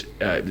countries,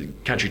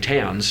 country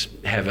towns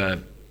have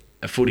a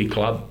footy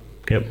club.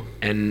 Yep.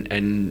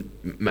 And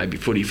maybe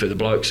footy for the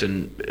blokes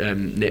and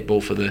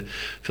netball for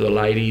the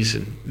ladies,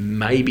 and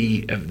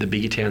maybe the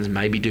bigger towns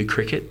maybe do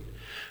cricket,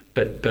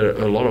 but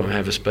a lot of them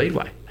have a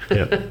speedway.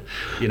 Yep.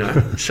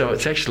 So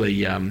it's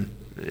actually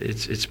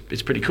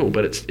it's pretty cool,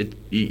 but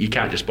you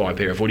can't just buy a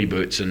pair of footy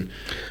boots and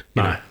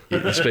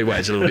the speedway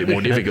is a little bit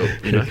more difficult.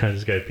 You can't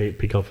just go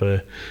pick off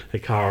a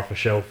car off a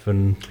shelf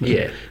and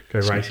go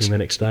racing the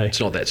next day. It's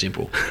not that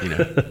simple.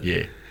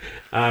 Yeah.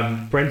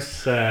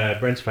 Brent's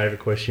favourite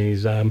question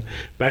is,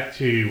 back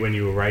to when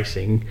you were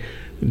racing,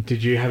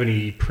 did you have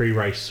any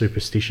pre-race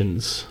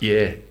superstitions?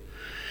 Yeah,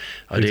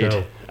 I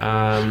did.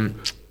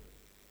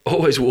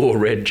 Always wore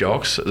red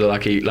jocks, the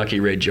lucky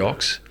red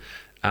jocks.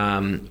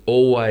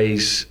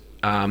 Always,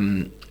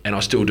 and I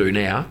still do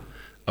now,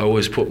 I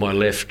always put my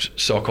left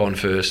sock on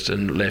first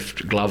and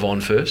left glove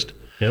on first.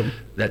 Yep.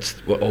 That's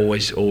what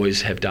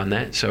always have done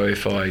that. So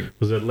if I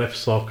was it left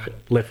sock,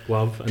 left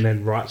glove, and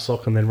then right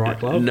sock and then right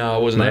glove? No,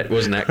 it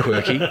wasn't that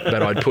quirky.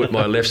 But I'd put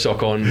my left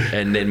sock on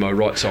and then my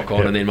right sock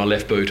on and then my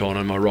left boot on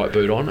and my right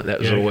boot on. That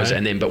was always. Okay.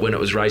 And then, but when it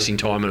was racing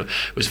time, and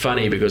it was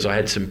funny because I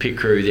had some pit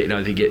crew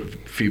that they get a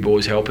few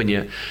boys helping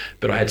you,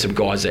 but I had some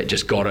guys that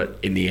just got it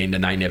in the end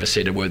and they never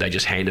said a word. They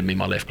just handed me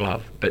my left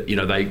glove. But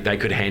they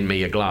could hand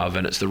me a glove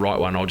and it's the right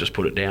one. I'll just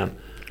put it down.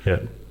 Yeah.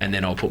 And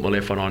then I'll put my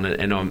left one on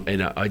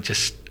and I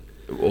just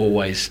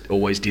always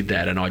did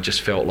that, and I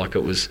just felt like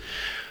it was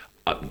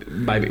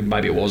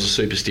maybe it was a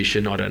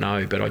superstition, I don't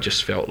know, but I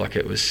just felt like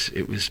it was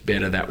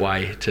better that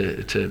way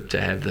to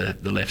have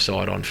the left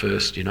side on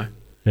first, Yep.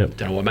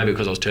 Don't know why, maybe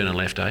because I was turning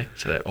left, so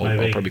that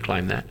I'll probably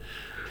claim that.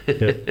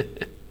 Yep.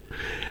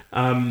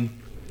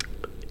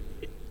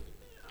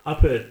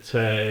 Up at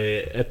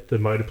the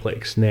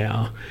Motorplex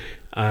now,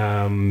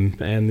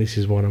 and this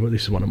is one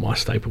of my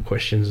staple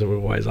questions that we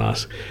always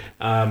ask.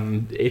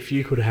 If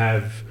you could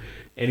have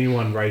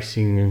anyone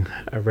racing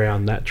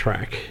around that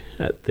track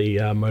at the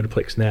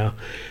Motorplex now,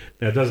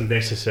 it doesn't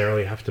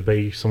necessarily have to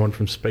be someone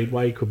from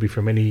Speedway. It could be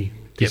from any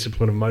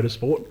discipline of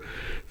motorsport,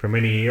 from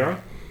any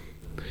era.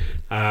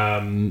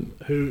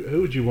 Who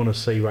would you want to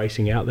see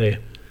racing out there?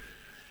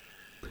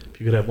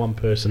 If you could have one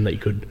person that you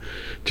could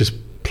just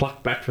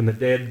pluck back from the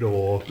dead,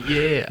 or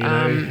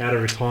out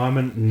of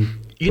retirement, and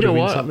you know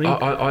what, something?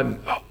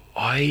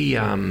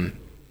 I'm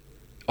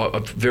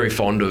very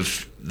fond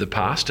of the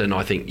past, and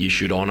I think you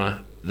should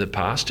honour the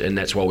past, and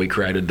that's why we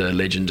created the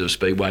Legends of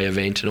Speedway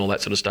event and all that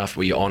sort of stuff.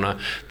 We honour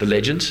the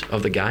legends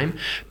of the game,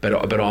 but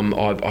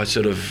I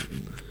sort of,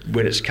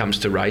 when it comes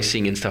to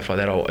racing and stuff like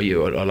that,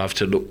 I love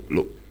to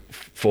look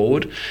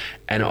forward,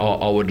 and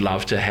I would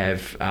love to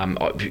have.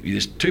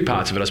 There's two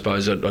parts of it, I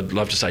suppose. I'd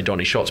love to say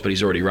Donny Schatz, but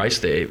he's already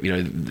raced there.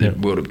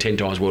 The 10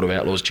 times World of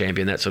Outlaws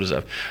champion, that sort of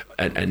stuff,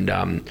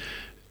 and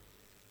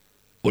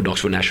or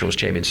Knoxville Nationals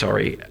champion,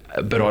 sorry.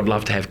 But I'd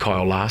love to have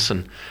Kyle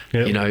Larson.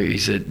 Yep.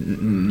 He's a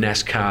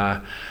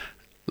NASCAR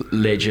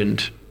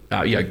legend,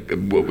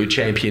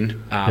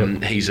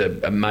 champion. He's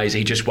amazing.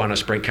 He just won a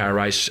sprint car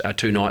race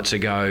 2 nights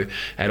ago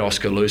at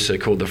Oskaloosa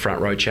called the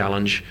Front Row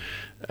Challenge.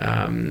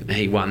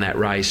 He won that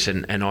race,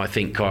 and I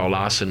think Kyle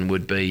Larson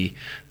would be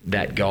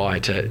that guy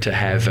to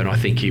have, and I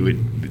think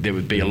there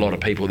would be a lot of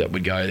people that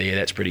would go there.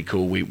 That's pretty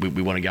cool. We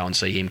want to go and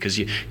see him, because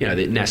the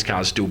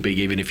NASCAR's still big,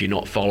 even if you're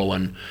not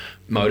following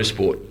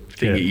motorsport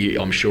thing.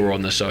 I'm sure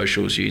on the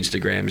socials, your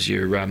Instagrams,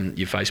 your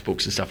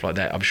Facebooks and stuff like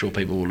that, I'm sure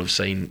people will have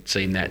seen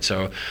that.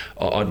 So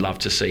I'd love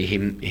to see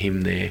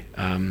him there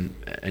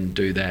and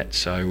do that.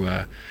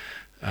 So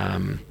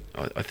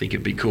I think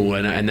it'd be cool,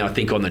 and I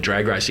think on the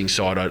drag racing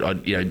side,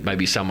 I'd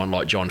maybe someone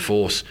like John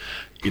Force,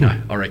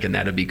 I reckon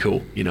that'd be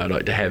cool,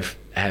 like to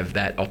have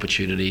that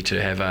opportunity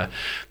to have I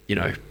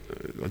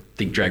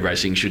think drag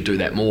racing should do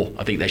that more.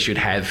 I think they should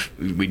have.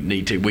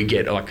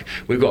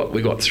 We've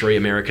got 3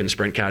 American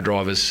sprint car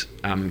drivers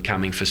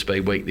coming for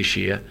Speed Week this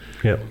year.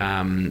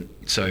 Yep.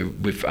 So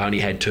we've only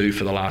had 2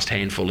 for the last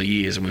handful of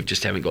years, and we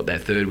just haven't got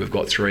that third. We've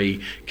got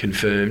 3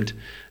 confirmed.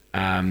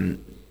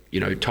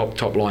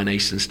 Top line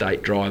Eastern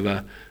State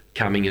driver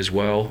coming as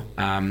well.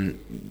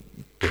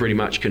 Pretty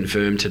much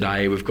confirmed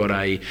today. We've got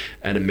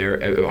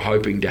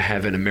hoping to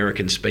have an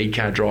American speed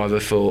car driver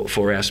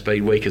for our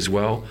Speed Week as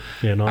well.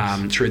 Yeah,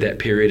 nice. Through that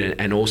period,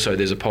 and also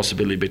there's a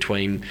possibility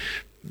between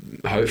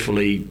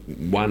hopefully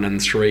 1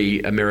 and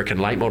 3 American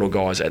late model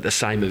guys at the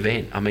same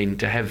event. I mean,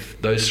 to have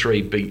those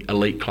 3 big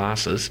elite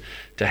classes,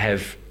 to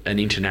have an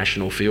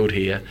international field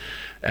here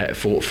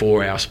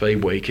for our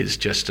Speed Week is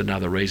just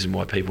another reason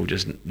why people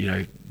just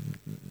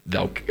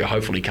they'll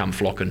hopefully come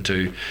flocking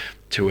to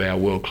our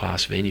world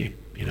class venue.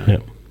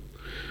 Yep.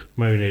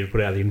 Maybe we need to put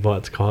out the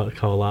invite to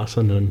Kyle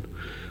Larson and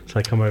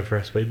say come over for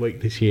our Speed Week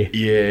this year.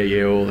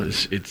 Yeah. Well,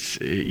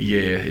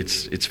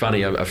 it's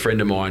funny. A friend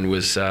of mine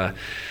was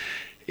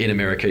in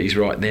America. He's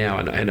right now,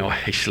 and I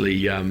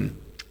actually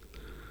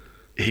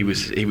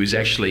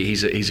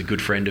he's a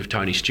good friend of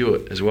Tony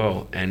Stewart as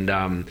well,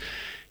 and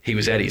he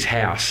was at his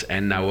house,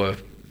 and they were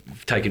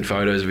taking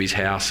photos of his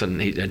house,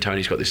 and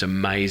Tony's got this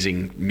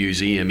amazing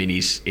museum in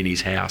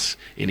his house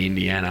in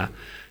Indiana.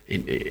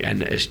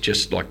 And it's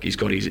just like he's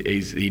got his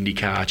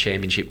IndyCar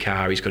championship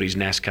car, he's got his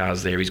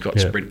NASCARs there, he's got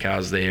sprint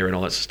cars there and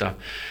all that sort of stuff.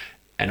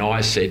 And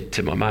I said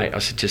to my mate,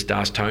 just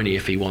ask Tony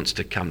if he wants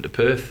to come to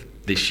Perth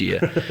this year.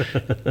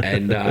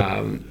 And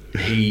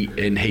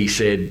he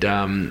said,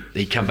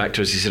 he come back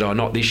to us, he said,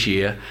 not this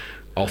year,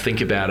 I'll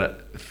think about it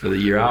for the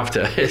year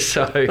after.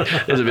 So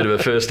there's a bit of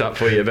a first up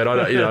for you, but I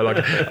don't, you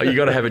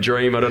got to have a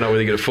dream. I don't know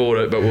whether you can afford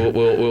it, but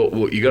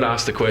we'll you got to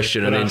ask the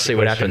question and then see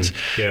what happens.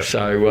 Yep.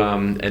 So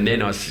and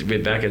then I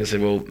went back and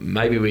said, well,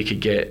 maybe we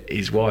could get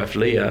his wife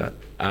Leah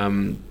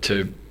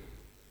to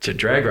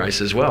drag race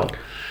as well.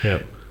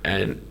 Yeah.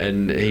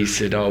 And he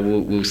said,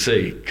 we'll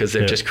see, because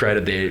they've just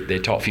created their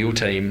top fuel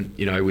team,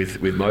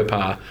 with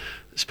Mopar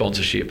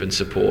sponsorship and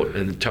support,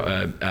 and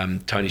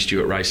Tony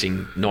Stewart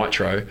Racing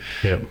Nitro,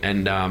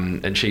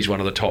 and she's one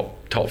of the top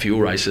fuel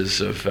racers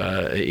of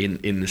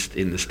in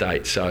the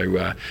state.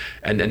 So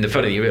and the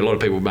funny thing, a lot of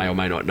people may or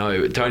may not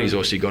know, Tony's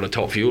also got a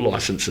top fuel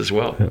license as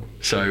well. Yep.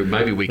 So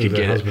maybe we could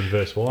get husband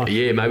versus wife.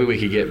 Yeah, maybe we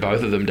could get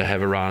both of them to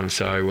have a run.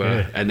 So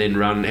and then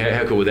run.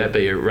 How cool would that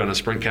be? Run a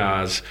sprint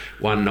cars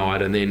one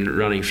night and then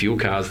running fuel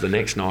cars the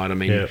next night. I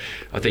mean,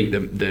 I think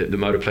the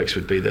Motorplex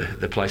would be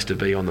the place to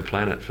be on the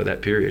planet for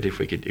that period if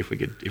we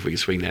could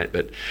swing that.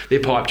 But they're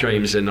pipe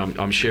dreams, and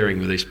I'm sharing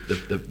with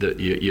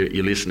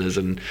your listeners,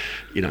 and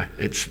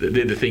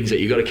they're the things that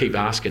you got to keep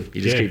asking.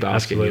 You just keep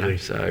asking. Absolutely.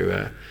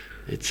 So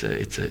it's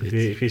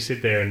if you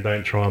sit there and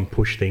don't try and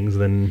push things,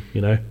 then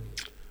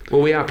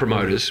Well, we are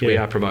promoters. We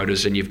are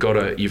promoters, and you've got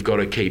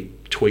to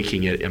keep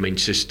tweaking it. I mean,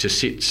 just to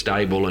sit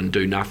stable and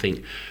do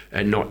nothing,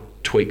 and not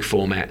tweak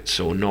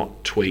formats or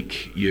not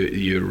tweak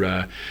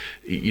your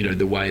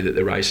the way that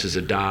the races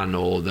are done,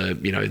 or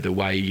the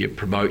way you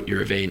promote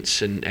your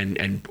events,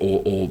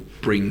 or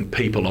bring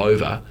people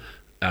over.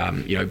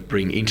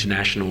 Bring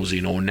internationals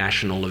in or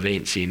national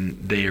events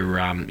in. You're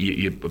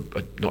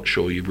not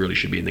sure you really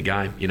should be in the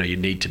game. You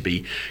need to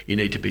be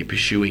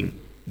pursuing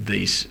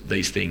these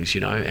things.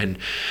 And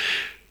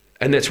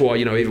that's why,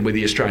 even with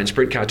the Australian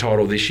Sprint Car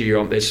title this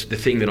year, that's the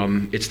thing that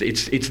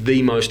it's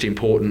the most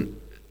important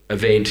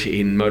event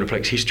in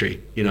Motorplex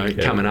history,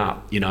 coming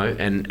up,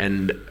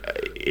 and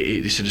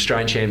it's an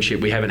Australian Championship.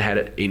 We haven't had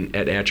it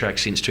at our track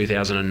since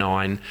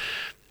 2009.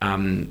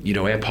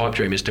 Our pipe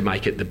dream is to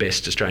make it the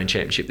best Australian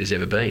Championship there's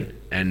ever been.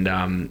 And,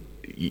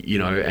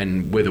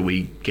 and whether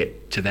we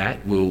get to that,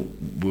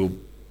 the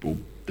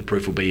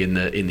proof will be in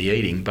the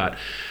eating. But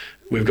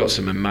we've got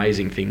some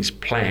amazing things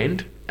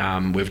planned.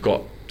 We've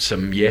got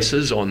some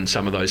yeses on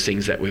some of those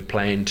things that we've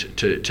planned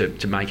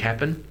to make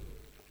happen.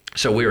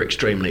 So we're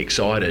extremely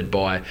excited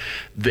by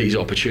these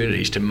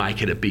opportunities to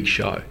make it a big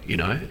show,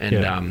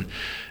 and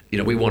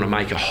we want to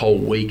make a whole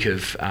week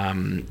of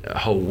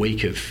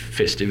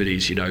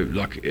festivities,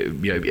 interactions,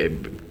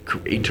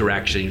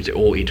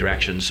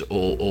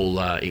 all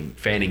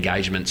fan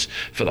engagements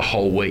for the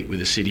whole week with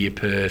the City of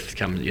Perth,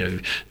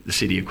 the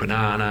City of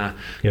Kwinana,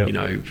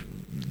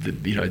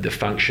 the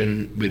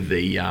function with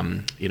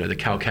the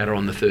Calcutta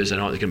on the Thursday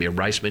night. There's going to be a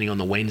race meeting on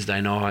the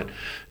Wednesday night,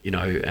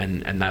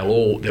 and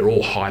they're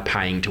all high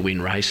paying to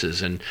win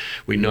races. And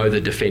we know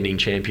the defending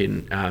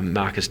champion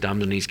Marcus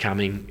Dumden is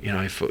coming,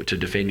 to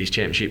defend his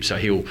championship. So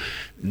he'll,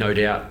 no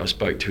doubt. I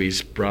spoke to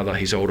his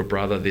older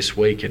brother this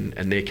week,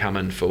 and they're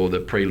coming for the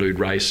prelude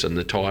race and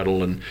the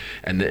title, and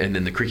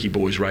then the Cricky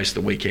Boys race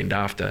the weekend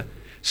after.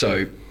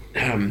 So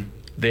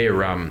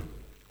they're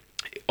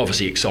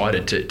obviously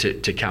excited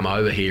to come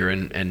over here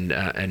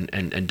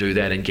and do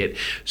that and get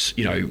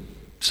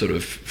sort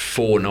of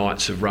 4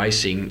 nights of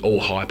racing,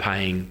 all high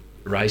paying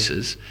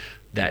races.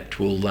 that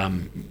will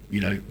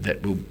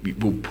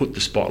will put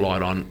the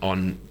spotlight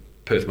on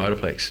Perth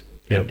Motorplex.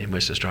 Yep. In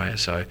Western Australia.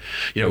 So,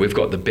 we've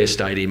got the best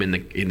stadium in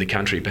the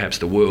country, perhaps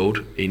the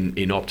world, in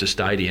Optus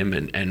Stadium,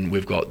 and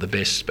we've got the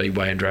best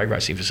speedway and drag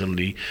racing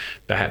facility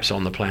perhaps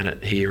on the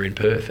planet here in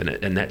Perth,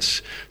 and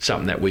that's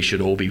something that we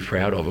should all be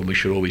proud of, and we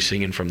should all be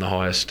singing from the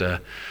highest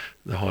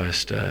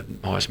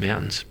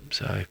mountains.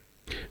 So.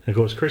 And of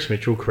course, Chris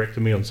Mitchell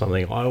corrected me on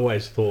something. I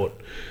always thought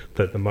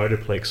that the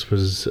Motorplex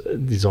was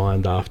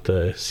designed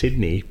after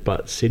Sydney,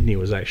 but Sydney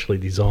was actually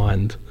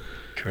designed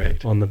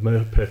correct on the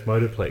Perth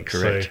Motorplex.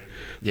 Correct. So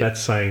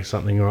that's saying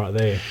something right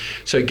there.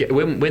 So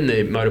when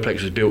the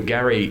Motorplex was built,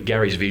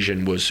 Gary's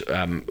vision was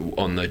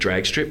on the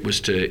drag strip was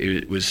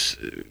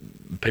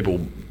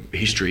people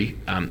history,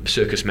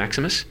 Circus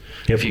Maximus.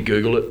 Yep. If you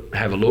Google it,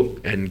 have a look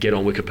and get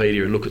on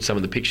Wikipedia and look at some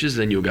of the pictures,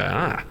 then you'll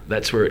go,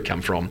 that's where it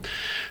come from.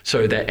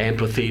 So that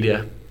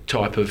amphitheatre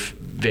type of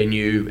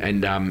venue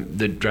and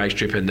the drag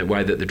strip and the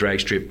way that the drag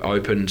strip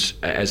opens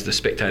as the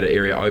spectator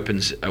area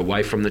opens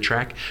away from the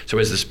track. So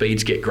as the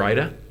speeds get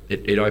greater,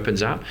 it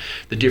opens up.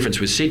 The difference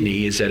with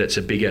Sydney is that it's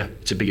a bigger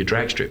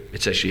drag strip.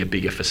 It's actually a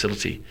bigger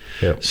facility.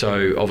 Yep.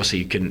 So obviously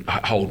you can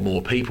hold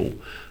more people,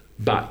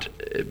 but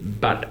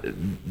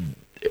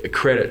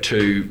credit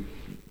to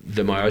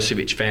the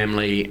Milosevic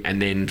family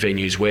and then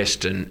Venues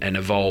West and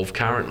Evolve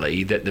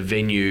currently, that the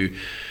venue,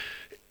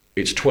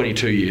 it's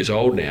 22 years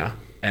old now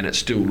and it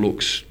still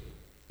looks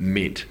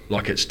mint,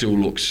 like it still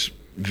looks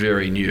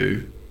very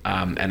new,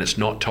 and it's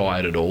not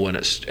tired at all, and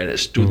it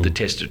stood the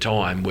test of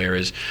time,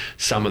 whereas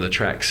some of the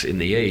tracks in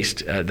the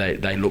east,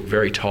 they look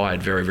very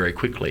tired very, very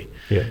quickly.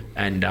 Yeah.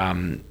 And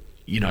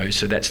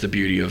so that's the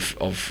beauty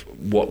of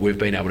what we've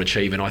been able to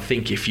achieve. And I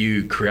think if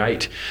you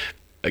create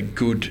a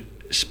good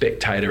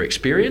spectator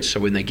experience, so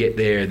when they get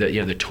there, that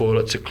the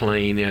toilets are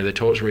clean, the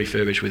toilets are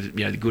refurbished with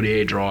the good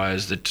air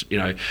dryers,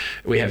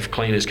 we have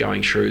cleaners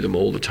going through them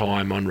all the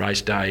time on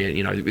race day,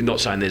 and we're not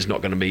saying there's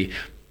not going to be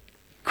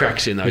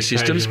cracks in those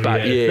systems,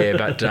 but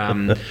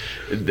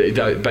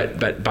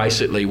but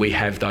basically we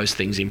have those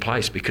things in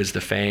place because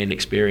the fan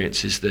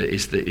experience is the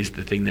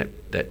thing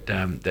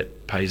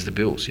that pays the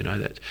bills,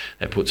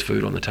 that puts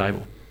food on the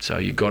table. So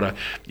you've got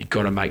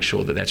to make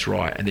sure that that's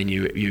right, and then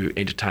you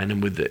entertain them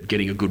with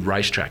getting a good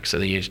racetrack. So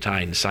then you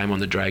entertain. Same on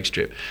the drag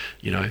strip.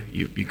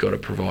 You've got to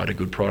provide a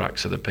good product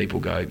so that people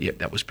go, yep,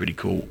 that was pretty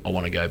cool. I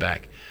want to go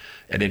back,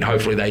 and then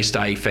hopefully they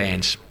stay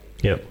fans.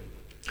 Yep.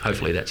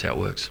 Hopefully that's how it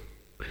works.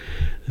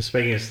 And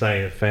speaking of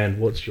staying a fan,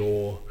 what's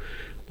your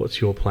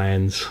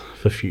plans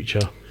for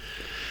future?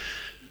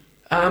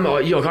 I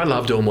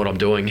love doing what I'm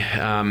doing.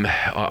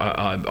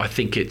 I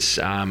think it's.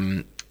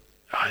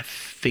 I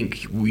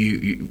think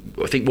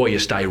while you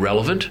stay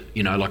relevant,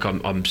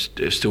 I'm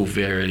still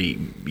very.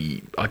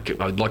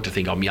 I'd like to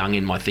think I'm young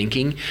in my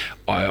thinking.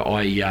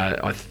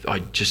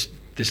 I just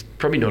there's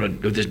probably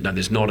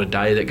there's not a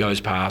day that goes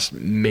past,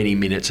 many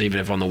minutes, even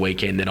if on the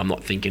weekend, that I'm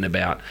not thinking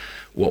about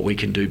what we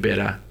can do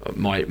better.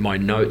 My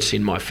notes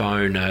in my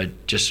phone are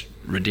just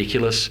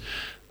ridiculous.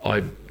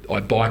 I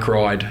bike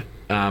ride.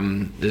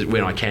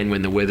 When I can,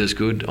 when the weather's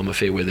good. I'm a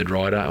fair weathered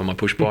rider on my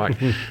push bike,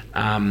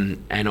 and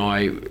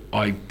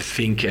I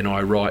think and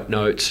I write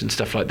notes and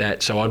stuff like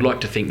that. So I'd like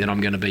to think that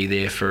I'm going to be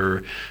there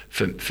for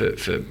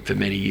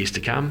many years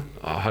to come.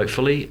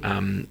 Hopefully,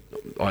 I'm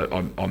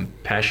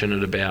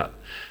passionate about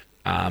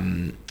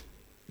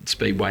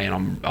Speedway,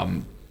 and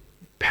I'm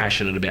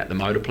passionate about the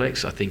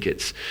Motorplex. I think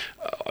it's,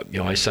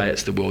 I say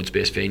it's the world's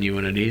best venue,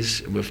 and it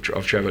is.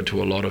 I've travelled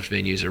to a lot of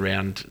venues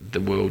around the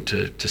world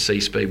to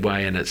see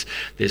Speedway, and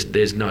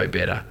there's no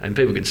better. And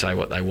people can say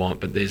what they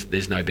want, but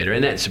there's no better.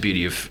 And that's the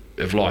beauty of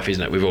life,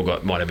 isn't it? We've all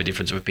might have a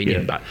difference of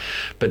opinion, but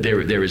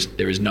there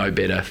is no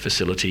better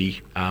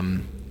facility,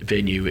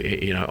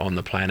 venue, on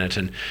the planet.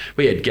 And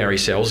we had Gary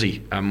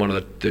Scelzi, one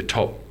of the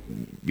top,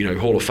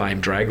 Hall of Fame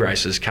drag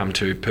racers, come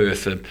to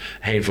Perth a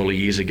handful of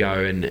years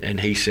ago, and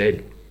he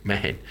said,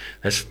 man,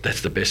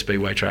 that's the best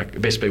speedway track.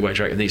 And he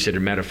said, as a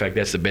matter of fact,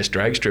 that's the best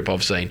drag strip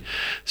I've seen.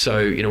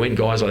 So, when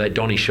guys like that,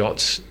 Donny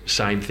Schatz,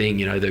 same thing,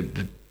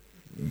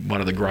 one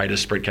of the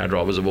greatest sprint car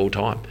drivers of all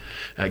time.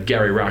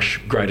 Gary Rush,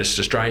 greatest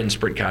Australian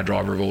sprint car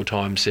driver of all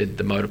time, said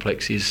the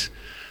Motorplex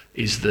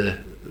is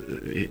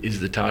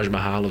the Taj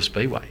Mahal of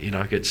speedway.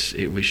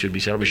 We should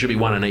be settled. We should be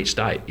one in each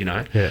state.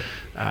 Yeah.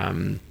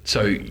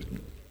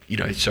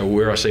 So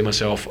where I see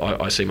myself,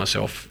 I see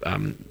myself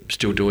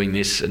still doing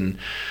this, and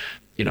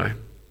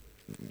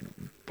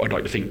I'd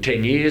like to think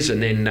 10 years,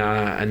 and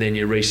then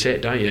you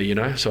reset, don't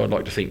you? So I'd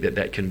like to think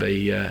that can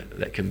be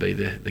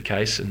the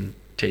case. And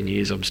 10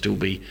 years, I'm still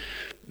be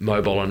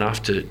mobile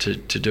enough to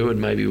do it.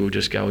 Maybe we'll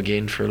just go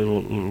again for a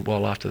little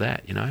while after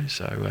that.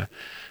 So,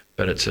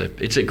 but it's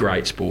a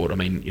great sport. I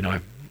mean,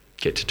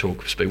 get to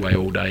talk Speedway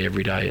all day,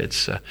 every day.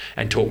 It's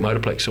and talk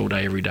Motorplex all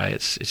day, every day.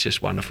 It's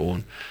just wonderful.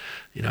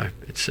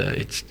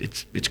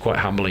 it's quite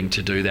humbling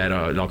to do that.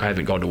 I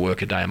haven't gone to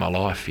work a day in my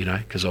life,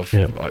 because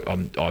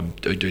I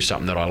do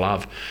something that I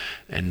love,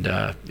 and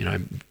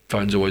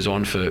phone's always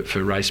on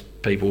for race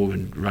people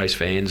and race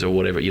fans or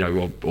whatever,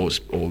 or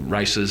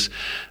racers,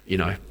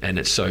 and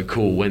it's so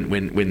cool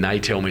when they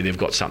tell me they've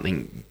got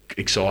something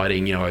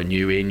exciting, a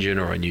new engine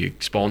or a new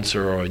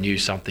sponsor or a new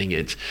something.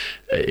 It's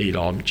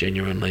I'm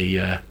genuinely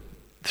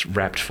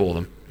wrapped for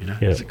them.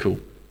 It's cool.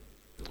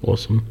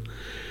 Awesome.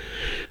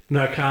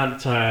 No, I can't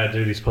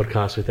do this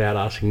podcast without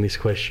asking this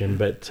question,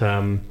 but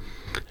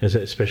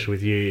especially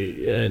with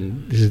you,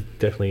 and this is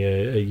definitely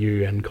a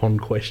you and Con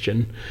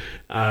question.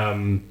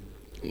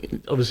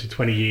 Obviously,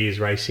 20 years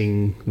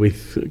racing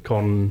with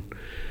Con,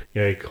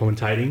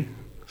 commentating.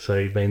 So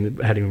you've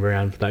had him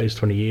around for those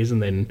 20 years,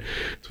 and then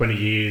 20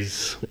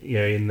 years,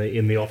 in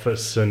the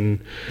office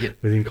and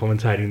with him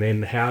commentating.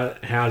 Then how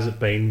has it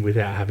been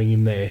without having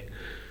him there?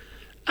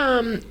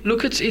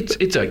 Look,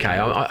 it's okay.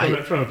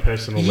 From a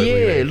personal level,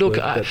 yeah. Look,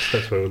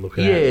 that's where we're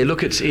looking at. Yeah,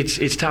 look,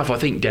 it's tough. I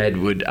think Dad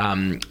would.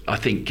 I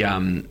think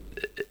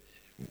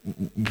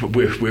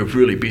we're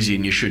really busy,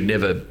 and you should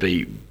never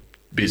be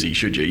busy,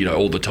 should you?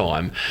 All the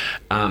time.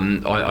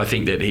 I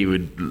think that he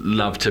would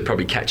love to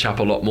probably catch up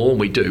a lot more. And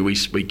we do. We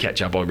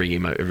catch up. I ring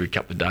him every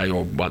couple of days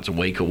or once a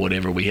week or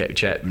whatever. We have a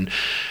chat, and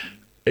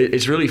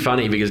it's really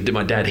funny because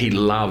my dad, he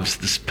loves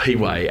the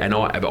Speedway, and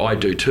I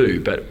do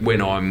too. But when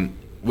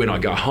I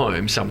go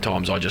home,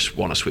 sometimes I just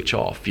want to switch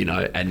off,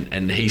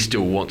 and he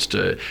still wants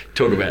to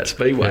talk about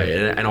Speedway,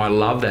 and I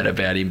love that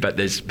about him. But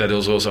there's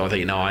also, I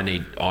think, no,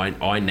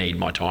 I need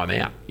my time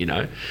out,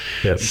 Yep.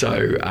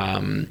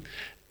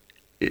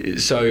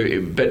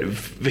 But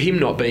for him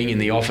not being in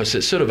the office,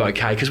 it's sort of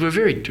okay because we're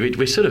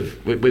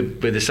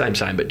the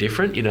same but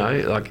different,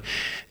 Like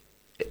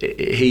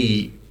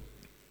he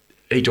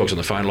talks on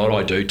the phone a lot.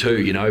 I do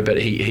too, but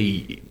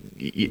he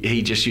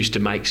just used to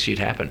make shit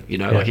happen,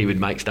 like he would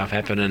make stuff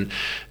happen, and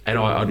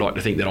I'd like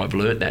to think that I've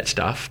learnt that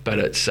stuff, but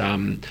it's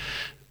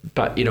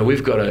but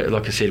we've got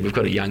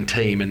a young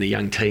team, and the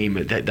young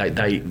team,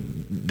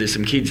 there's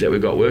some kids that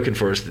we've got working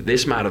for us that they're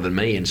smarter than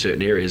me in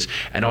certain areas,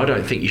 and I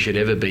don't think you should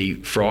ever be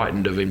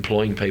frightened of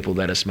employing people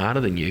that are smarter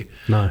than you.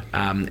 No.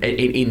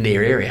 In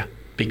their area,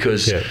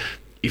 because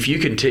if you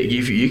can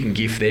you can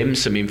give them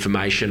some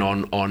information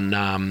on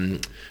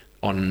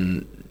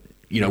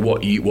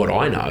what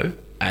I know,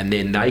 and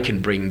then they can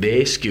bring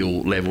their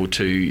skill level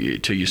to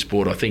your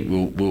sport, I think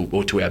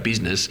or to our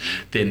business,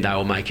 then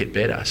they'll make it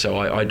better. So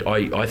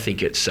I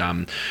think it's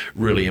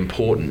really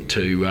important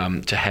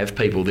to have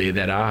people there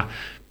that are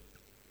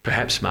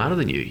perhaps smarter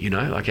than you,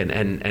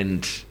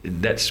 and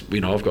that's,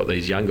 I've got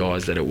these young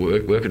guys that are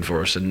working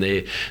for us, and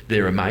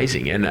they're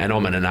amazing, and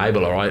I'm an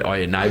enabler. I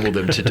enable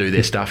them to do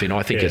their stuff, and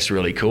I think it's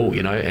really cool,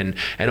 and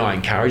I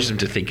encourage them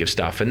to think of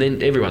stuff, and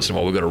then every once in a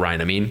while we've got to rein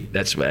them in.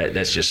 That's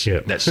just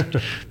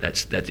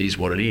that is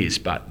what it is,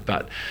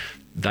 but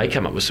they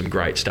come up with some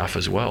great stuff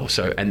as well.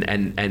 So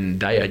and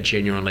they are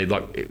genuinely,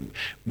 like,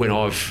 when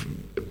I've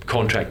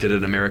contracted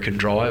an American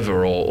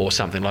driver or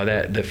something like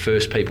that, the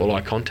first people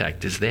I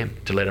contact is them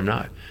to let them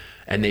know,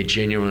 and they're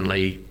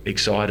genuinely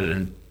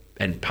excited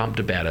and pumped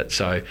about it.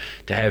 So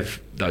to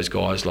have those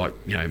guys like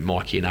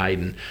Mikey and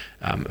Aidan,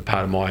 a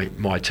part of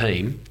my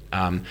team,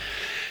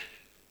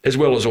 as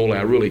well as all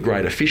our really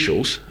great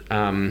officials,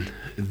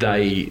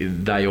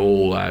 they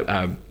all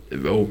are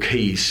all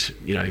keys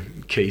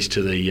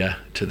to the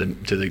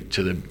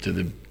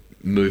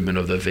movement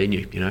of the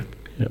venue, Yep.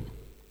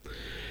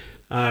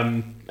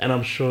 And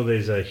I'm sure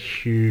there's a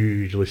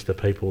huge list of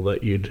people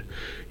that you'd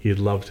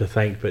love to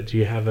thank, but do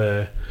you have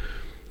a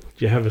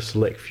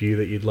select few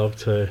that you'd love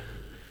to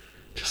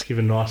just give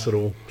a nice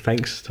little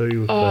thanks to?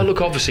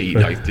 Look, obviously,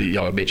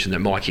 I mentioned that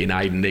Mikey and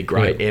Aidan, they're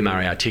great. Emma,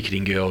 our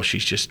ticketing girl,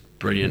 she's just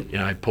brilliant.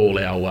 Paul,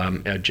 our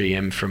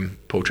GM from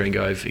Paul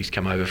Trengove, he's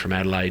come over from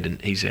Adelaide, and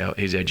he's our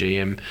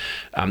GM.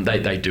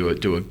 They do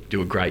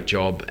a great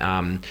job.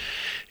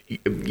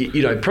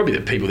 Probably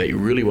the people that you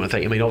really want to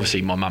thank. I mean,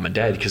 obviously my mum and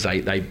dad, because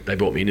they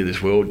brought me into this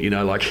world.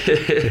 And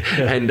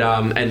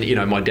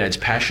my dad's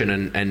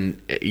passion,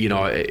 and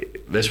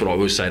that's what I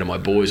always say to my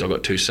boys. I've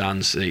got two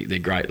sons. They're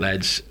great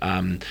lads.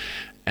 And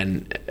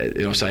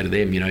I say to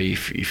them,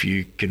 if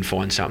you can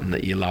find something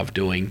that you love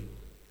doing,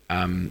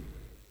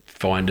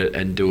 find it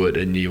and do it,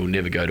 and you'll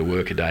never go to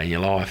work a day in your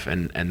life.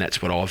 And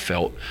that's what I've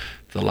felt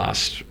for the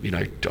last,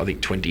 I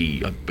think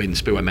 20, I've been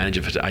Speedway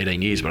manager for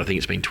 18 years, but I think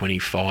it's been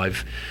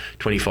 25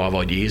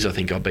 odd years. I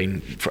think I've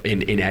been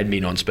in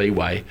admin on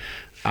Speedway.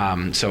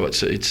 So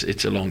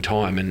it's a long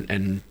time,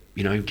 and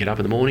get up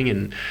in the morning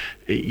and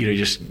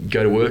just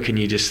go to work, and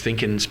you're just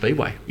thinking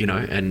Speedway,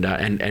 and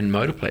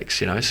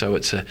Motorplex, so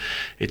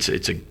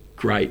it's a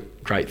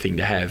great thing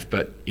to have.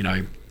 But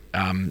my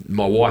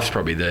wife's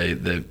probably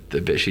the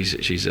best.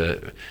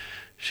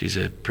 She's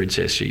a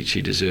princess.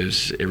 She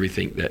deserves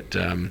everything that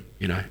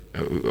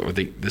I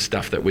think the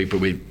stuff that we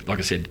like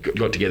I said,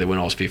 got together when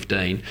I was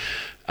 15.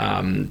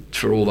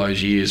 For all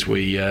those years,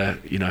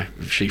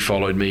 she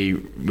followed me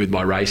with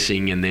my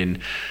racing, and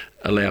then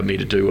allowed me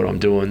to do what I'm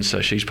doing.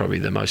 So she's probably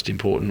the most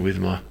important with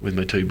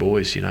my two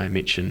boys. You know,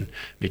 Mitch and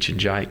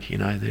Jake. You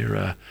know,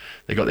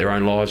 they got their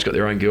own lives, got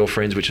their own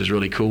girlfriends, which is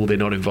really cool. They're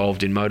not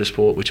involved in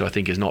motorsport, which I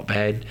think is not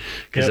bad,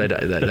 because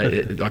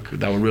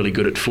they were really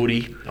good at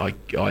footy.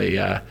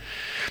 I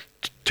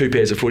 2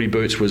 pairs of footy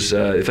boots was,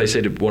 if they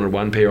said it wanted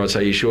 1 pair, I'd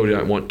say, you sure you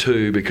don't want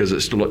 2, because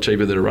it's a lot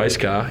cheaper than a race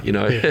car, you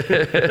know.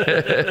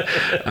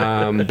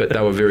 But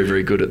they were very,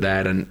 very good at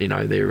that, and you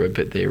know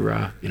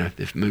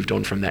they've moved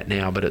on from that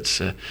now. But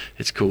it's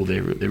cool.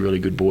 They're really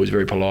good boys,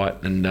 very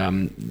polite, and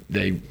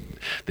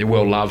they're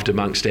well loved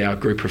amongst our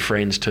group of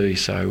friends too.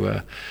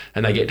 So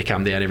and they get to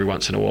come down every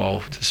once in a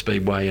while to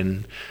Speedway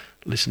and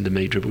listen to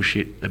me dribble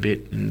shit a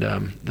bit, and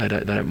they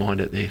don't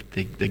mind it.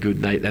 They're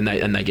good,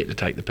 and they get to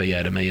take the pee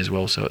out of me as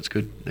well. So it's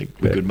good.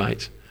 We're good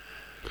mates.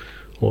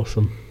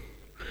 Awesome.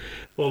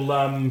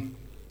 Well,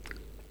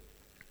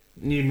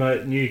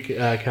 new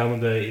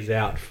calendar is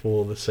out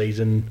for the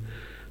season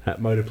at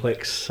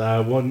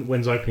Motorplex.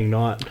 When's opening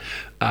night?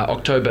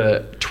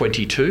 October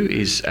 22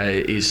 is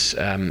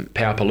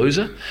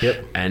Powerpalooza.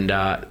 Yep. And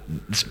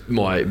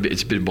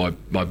it's a bit of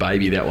my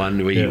baby, that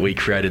one. We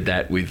created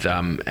that with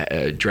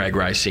drag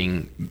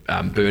racing,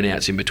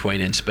 burnouts in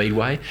between, and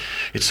Speedway.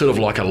 It's sort of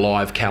like a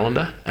live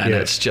calendar, and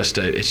it's just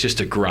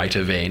a great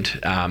event.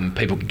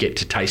 People can get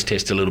to taste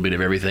test a little bit of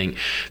everything.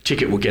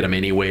 Ticket will get them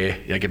anywhere.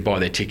 They can buy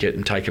their ticket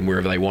and take them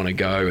wherever they want to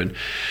go.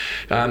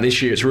 And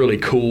this year it's really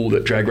cool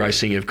that drag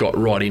racing have got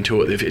right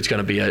into it. It's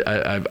going to be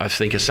I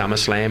think a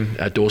SummerSlam,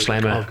 a door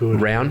slammer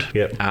round.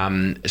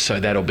 Yep. So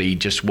that'll be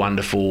just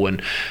wonderful,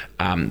 and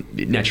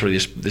naturally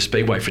the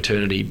Speedway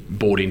fraternity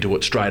bought into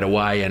it straight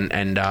away,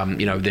 and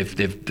you know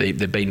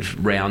they've been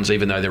rounds,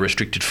 even though they're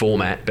restricted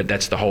format. But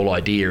that's the whole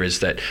idea,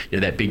 is that, you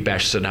know, that Big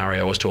Bash scenario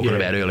I was talking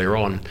about earlier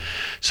on.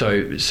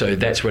 So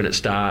that's when it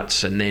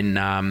starts, and then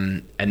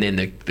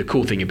the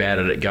cool thing about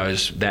it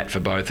goes that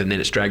for both, and then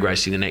it's drag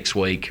racing the next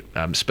week,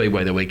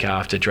 Speedway the week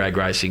after, drag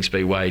racing,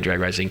 Speedway, drag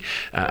racing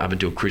up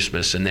until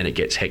Christmas, and then it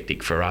gets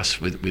hectic for us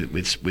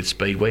with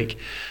Speed Week.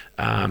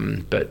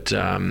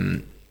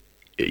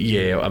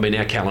 Yeah, I mean,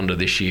 our calendar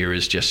this year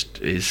is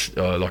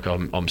like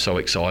I'm so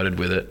excited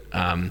with it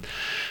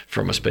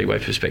from a Speedway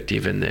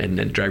perspective, and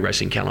the drag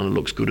racing calendar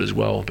looks good as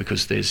well,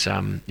 because there's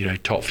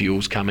Top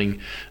Fuel's coming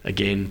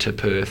again to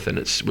Perth, and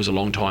it was a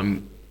long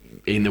time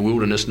in the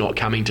wilderness not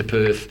coming to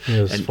Perth.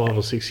 Yeah, it's 5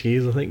 or 6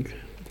 years, I think.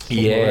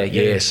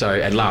 Yeah. So,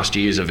 and last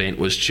year's event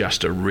was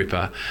just a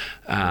ripper,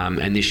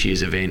 and this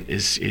year's event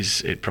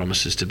it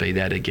promises to be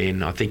that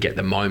again. I think at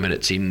the moment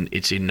it's in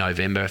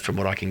November, from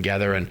what I can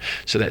gather, and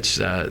so that's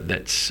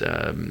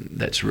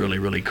really,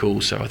 really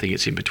cool. So I think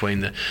it's in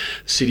between the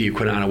city of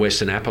Kwinana,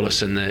 West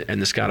Annapolis, and the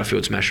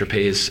Scarterfield Smash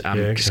Repairs,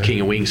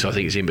 King of Wings. So I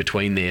think it's in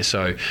between there.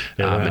 So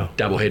a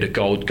double header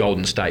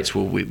Golden States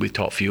with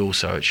Top Fuel.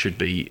 So it should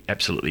be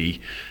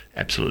absolutely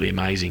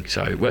amazing.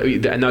 So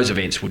and those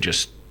events will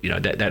just, you know,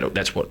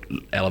 that's what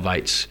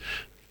elevates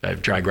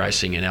drag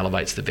racing and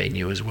elevates the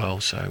venue as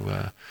well.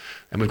 So,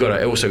 and we've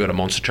also got a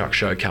monster truck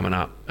show coming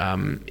up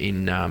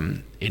in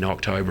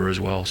October as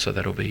well. So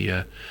that'll be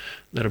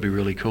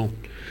really cool.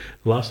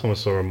 Last time I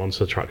saw a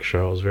monster truck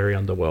show, I was very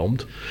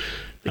underwhelmed.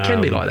 It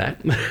can be like that.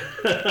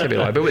 It can be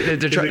like that. But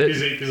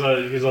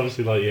because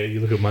obviously, like,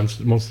 you look at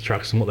monster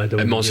trucks and what they do.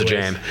 Monster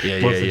Jam.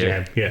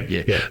 Jam.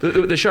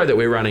 The show that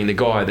we're running, the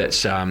guy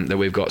that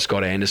we've got,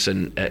 Scott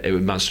Anderson,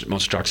 with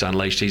Monster Trucks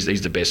Unleashed,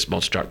 he's the best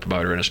monster truck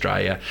promoter in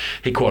Australia.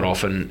 He quite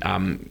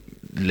often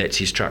lets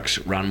his trucks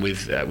run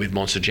with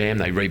Monster Jam.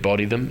 They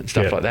rebody them and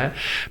stuff like that.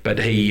 But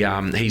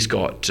he's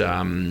got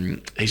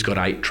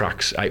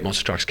 8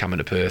 monster trucks coming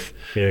to Perth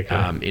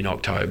in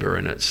October,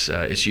 and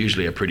it's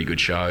usually a pretty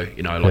good show.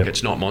 You know, like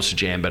it's not Monster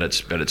Jam, but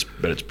it's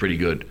pretty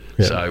good.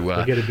 Yeah. So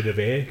they get a bit of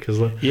air, because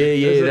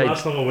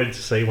last time I went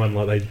to see one,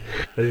 like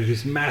they did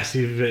this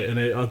massive,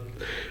 and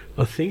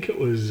I think it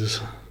was.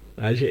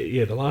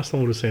 Actually, the last time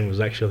I would have seen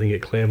was actually, I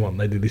think, at Claremont.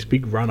 They did this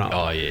big run up.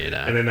 Oh yeah, no.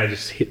 And then they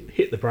just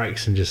hit the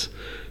brakes and just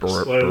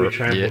slowly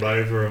trampled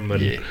over them.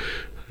 And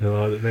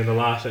then the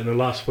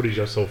last footage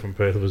I saw from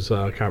Perth was,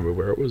 I can't remember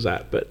where it was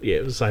at, but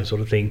it was the same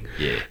sort of thing.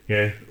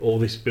 Yeah, all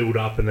this build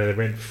up, and then they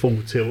went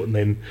full tilt, and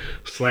then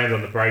slammed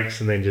on the brakes,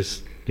 and then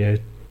just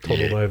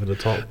toddled over the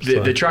top.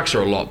 The trucks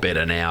are a lot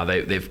better now.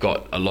 They've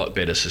got a lot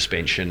better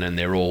suspension, and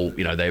they're all,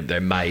 you know, they're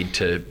made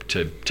to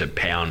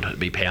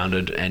be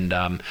pounded, and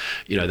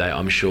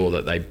I'm sure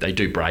that they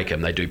do break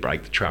them. They do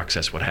break the trucks.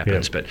 That's what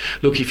happens. But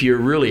look, if you're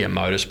really a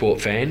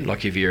motorsport fan,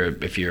 like if you're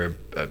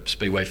a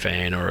Speedway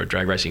fan or a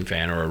drag racing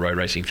fan or a road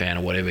racing fan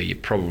or whatever, you're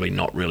probably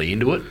not really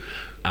into it.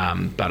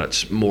 But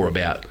it's more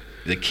about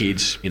the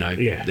kids, you know.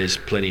 There's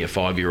plenty of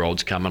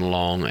 5-year-olds coming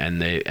along,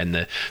 and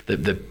the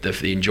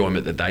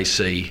enjoyment that they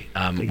see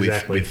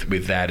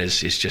with that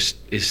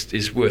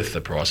is worth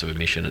the price of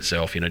admission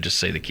itself. You know, just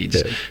see the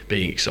kids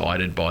being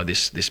excited by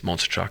this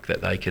monster truck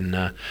that they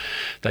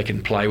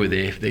can play with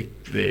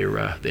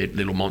their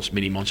little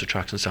mini monster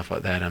trucks and stuff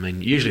like that. I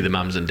mean, usually the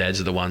mums and dads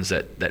are the ones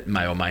that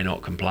may or may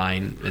not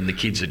complain, and the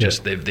kids are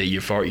just they're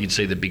euphoric. You'd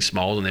see the big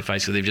smiles on their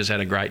faces. They've just had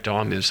a great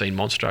time. They've seen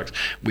monster trucks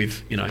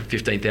with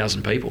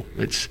 15,000 people.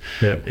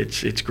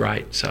 it's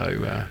great.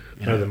 So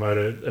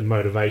the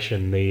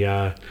motivation,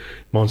 the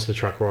monster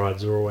truck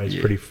rides are always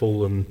pretty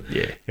full, and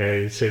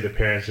you see the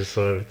parents just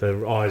sort of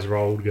their eyes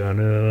rolled, going,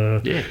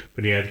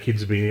 but the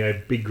kids will be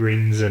big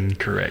grins and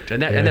correct,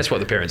 and that's what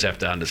the parents have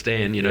to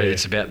understand.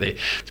 It's about their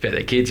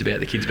kids, about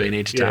the kids being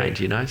entertained.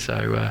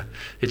 So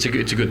it's a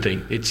good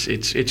thing.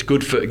 It's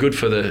good for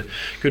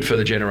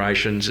the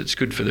generations. It's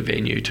good for the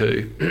venue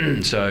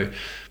too. So.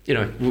 We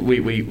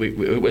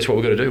that's what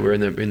we've got to do. We're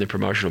in the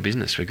promotional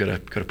business. We've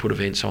got to put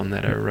events on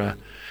that are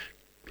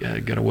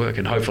going to work,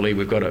 and hopefully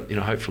we've got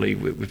to. Hopefully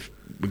we're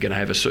going to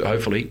have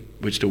hopefully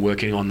we're still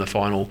working on the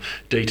final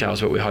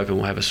details, but we're hoping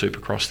we'll have a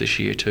Supercross this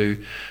year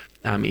too,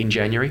 in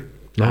January,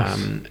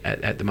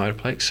 at the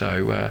Motorplex.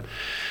 So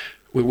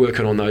we're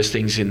working on those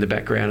things in the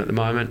background at the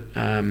moment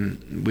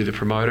with the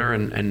promoter,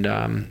 and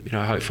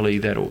hopefully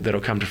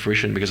that'll come to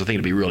fruition, because I think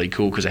it'll be really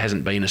cool, because there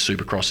hasn't been a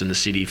Supercross in the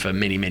city for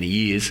many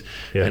years,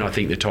 and I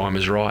think the time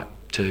is right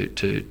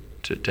to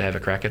have a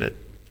crack at it.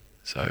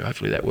 So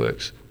hopefully that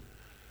works.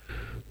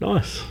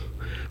 Nice.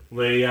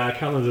 The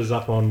calendar's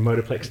up on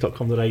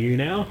motorplex.com.au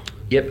now.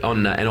 Yep,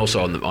 and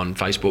also on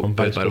Facebook,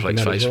 both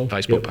Motorplex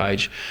Facebook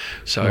page.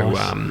 So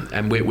nice.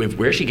 And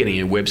we're actually getting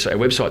a website. Our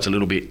website's a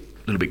little bit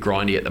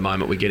grindy at the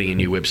moment. We're getting a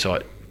new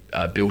website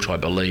built, I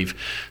believe,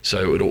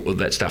 so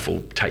that stuff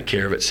will take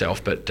care of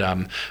itself. But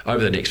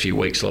over the next few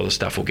weeks, a lot of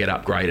stuff will get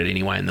upgraded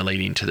anyway in the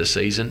lead into the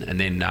season, and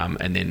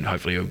then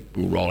hopefully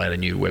we'll roll out a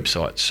new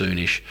website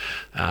soonish.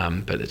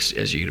 But it's,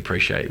 as you can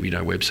appreciate,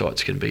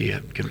 websites can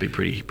be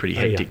pretty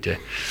hectic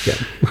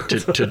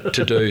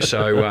to do.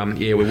 So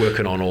we're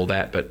working on all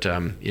that. But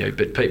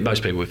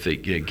most people, if they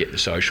get the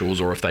socials,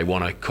 or if they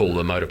want to call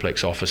the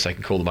Motorplex office, they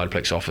can call the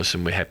Motorplex office,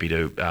 and we're happy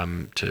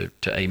to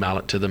email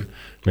it to them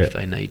if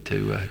they need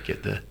to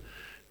get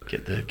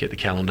the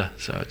calendar.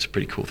 So it's a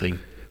pretty cool thing.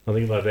 I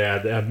think like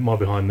our My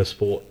Behind the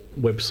Sport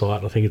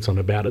website, I think it's on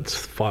about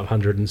its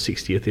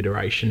 560th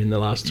iteration in the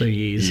last 2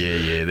 years.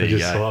 Yeah, there you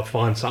go. Like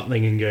find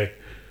something and go,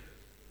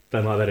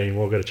 don't like that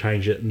anymore, I've got to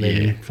change it, and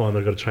then find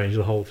I've got to change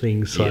the whole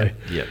thing. So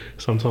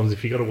sometimes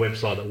if you've got a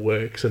website that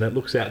works and it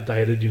looks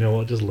outdated, you know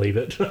what, just leave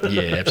it.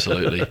 Yeah,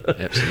 absolutely.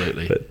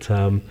 But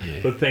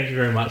thank you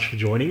very much for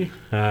joining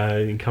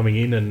and coming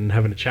in and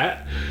having a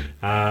chat.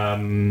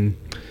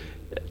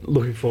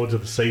 Looking forward to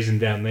the season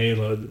down there.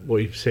 Like what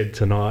you've said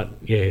tonight,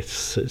 it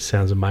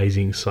sounds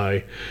amazing.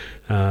 So,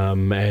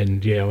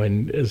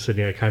 and as I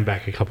said, came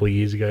back a couple of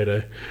years ago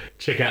to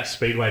check out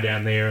Speedway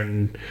down there,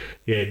 and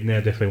now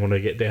definitely want to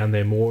get down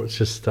there more. It's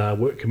just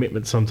work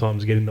commitments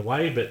sometimes get in the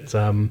way, but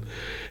still in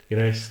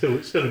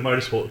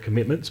motorsport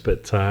commitments.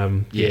 But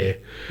no,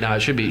 it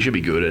should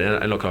be good.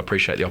 And look, I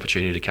appreciate the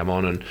opportunity to come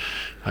on, and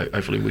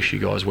hopefully wish you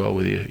guys well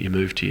with your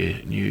move to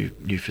your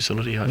new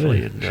facility.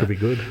 Hopefully, should be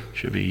good.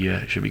 Should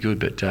be good.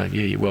 But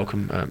you're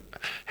welcome.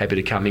 Happy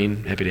to come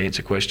in. Happy to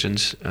answer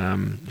questions.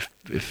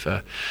 If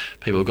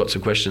people have got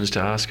some questions to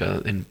ask,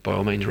 then by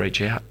all means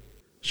reach out.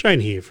 Shane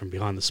here from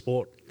Behind the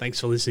Sport. Thanks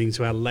for listening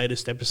to our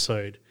latest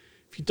episode.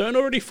 If you don't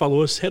already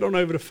follow us, head on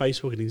over to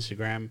Facebook and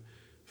Instagram.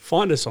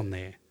 Find us on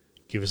there.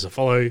 Give us a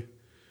follow.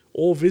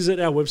 Or visit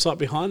our website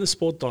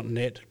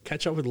behindthesport.net.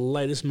 Catch up with the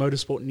latest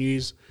motorsport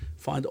news.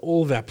 Find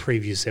all of our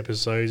previous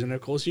episodes. And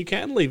of course, you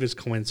can leave us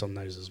comments on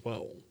those as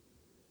well.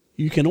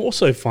 You can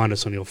also find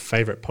us on your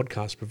favourite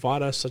podcast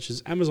provider, such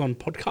as Amazon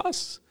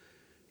Podcasts,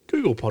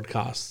 Google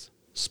Podcasts,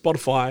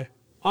 Spotify,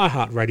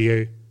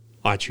 iHeartRadio,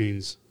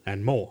 iTunes,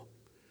 and more.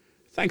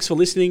 Thanks for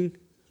listening.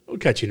 We'll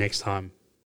catch you next time.